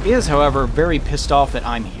it is, however, very pissed off that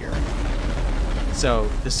I'm here. So,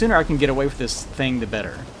 the sooner I can get away with this thing, the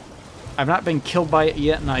better. I've not been killed by it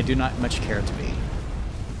yet, and I do not much care to be.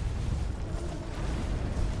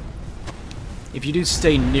 If you do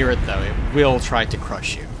stay near it, though, it will try to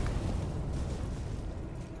crush you.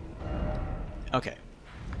 Okay.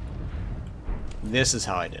 This is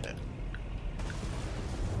how I did it.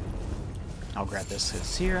 I'll grab this.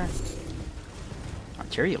 It's here.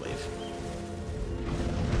 Arteria leaf.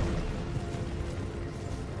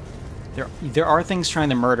 There are things trying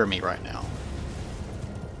to murder me right now.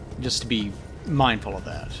 Just to be mindful of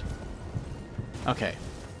that. Okay.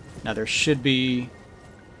 Now there should be...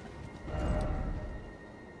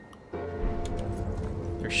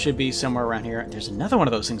 There should be somewhere around here. There's another one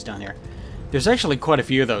of those things down here. There's actually quite a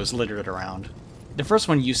few of those littered around. The first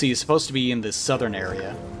one you see is supposed to be in the southern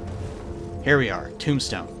area. Here we are,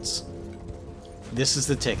 tombstones. This is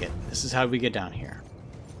the ticket. This is how we get down here.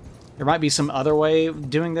 There might be some other way of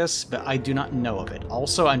doing this, but I do not know of it.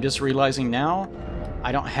 Also, I'm just realizing now,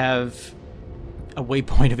 I don't have a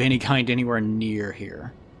waypoint of any kind anywhere near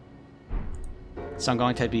here. So I'm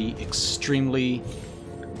going to be extremely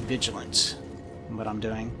vigilant in what I'm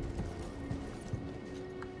doing.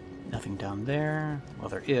 Nothing down there. Well,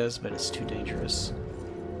 there is, but it's too dangerous.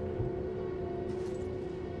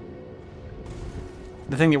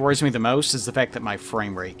 The thing that worries me the most is the fact that my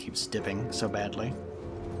frame rate keeps dipping so badly.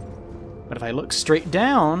 But if I look straight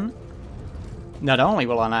down, not only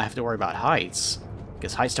will I not have to worry about heights,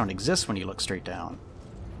 because heights don't exist when you look straight down,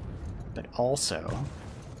 but also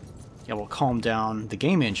it will calm down the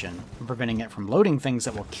game engine, preventing it from loading things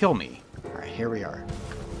that will kill me. Alright, here we are.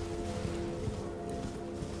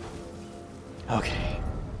 Okay.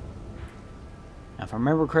 Now, if I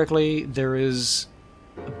remember correctly, there is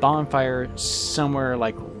a bonfire somewhere,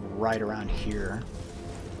 like, right around here.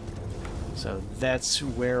 So that's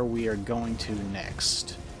where we are going to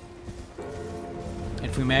next.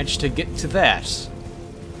 If we manage to get to that,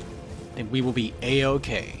 then we will be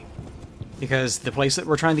A-okay. Because the place that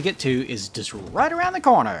we're trying to get to is just right around the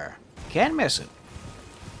corner. Can't miss it.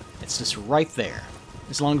 It's just right there.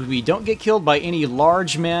 As long as we don't get killed by any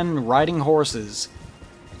large men riding horses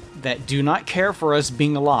that do not care for us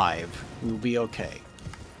being alive, we will be okay.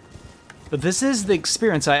 But this is the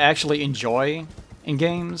experience I actually enjoy in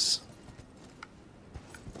games.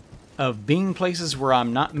 Of being places where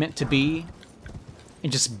I'm not meant to be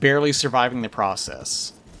and just barely surviving the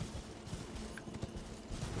process.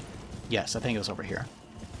 Yes, I think it was over here.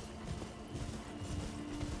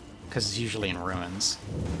 Because it's usually in ruins.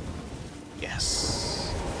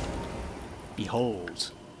 Yes.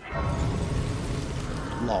 Behold.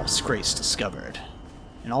 Lost grace discovered.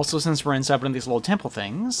 And also, since we're inside one of these little temple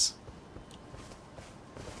things...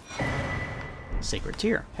 Sacred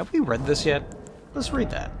Tear. Have we read this yet? Let's read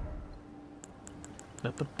that. I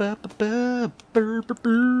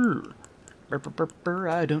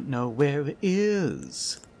don't know where it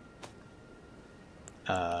is.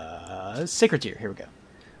 Sacred Tear. Here we go.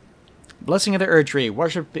 Blessing of the Erd Tree.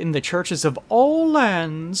 Worship in the churches of all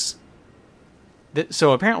lands.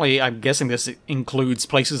 So apparently, I'm guessing this includes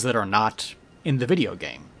places that are not in the video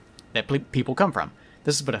game that people come from.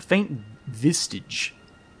 This is but a faint vestige.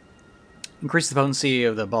 Increase the potency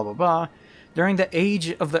of the blah blah blah. During the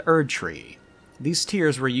age of the Erd Tree, these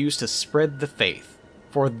tears were used to spread the faith,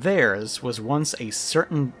 for theirs was once a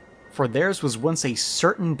certain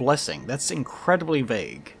blessing. That's incredibly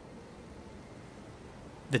vague.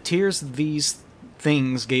 The tears of these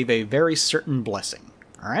things gave a very certain blessing.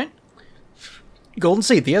 Alright? Golden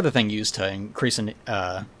seed, the other thing used to increase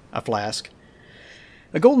a flask.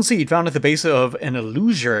 A golden seed found at the base of an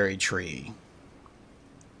illusory tree.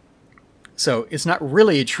 So, it's not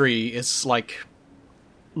really a tree, it's like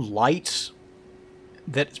light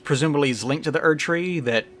that presumably is linked to the Erd Tree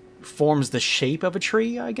that forms the shape of a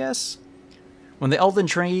tree, I guess? When the Elden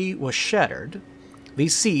Tree was shattered,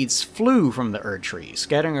 these seeds flew from the Erd Tree,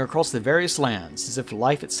 scattering across the various lands, as if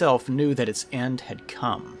life itself knew that its end had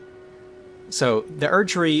come. So, the Erd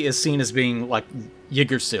Tree is seen as being like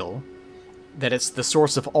Yggdrasil, that it's the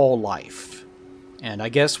source of all life. And I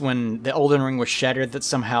guess when the Elden Ring was shattered, that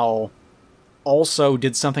somehow also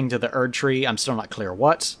did something to the Erd Tree. I'm still not clear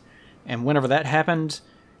what. And whenever that happened,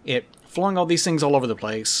 it flung all these things all over the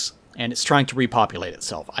place, and it's trying to repopulate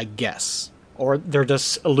itself, I guess. Or they're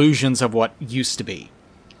just illusions of what used to be.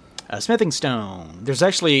 Smithing Stone. There's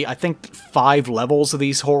actually, I think, 5 levels of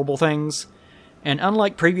these horrible things. And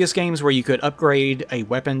unlike previous games where you could upgrade a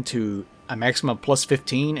weapon to a maximum of plus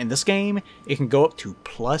 15, in this game, it can go up to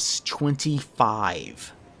plus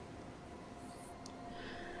 25.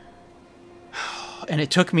 And it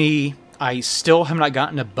took me... I still have not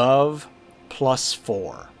gotten above plus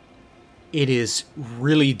 4. It is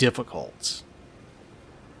really difficult.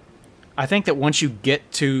 I think that once you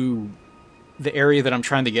get to the area that I'm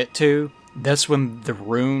trying to get to, that's when the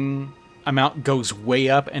rune amount goes way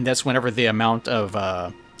up, and that's whenever the amount of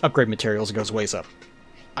upgrade materials goes way up.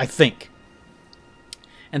 I think.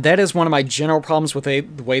 And that is one of my general problems with the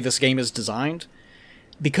way this game is designed.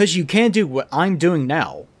 Because you can do what I'm doing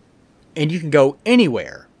now, and you can go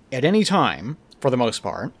anywhere, at any time, for the most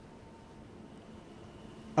part.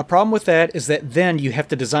 A problem with that is that then you have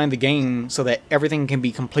to design the game so that everything can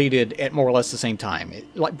be completed at more or less the same time.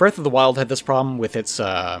 Like Breath of the Wild had this problem with its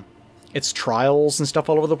trials and stuff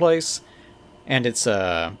all over the place. And its,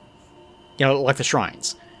 like the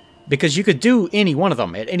shrines. Because you could do any one of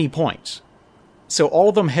them at any point. So all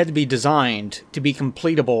of them had to be designed to be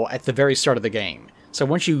completable at the very start of the game. So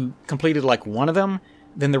once you completed like one of them,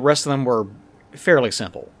 then the rest of them were fairly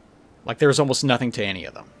simple. Like there was almost nothing to any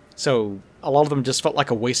of them. So a lot of them just felt like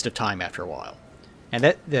a waste of time after a while.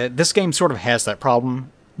 And this game sort of has that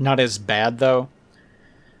problem. Not as bad though,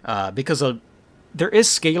 because there is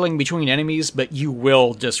scaling between enemies, but you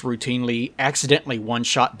will just routinely accidentally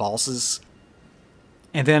one-shot bosses.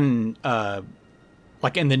 And then,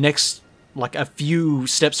 like in the next, like a few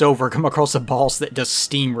steps over, come across a boss that just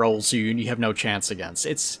steamrolls you and you have no chance against.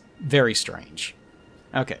 It's very strange.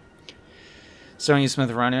 Okay. Sonya Smith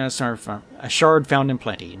running a shard found in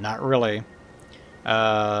plenty. Not really.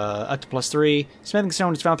 Up to +3. Smithing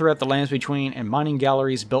stone is found throughout the lands between, and mining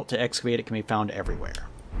galleries built to excavate it can be found everywhere.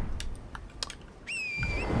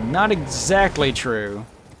 Not exactly true.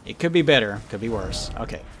 It could be better, could be worse.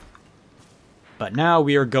 Okay. But now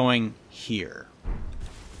we are going here.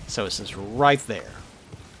 So it says right there.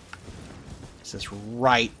 It says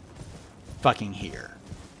right fucking here.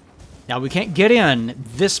 Now we can't get in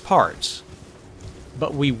this part,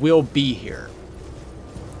 but we will be here.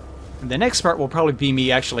 And the next part will probably be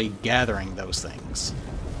me actually gathering those things.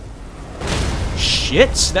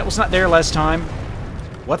 Shit! That was not there last time.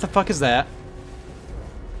 What the fuck is that?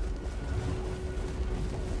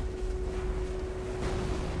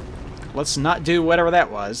 Let's not do whatever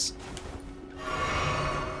that was.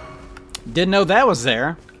 Didn't know that was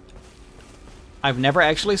there. I've never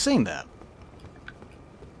actually seen that.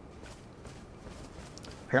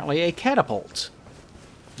 Apparently a catapult.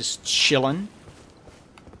 Just chilling.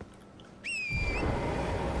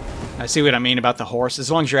 I see what I mean about the horse.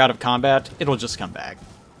 As long as you're out of combat, it'll just come back.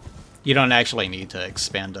 You don't actually need to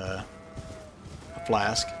expend a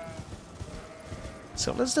flask.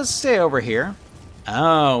 So let's just stay over here.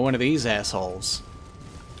 Oh, one of these assholes.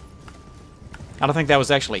 I don't think that was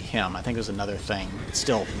actually him. I think it was another thing.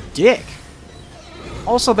 Still, dick.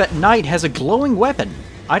 Also, that knight has a glowing weapon.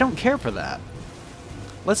 I don't care for that.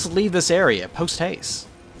 Let's leave this area post-haste.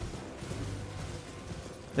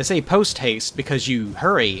 They say post-haste because you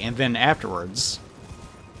hurry and then afterwards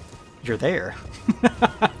you're there.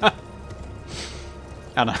 I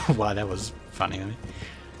don't know why that was funny.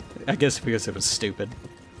 I guess because it was stupid.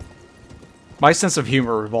 My sense of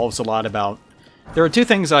humor revolves a lot about... There are two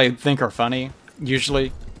things I think are funny,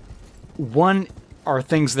 usually. One are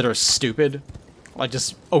things that are stupid, like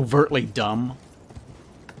just overtly dumb.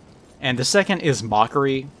 And the second is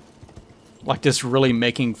mockery. Like just really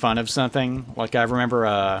making fun of something. Like I remember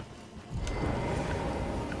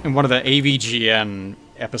in one of the AVGN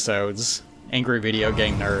episodes, Angry Video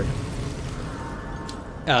Game Nerd,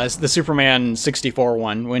 it's the Superman 64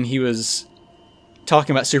 one, when he was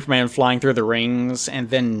talking about Superman flying through the rings and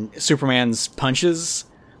then Superman's punches.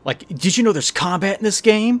 Like, did you know there's combat in this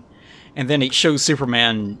game? And then it shows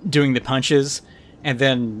Superman doing the punches, and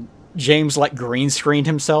then James, like, green screened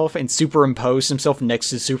himself and superimposed himself next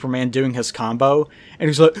to Superman doing his combo, and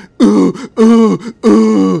he's like, ooh, ooh,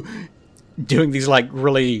 ooh, doing these, like,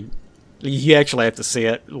 really, you actually have to see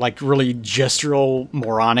it, like, really gestural,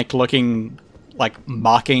 moronic-looking, like,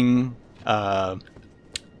 mocking,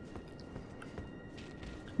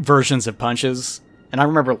 versions of punches. And I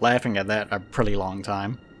remember laughing at that a pretty long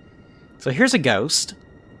time. So here's a ghost.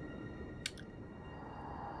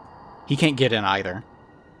 He can't get in either.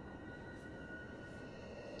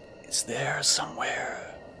 It's there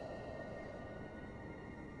somewhere.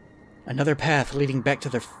 Another path leading back to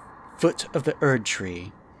the foot of the Erd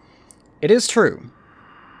tree. It is true.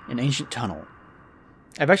 An ancient tunnel.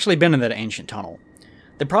 I've actually been in that ancient tunnel.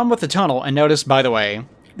 The problem with the tunnel, and notice, by the way,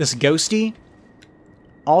 this ghosty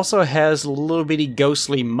also has little bitty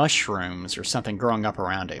ghostly mushrooms or something growing up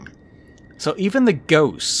around him. So even the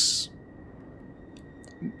ghosts...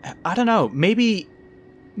 I don't know, maybe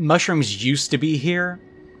mushrooms used to be here,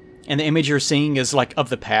 and the image you're seeing is, like, of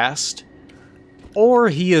the past. Or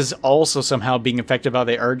he is also somehow being affected by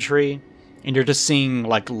the Erd tree, and you're just seeing,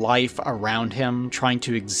 like, life around him trying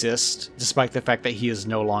to exist, despite the fact that he is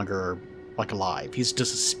no longer, like, alive. He's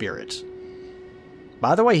just a spirit.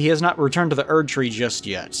 By the way, he has not returned to the Erd tree just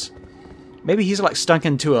yet. Maybe he's, like, stuck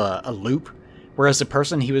into a loop, whereas the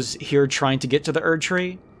person he was here trying to get to the Erd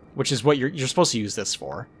tree, which is what you're supposed to use this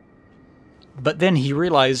for. But then he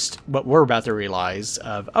realized what we're about to realize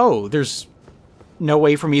of, oh, there's no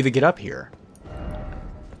way for me to get up here.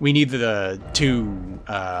 We need the two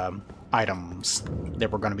items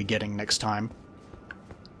that we're going to be getting next time.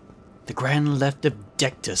 The grand left of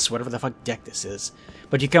Dectus, whatever the fuck Dectus is.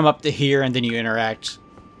 But you come up to here and then you interact,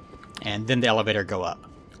 and then the elevator go up.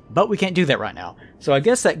 But we can't do that right now. So I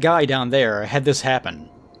guess that guy down there had this happen.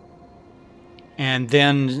 And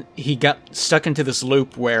then he got stuck into this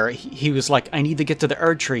loop where he was like, I need to get to the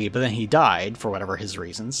Erd Tree, but then he died for whatever his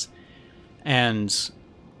reasons. And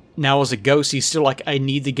now as a ghost, he's still like, I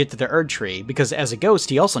need to get to the Erd Tree, because as a ghost,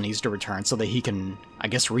 he also needs to return so that he can, I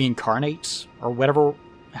guess, reincarnate, or whatever,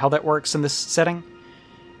 how that works in this setting.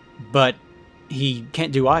 But he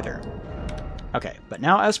can't do either. Okay, but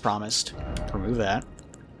now, as promised, remove that.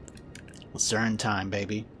 Lucerne time,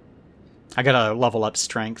 baby. I gotta level up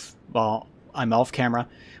strength while I'm off camera.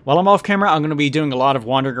 While I'm off camera, I'm gonna be doing a lot of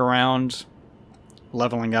wandering around,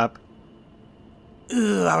 leveling up.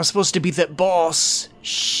 Ugh, I was supposed to be that boss.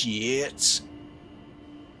 Shit.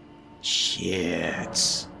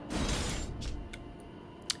 Shit.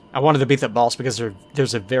 I wanted to beat that boss because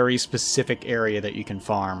there's a very specific area that you can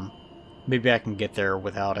farm. Maybe I can get there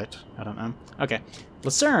without it. I don't know. Okay.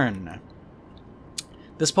 Lucerne.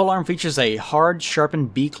 This polearm features a hard,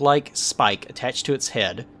 sharpened beak-like spike attached to its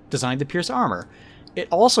head, designed to pierce armor. It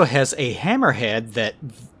also has a hammerhead that,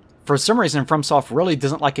 for some reason, FromSoft really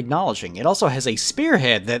doesn't like acknowledging. It also has a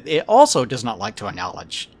spearhead that it also does not like to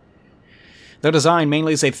acknowledge. Though designed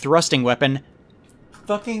mainly as a thrusting weapon,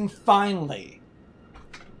 fucking finally,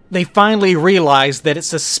 they finally realized that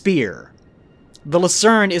it's a spear. The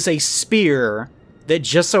Lucerne is a spear that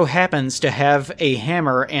just so happens to have a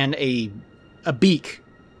hammer and a beak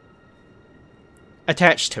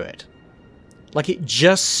attached to it. Like, it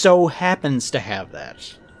just so happens to have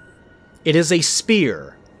that. It is a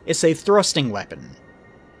spear. It's a thrusting weapon.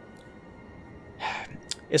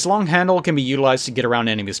 Its long handle can be utilized to get around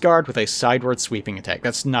enemy's guard with a sideward sweeping attack.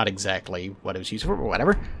 That's not exactly what it was used for, but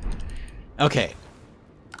whatever. Okay.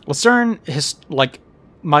 Lucerne has, like,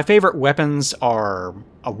 my favorite weapons are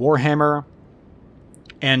a warhammer,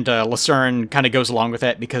 and Lucerne kind of goes along with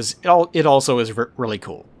that because it also is really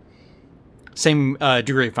cool. Same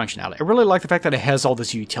degree of functionality. I really like the fact that it has all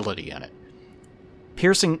this utility in it.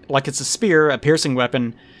 Piercing, like it's a spear, a piercing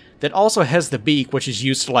weapon, that also has the beak, which is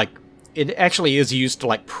used to, like, it actually is used to,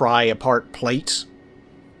 like, pry apart plate,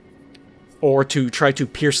 or to try to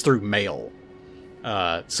pierce through mail.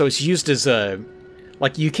 So it's used as a,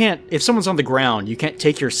 like, you can't, if someone's on the ground, you can't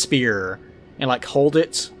take your spear and, like, hold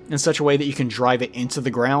it in such a way that you can drive it into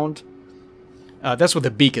the ground. That's what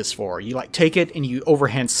the beak is for. You, like, take it and you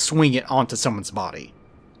overhand swing it onto someone's body.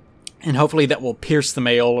 And hopefully that will pierce the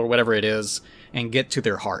mail or whatever it is and get to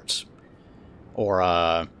their heart.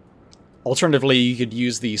 Or, alternatively, you could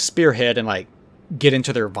use the spearhead and, like, get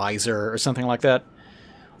into their visor or something like that.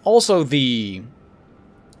 Also, the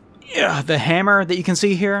hammer that you can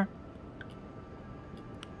see here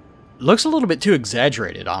looks a little bit too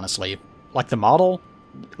exaggerated, honestly. Like, the model,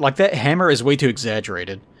 like, that hammer is way too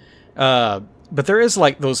exaggerated. But there is,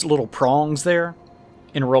 like, those little prongs there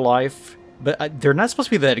in real life. But they're not supposed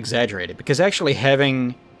to be that exaggerated, because actually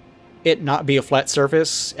having it not be a flat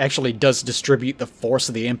surface actually does distribute the force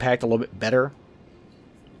of the impact a little bit better.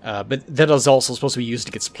 But that is also supposed to be used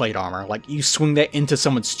against plate armor. Like, you swing that into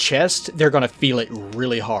someone's chest, they're going to feel it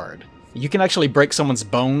really hard. You can actually break someone's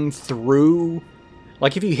bone through...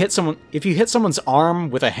 Like, if you hit someone's arm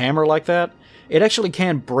with a hammer like that, it actually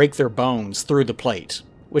can break their bones through the plate.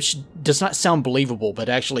 Which does not sound believable, but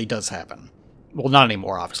actually does happen. Well, not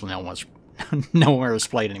anymore, obviously. No one wears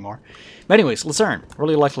plate anymore. But anyways, Lucerne.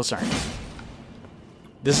 Really like Lucerne.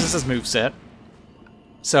 This is his moveset.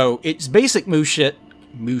 So, its basic moveset.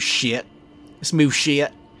 Its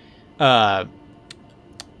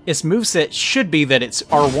moveset should be that its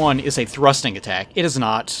R1 is a thrusting attack. It is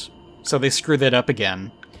not. So they screw that up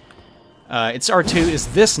again. Its R2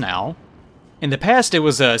 is this now. In the past, it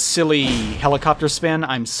was a silly helicopter spin.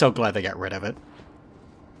 I'm so glad they got rid of it.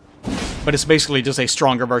 But it's basically just a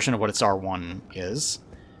stronger version of what its R1 is.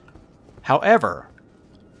 However,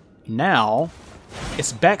 now,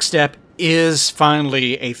 its backstep is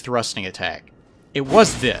finally a thrusting attack. It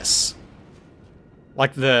was this.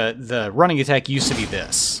 Like, the running attack used to be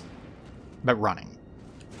this. But running.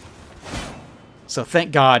 So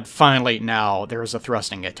thank God, finally, now, there is a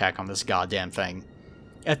thrusting attack on this goddamn thing.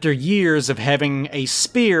 After years of having a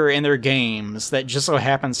spear in their games that just so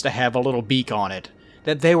happens to have a little beak on it,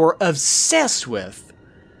 that they were obsessed with,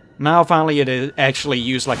 now finally it is actually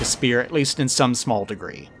used like a spear, at least in some small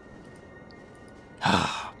degree.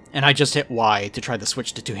 And I just hit Y to try to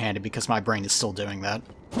switch to two-handed because my brain is still doing that.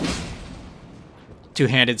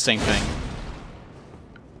 Two-handed, same thing.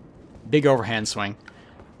 Big overhand swing.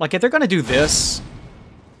 Like, if they're gonna do this,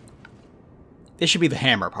 it should be the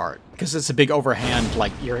hammer part, because it's a big overhand,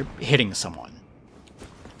 like, you're hitting someone.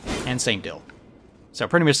 And same deal. So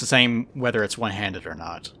pretty much the same whether it's one-handed or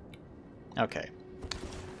not. Okay.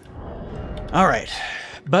 Alright.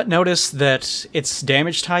 But notice that its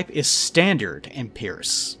damage type is standard and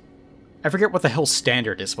pierce. I forget what the hell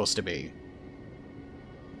standard is supposed to be.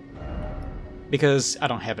 Because I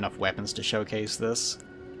don't have enough weapons to showcase this.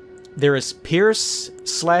 There is pierce,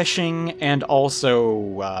 slashing, and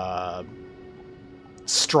also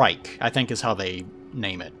strike, I think is how they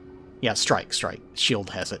name it. Yeah, strike.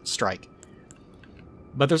 Shield has it, strike.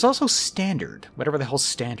 But there's also standard, whatever the hell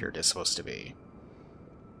standard is supposed to be.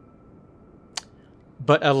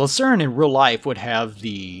 But a Lucerne in real life would have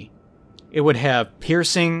it would have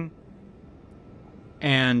piercing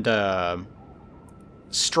and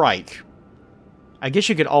strike. I guess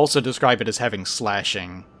you could also describe it as having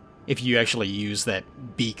slashing if you actually use that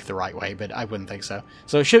beak the right way, but I wouldn't think so.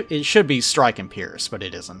 So it should be strike and pierce, but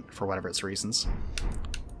it isn't, for whatever its reasons.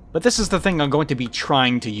 But this is the thing I'm going to be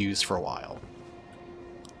trying to use for a while.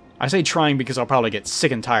 I say trying because I'll probably get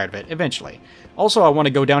sick and tired of it eventually. Also, I want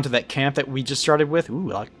to go down to that camp that we just started with.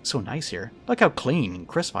 Ooh, so nice here. Look how clean and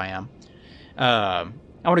crisp I am. I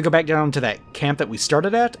want to go back down to that camp that we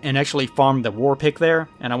started at and actually farm the war pick there,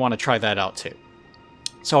 and I want to try that out too.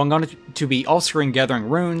 So I'm going to be off-screen gathering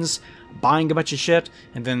runes, buying a bunch of shit,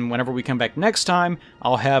 and then whenever we come back next time,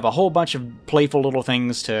 I'll have a whole bunch of playful little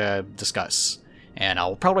things to discuss. And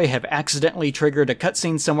I'll probably have accidentally triggered a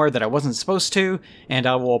cutscene somewhere that I wasn't supposed to, and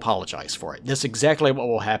I will apologize for it. This is exactly what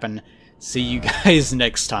will happen. See you guys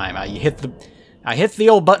next time. I hit the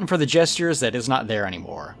old button for the gestures that is not there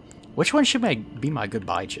anymore. Which one should be my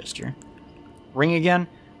goodbye gesture? Ring again?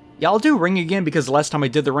 Yeah, I'll do ring again because the last time I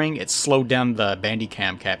did the ring, it slowed down the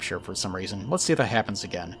Bandicam capture for some reason. Let's see if that happens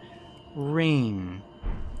again. Ring.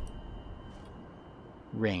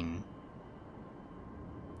 Ring.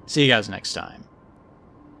 See you guys next time.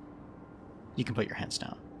 You can put your hands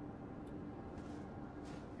down.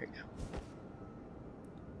 Here you go.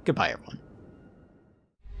 Goodbye, everyone.